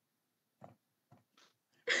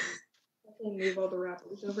 Move all the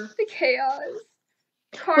wrappers over. The chaos.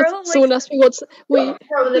 Carl, Someone asked me what's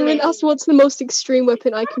someone asked what's the most extreme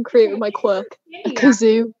weapon I can create with my quirk. A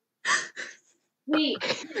kazoo.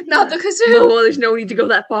 Wait. Not the kazoo. No, well, there's no need to go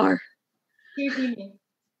that far. Can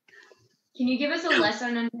you give us a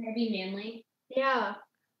lesson on how to be manly? Yeah.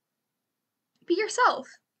 Be yourself.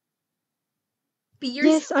 Be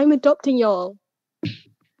yourself. Yes, I'm adopting y'all.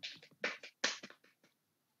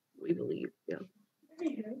 We believe, yeah.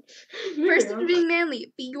 First step to being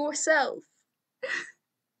manly, be yourself.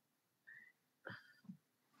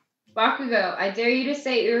 Bakugo, I dare you to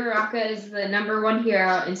say Uraraka is the #1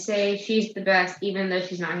 hero and say she's the best even though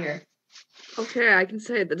she's not here. Okay, I can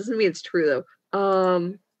say it. That doesn't mean it's true though.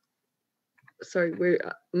 Sorry,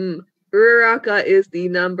 Uraraka is the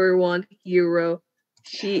 #1 hero.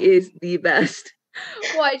 She is the best.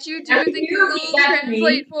 Why'd you do the Google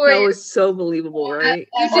Translate voice? That was so believable, right?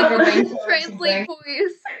 You did Google Translate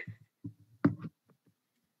voice.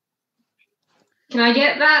 Can I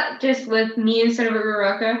get that just with me instead of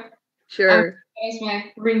Uraraka? Sure. That's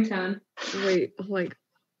my ringtone. Wait, like,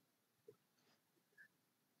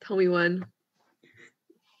 tell me when.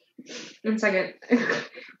 1 second.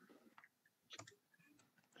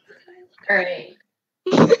 Alright.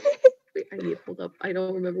 Wait, I need to hold up. I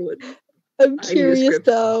don't remember what. I'm curious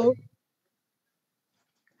though.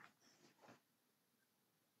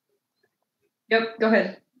 Yep, go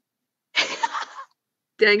ahead.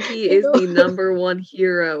 Denki is the #1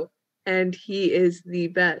 hero, and he is the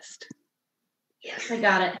best. Yes, I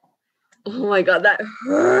got it. Oh my god, that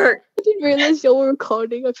hurt. I didn't realize y'all were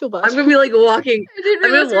recording. I feel bad. I'm gonna be like walking. I'm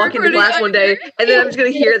gonna walk into class one day, and then I'm just gonna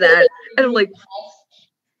hear that, and I'm like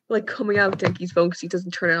coming out of Denki's phone because he doesn't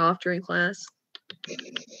turn it off during class.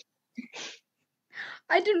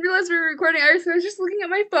 I didn't realize we were recording. I was just looking at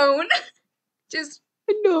my phone. Just.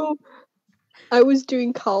 I know. I was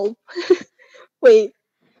doing calm. Wait.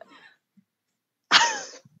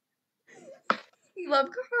 You love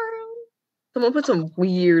Carl. Someone put some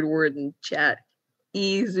weird word in chat.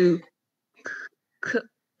 Izu.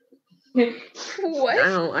 What? I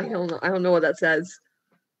don't know what that says.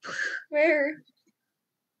 Where?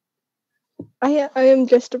 I am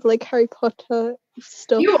dressed up like Harry Potter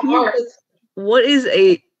stuff. You are. What is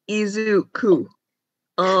a Izuku?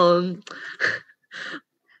 Baku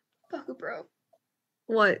bro.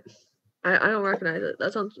 What? I don't recognize it.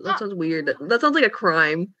 That sounds weird. That sounds like a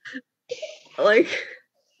crime. Like,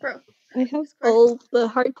 bro. I have all the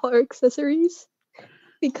Harry Potter accessories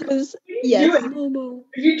because yes.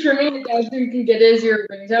 If you turn me down so you can get it as your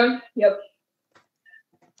ringtone. Yep.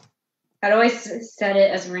 How do I set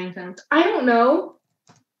it as a ringtone? I don't know.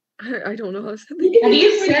 I don't know how to set How do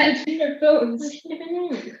you set your phones?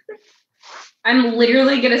 I'm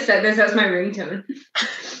literally gonna set this as my ringtone. I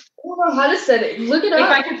don't know how to set it. Look it up. If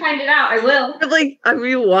I can find it out, I will. Like, I'm gonna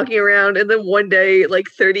be walking around, and then one day, like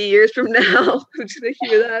 30 years from now, I'm just gonna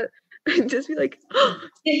hear that and just be like, oh,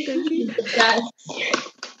 thank you.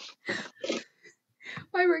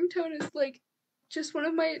 My ringtone is like just one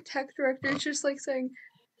of my tech directors just like saying,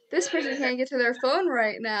 this person can't get to their phone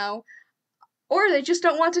right now. Or they just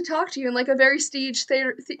don't want to talk to you in like a very staged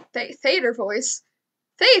theater voice.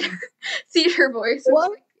 Theater voice.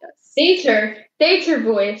 What? Like, yes. Theater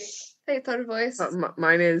voice. Theater voice.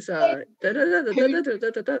 Mine is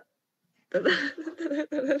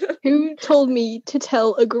Who told me to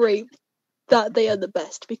tell a grape that they are the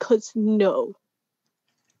best? Because no.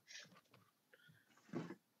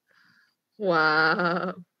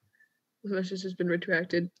 Wow. The message has been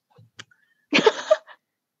retracted.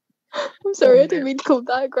 I'm sorry, I didn't mean to come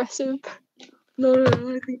that aggressive. No,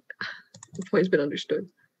 I think the point's been understood.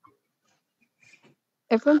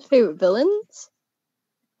 Everyone's favorite villains?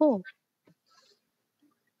 Oh.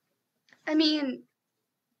 I mean,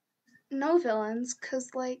 no villains, cause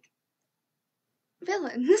like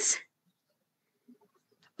villains.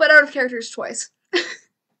 But out of character's choice.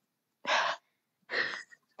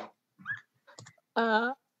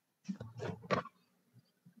 I'm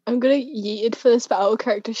gonna yeet it for this battle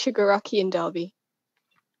character Shigaraki and Derby.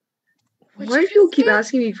 Why do people keep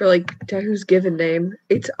asking me for like Deku's given name?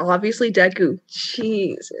 It's obviously Deku.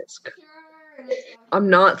 Jesus. I'm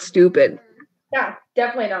not stupid. Yeah,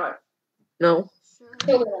 definitely not. No.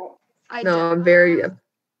 Totally not. No, I'm very.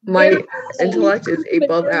 My intellect is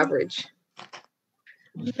above average.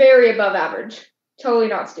 Very above average. Totally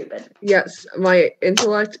not stupid. Yes, my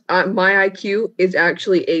intellect, my IQ is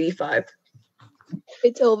actually 85.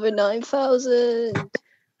 It's over 9,000.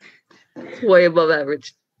 It's way above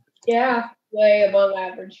average. Yeah, way above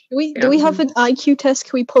average. Do we have an IQ test?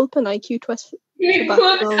 Can we pull up an IQ test?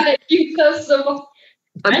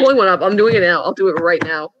 I'm pulling one up. I'm doing it now. I'll do it right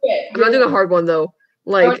now. I'm not doing a hard one though.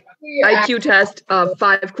 Like IQ test,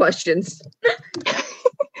 5 questions.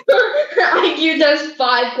 IQ test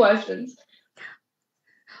 5 questions.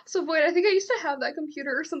 So Void, I think I used to have that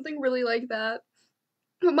computer or something really like that.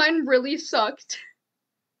 But mine really sucked.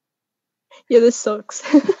 Yeah, this sucks.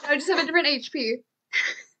 I just have a different HP.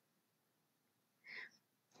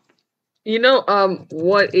 You know,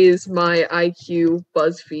 what is my IQ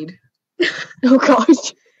BuzzFeed? Oh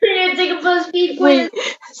gosh. We're gonna take a BuzzFeed quiz.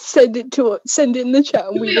 Wait, send it in the chat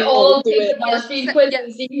and we will all do take it. the BuzzFeed quiz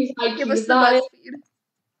and see whose Give IQ us is the high. BuzzFeed.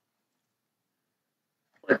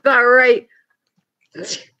 Got it right.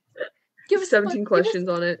 Give us 17 questions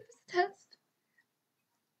on it. Test.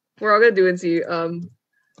 We're all gonna do it and see.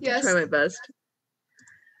 Yes. Try my best.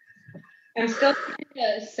 I'm still trying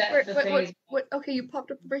to set the things. What? Okay, you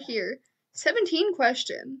popped up over here. 17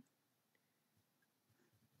 question.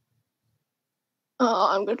 Oh,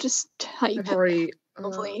 I'm gonna just type. I've already.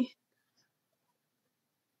 Lovely.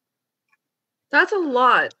 That's a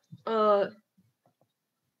lot.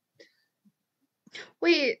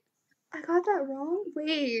 Wait, I got that wrong.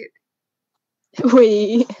 Wait.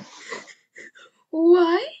 Wait.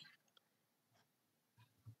 What?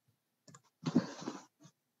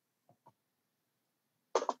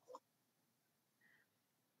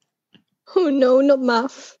 Oh no, not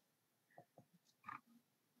math.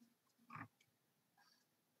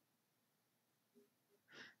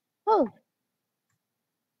 Oh.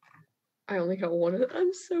 I only got one of them.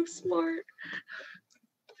 I'm so smart.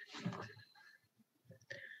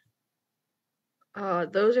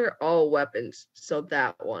 Those are all weapons, so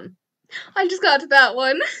that one. I just got to that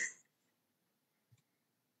one.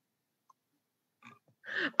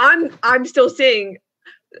 I'm still saying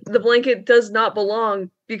the blanket does not belong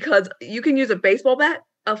because you can use a baseball bat,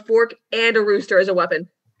 a fork, and a rooster as a weapon.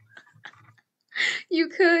 You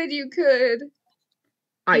could.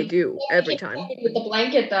 I do every time. With the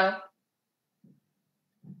blanket though.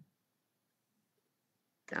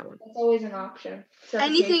 That one. That's always an option.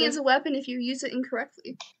 Anything is a weapon if you use it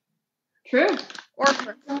incorrectly. True. Or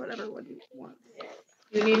correctly, whatever one you want.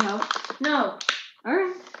 You need help? No.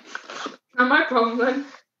 Alright. Not my problem then.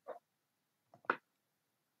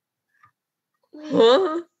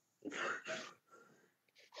 Huh?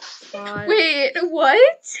 Wait,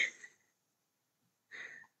 what?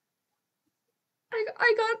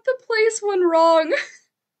 I got the place one wrong.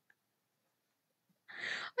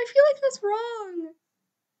 I feel like that's wrong.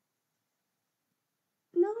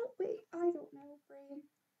 No, wait, I don't know, brain.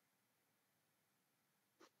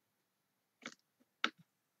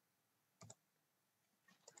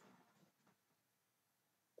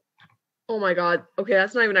 Oh my god. Okay,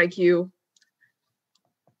 that's not even IQ.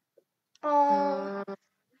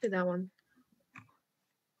 Did that one.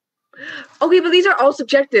 Okay, but these are all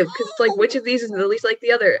subjective because it's like which of these is the least like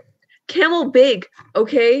the other. Camel big,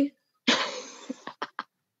 okay? No!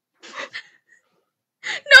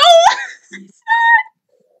 It's not!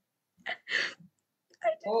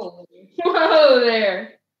 Whoa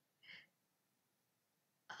there.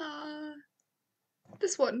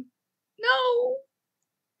 This one. No!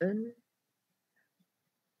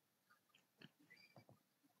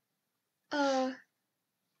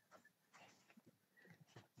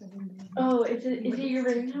 Oh, is it your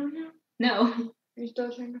ringtone now? No. Are you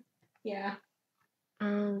still trying to? Yeah.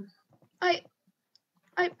 I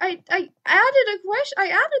added a question. I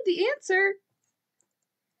added the answer.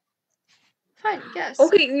 Fine, guess.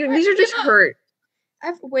 Okay, these are just hurt.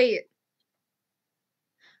 Wait.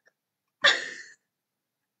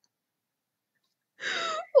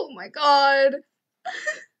 Oh my god.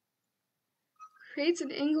 Creates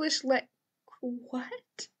an English what?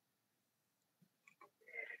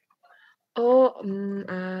 Oh,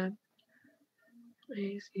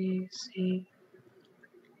 A, C, C.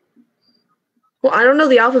 Well, I don't know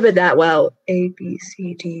the alphabet that well. A, B,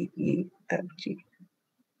 C, D, E, F, G.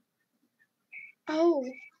 Oh.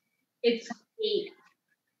 It's 8.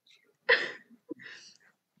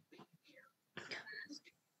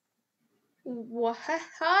 What?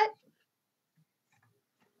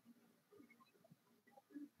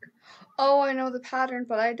 Oh, I know the pattern,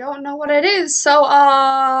 but I don't know what it is. So,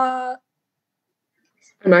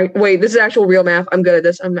 Wait, this is actual real math. I'm good at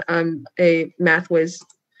this. I'm a math whiz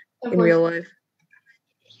in real life.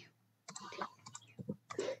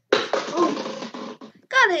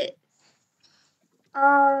 got it.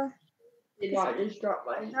 Did not just drop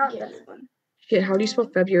my Not this one. Shit, how do you spell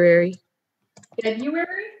February?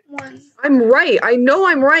 February? 1. I'm right. I know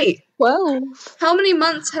I'm right. 12. How many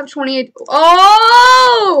months have 28?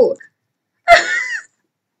 Oh!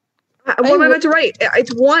 What am I meant to write?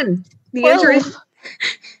 It's 1. The answer is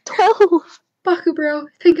 12. Baku bro,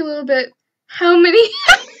 think a little bit. How many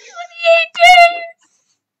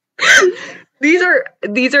 28 days?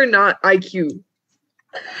 These are not IQ.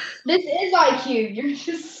 This is IQ. You're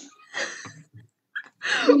just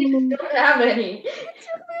you don't have any.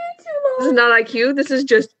 This is not IQ. This is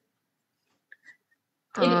just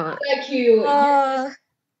It is IQ. I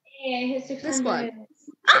hit 600. this one.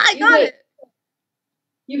 I got it.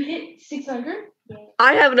 You hit 600?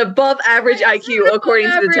 I have an above average IQ according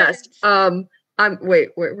to the test. Wait.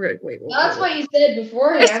 That's what you said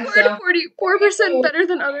beforehand. I scored 44% better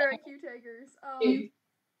than other IQ takers.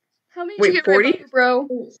 How many did you get 40? right, bro?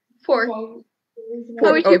 4.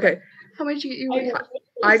 How many did you get right?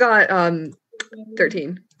 I got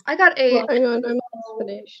 13. I got 8. Hang on, I'm almost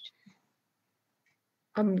finished.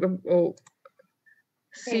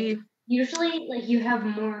 See. Usually, like, you have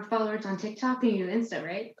more followers on TikTok than you do Insta,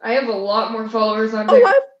 right? I have a lot more followers on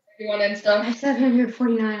TikTok than on Insta. I have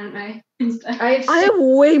 749 on my Insta. I have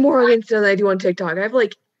way more on Insta than I do on TikTok. I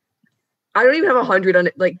don't even have 100 on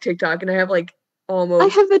TikTok, and I have almost. I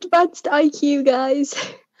have advanced IQ, guys.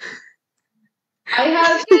 I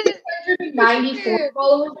have 694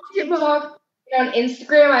 followers on TikTok. And on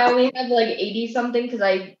Instagram, I only have 80 something because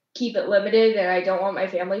I keep it limited and I don't want my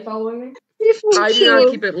family following me. I do not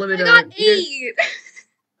keep it limited. I got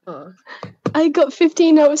 8. I got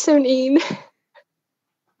 15 out of 17.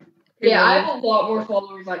 Yeah, I have a lot more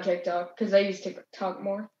followers on TikTok because I use TikTok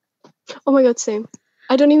more. Oh my god, same.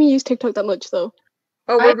 I don't even use TikTok that much though.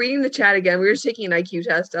 Oh, we're reading the chat again. We were just taking an IQ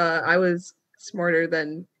test. I was smarter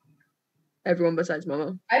than everyone besides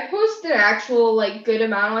Momo. I post an actual good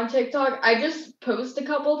amount on TikTok. I just post a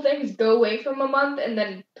couple things, go away from a month, and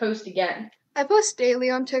then post again. I post daily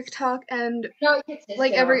on TikTok and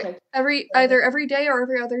every either every day or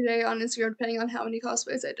every other day on Instagram, depending on how many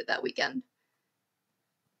cosplays I did that weekend.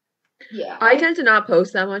 Yeah, I tend to not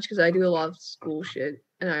post that much because I do a lot of school shit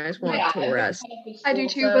and I just want to rest. I do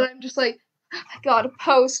too, but I'm just I gotta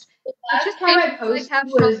post. Last just time I posted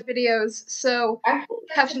caption all my videos, so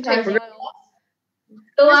caption takes a while.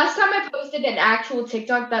 The last time I posted an actual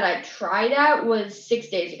TikTok that I tried at was 6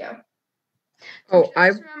 days ago. Oh, I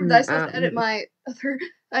remember that I still have to edit my other.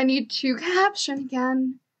 I need to caption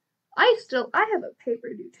again. I have a paper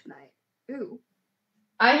due tonight. Ooh.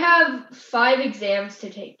 I have 5 exams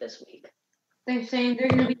to take this week. They're saying they're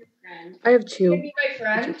gonna be your friend. I have 2. You're gonna be my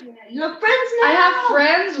friend? You have friends now! I have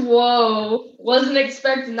friends? Whoa. Wasn't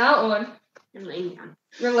expecting that one. I'm laying down.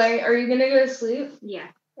 Are you gonna go to sleep?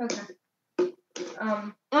 Yeah. Okay.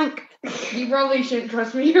 You probably shouldn't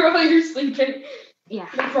trust me while you're sleeping. Yeah.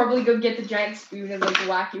 I'll probably go get the giant spoon and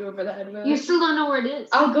whack you over the head with it. You still don't know where it is.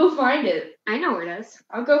 I'll go find it. I know where it is.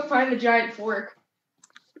 I'll go find the giant fork.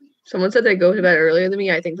 Someone said they go to bed earlier than me.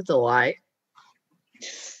 I think that's a lie.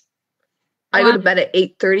 I go to bed at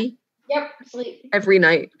 8:30. Yep, sleep. Every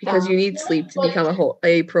night because you need sleep to become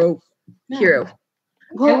a pro hero.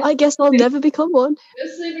 Well, I guess I'll never become one.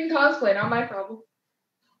 Just sleep in cosplay, not my problem.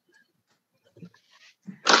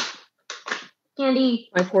 Candy.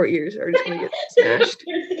 My poor ears are just gonna get smashed.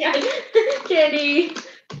 Candy.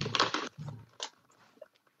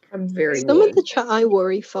 I'm very Some of the chat I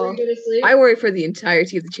worry for. I worry for the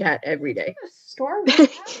entirety of the chat every day. Storm,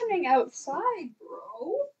 what's happening outside,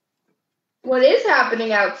 bro? What is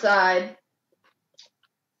happening outside?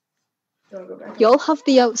 Y'all have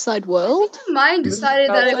the outside world? Mine decided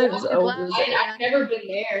that it was I've never been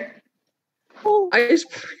there. Oh.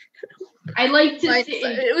 I like to sit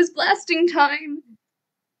in... It was blasting time.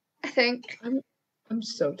 I think. I'm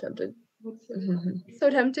so tempted. So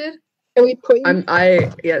tempted? Are we putting?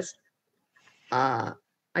 Yes. I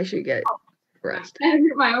should get rest. I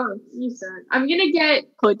hurt my arm. You said. I'm gonna get.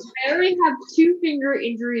 Good. I already have 2 finger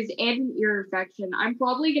injuries and an ear infection. I'm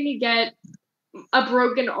probably gonna get a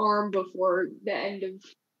broken arm before the end of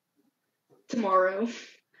tomorrow.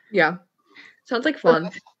 Yeah. Sounds like fun.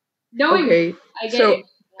 Knowing Okay. I get So it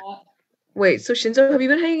a lot. wait, so Shinzo, have you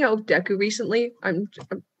been hanging out with Deku recently? I'm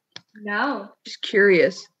No. just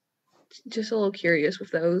curious. Just a little curious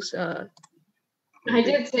with those. I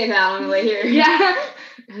did say that on the way here. Yeah.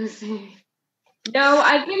 No,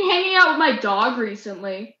 I've been hanging out with my dog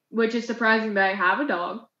recently, which is surprising that I have a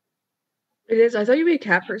dog. It is. I thought you'd be a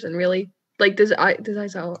cat person, really. Like, does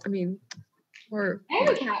Aizawa? I mean, or I'm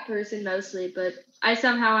a cat person mostly, but I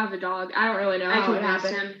somehow have a dog. I don't really know how it convinced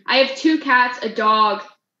happened. him. I have 2 cats, a dog,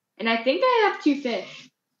 and I think I have 2 fish.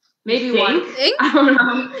 Maybe one. Think? I don't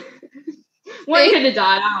know. One could have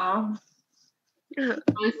died. I don't know.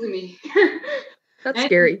 Honestly, me. that's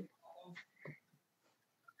scary.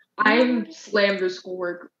 I'm slammed with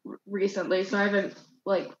schoolwork recently, so I haven't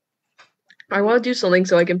I want to do something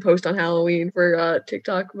so I can post on Halloween for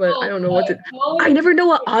TikTok, but I don't know what to. Well, I never know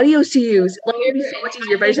what audios to use. Like, it'd be so much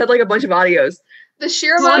easier if I just had like a bunch of audios. The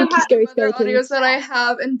sheer amount of Scary mother skeletons. audios that I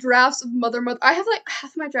have and drafts of mother. I have like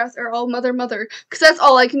half my drafts are all mother, because that's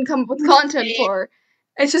all I can come up with content for.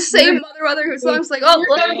 It's just saying mother, so I'm just like, oh,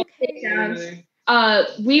 look, okay.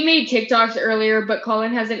 We made TikToks earlier, but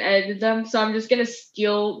Colin hasn't edited them, so I'm just gonna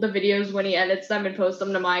steal the videos when he edits them and post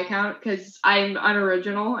them to my account because I'm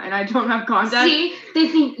unoriginal and I don't have content. See, they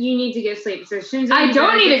think you need to go to sleep. So as soon as I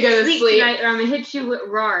don't need to go to sleep. tonight, or I'm gonna hit you with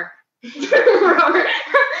roar. Roar.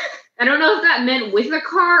 I don't know if that meant with a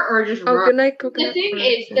car or just Oh, roar. good night, The coconut. thing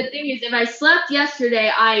is, if I slept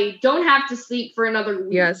yesterday, I don't have to sleep for another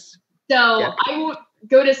week. Yes. So Yeah. I won't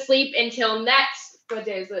go to sleep until next. What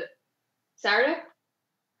day is it? Saturday?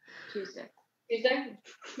 Tuesday. Tuesday?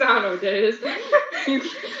 I don't know what day it is.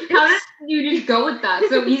 How did you just go with that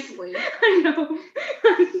so easily? I know.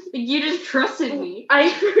 You just trusted me. I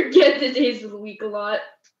forget the days of the week a lot.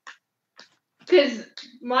 Because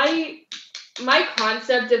my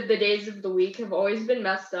concept of the days of the week have always been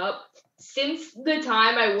messed up. Since the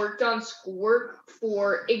time I worked on schoolwork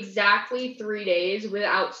for exactly 3 days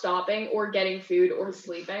without stopping or getting food or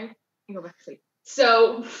sleeping. I go back to sleep.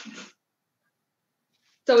 So it's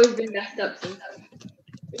always been messed up since then.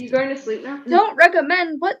 Are you going to sleep now? Don't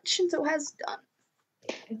recommend what Shinzo has done.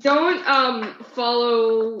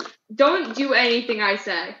 Don't do anything I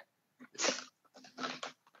say.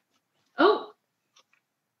 Oh.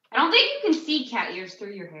 I don't think you can see cat ears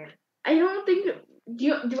through your hair. I don't think.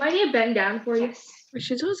 Do I need to bend down for you? Wait,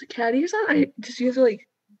 Shinzo has a cat ears on? I just you have to like.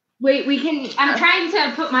 Wait, we can. I'm trying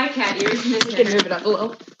to put my cat ears in his We can hair. move it up a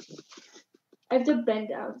little. I have to bend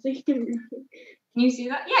down so you can. Can you see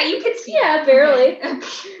that? Yeah, you can see. Yeah, barely. Let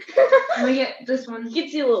me get this one. You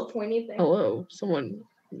can see a little pointy thing. Hello, someone.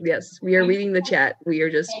 Yes, we are reading the chat. We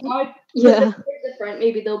are just. Yeah. The front,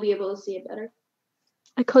 maybe they'll be able to see it better.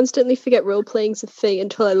 I constantly forget role playing's a thing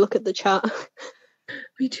until I look at the chat.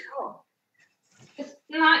 Me too. It's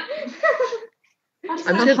not.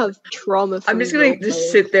 I have trauma from I'm just gonna role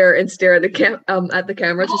just playing. sit there and stare at the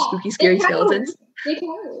camera to spooky, scary skeletons. They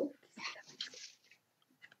can.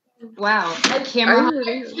 Wow. That camera.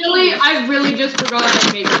 I really just forgot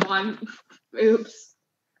I made one. Oops.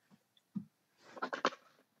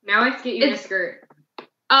 Now I have to get you a skirt.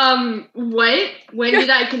 What? When did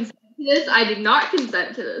I consent to this? I did not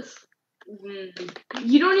consent to this.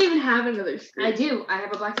 You don't even have another skirt. I do. I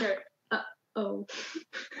have a black shirt. Oh. I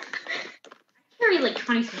carry like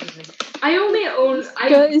 20 something. I only own.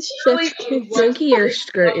 Skirt is chef's kiss. Frankie, your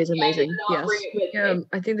skirt is amazing. not Yes. bring it with me.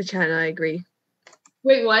 I think the chat and I agree.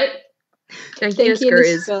 Wait, what? Frankie, your Frankie and skirt the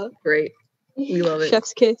is skirt. great. We love it.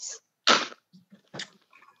 Chef's kiss.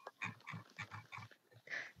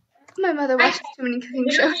 My mother watches too many cooking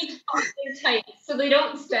shows. They're tight, so they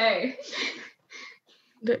don't stay.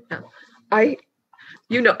 I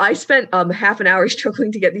spent half an hour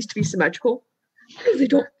struggling to get these to be symmetrical. They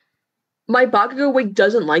don't. My Bakugo wig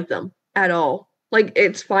doesn't like them at all. Like,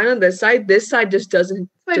 it's fine on this side. This side just doesn't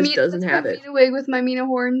have it. Mina wig with my Mina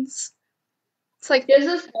horns. It's like There's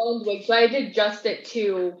this old wig, so I had to adjust it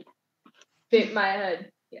to fit my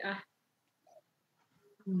head. Yeah.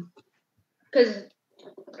 Because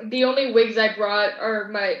the only wigs I brought are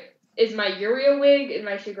my Yuria wig and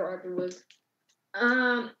my Shigaraki wig.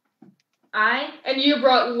 And you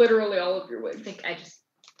brought literally all of your wigs. I think I just.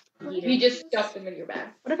 You just stuffed them in your bag.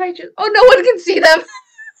 What if I just? Oh, no one can see them.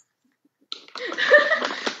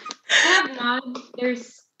 I have mine.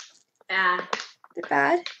 There's bad. They're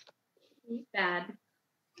bad. Bad.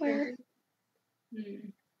 Where?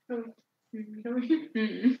 I'll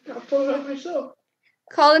pull it up myself.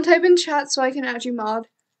 Call and type in chat so I can add you mod.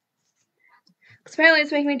 Because apparently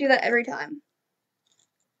it's making me do that every time.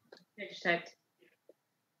 I just typed.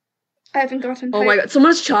 I haven't gotten Oh my god,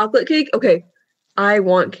 someone's chocolate cake? Okay. I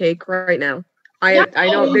want cake right now. I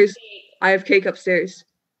know I have cake upstairs.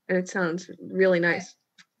 And it sounds really nice.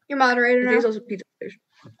 You're moderator I think now. there's also pizza upstairs.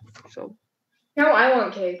 So No, I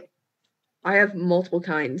want cake. I have multiple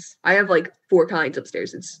kinds. I have like 4 kinds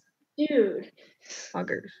upstairs. It's Dude.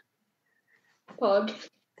 poggers. Pug.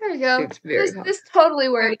 There you go. It's very hot. This totally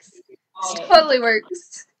works. This totally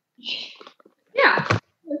works. Yeah.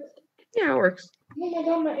 Yeah, it works. Oh my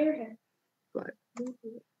god, my airhead. But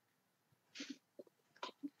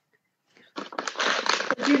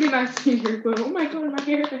You be my senior quote. Oh my god, my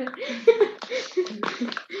airhead.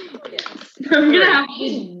 Yes.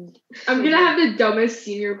 I'm gonna have the dumbest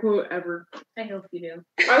senior quote ever. I hope you do.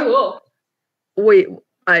 I will. wait,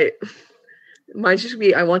 mine's just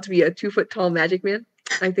be I want to be a 2 foot tall magic man.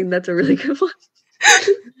 I think that's a really good one.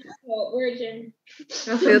 Well, we're Jim.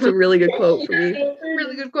 I think that's a really good quote for me.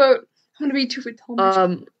 Really good quote. I'm gonna be 2 foot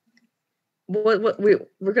tall.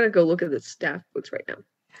 We're gonna go look at the staff books right now.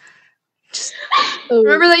 Oh,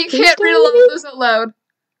 Remember that you can't read a lot of those out loud.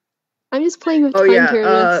 I'm just playing with Oh, time yeah,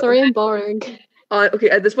 here. Sorry, I'm boring. Okay,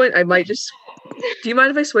 at this point, I might just. Do you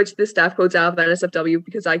mind if I switch the staff codes out of NSFW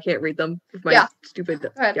because I can't read them with my stupid? Go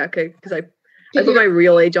ahead. Yeah, okay, because I put my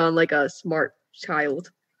real age on like a smart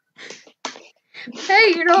child.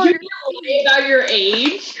 Hey, you know You lie about your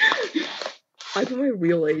age? I put my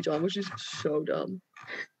real age on, which is so dumb.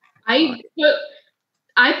 I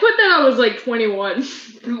put that I was like 21.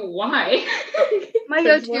 Why? my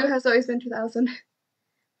go-to has always been 2000.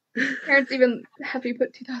 Parents even have me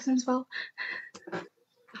put 2000 as well.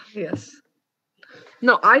 Yes.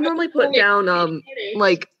 No, I normally put down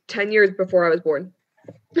like 10 years before I was born,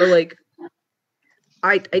 or like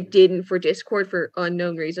I didn't for Discord for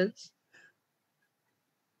unknown reasons.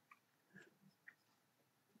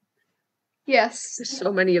 Yes. There's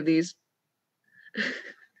so many of these.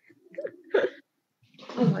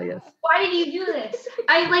 Oh yes. Why did you do this?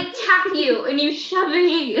 I like tap you and you shove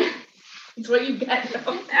me. It's what you get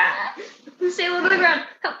though. Stay low to the ground.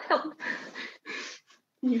 Help, help.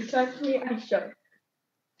 You touch me, I shove.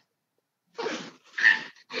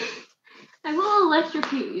 I will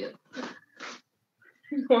electrocute you.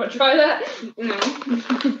 You wanna try that? No.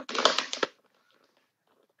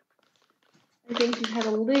 I think you had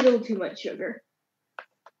a little too much sugar.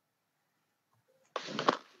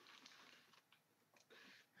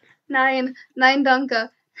 Nine Dunka.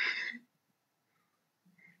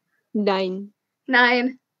 9.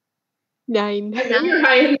 9. 9. I know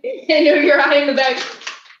you're high in the back.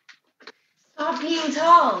 Stop being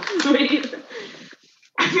tall. Wait.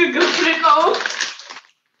 I'm gonna go put it home.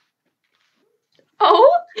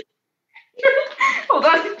 Oh? Hold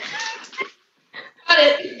on. Got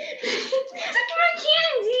it.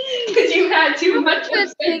 Because you had too much.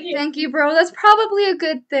 Good thing, thank you, bro. That's probably a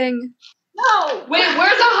good thing. No. Wait,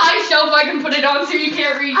 where's a high shelf I can put it on so you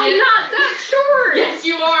can't reach it? I'm not that short. Yes,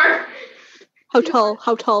 you are. How tall?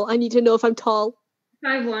 How tall? I need to know if I'm tall.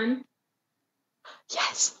 5'1".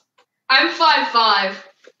 Yes. I'm 5'5". I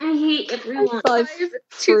hate everyone.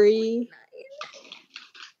 5'3".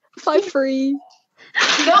 5'3".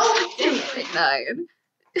 No. 9.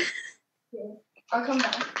 I'll come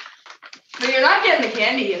back. But you're not getting the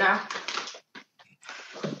candy, you know.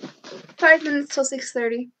 5 minutes till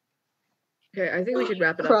 6:30. Okay, I think we should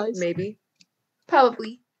wrap it up. Christ. Maybe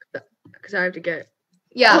Probably. because I have to get.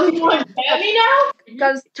 Yeah. Oh, you want to get me now?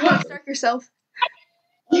 Gotta Tony Stark yourself.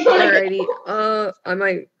 Alrighty.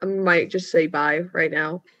 I might just say bye right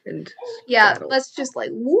now and. Yeah, skedaddle. let's just like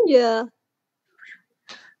woo. Yeah.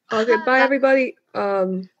 Okay, bye everybody.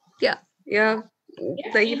 Yeah. Yeah.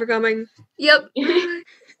 Thank you for coming. Yep.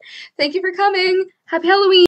 Thank you for coming. Happy Halloween.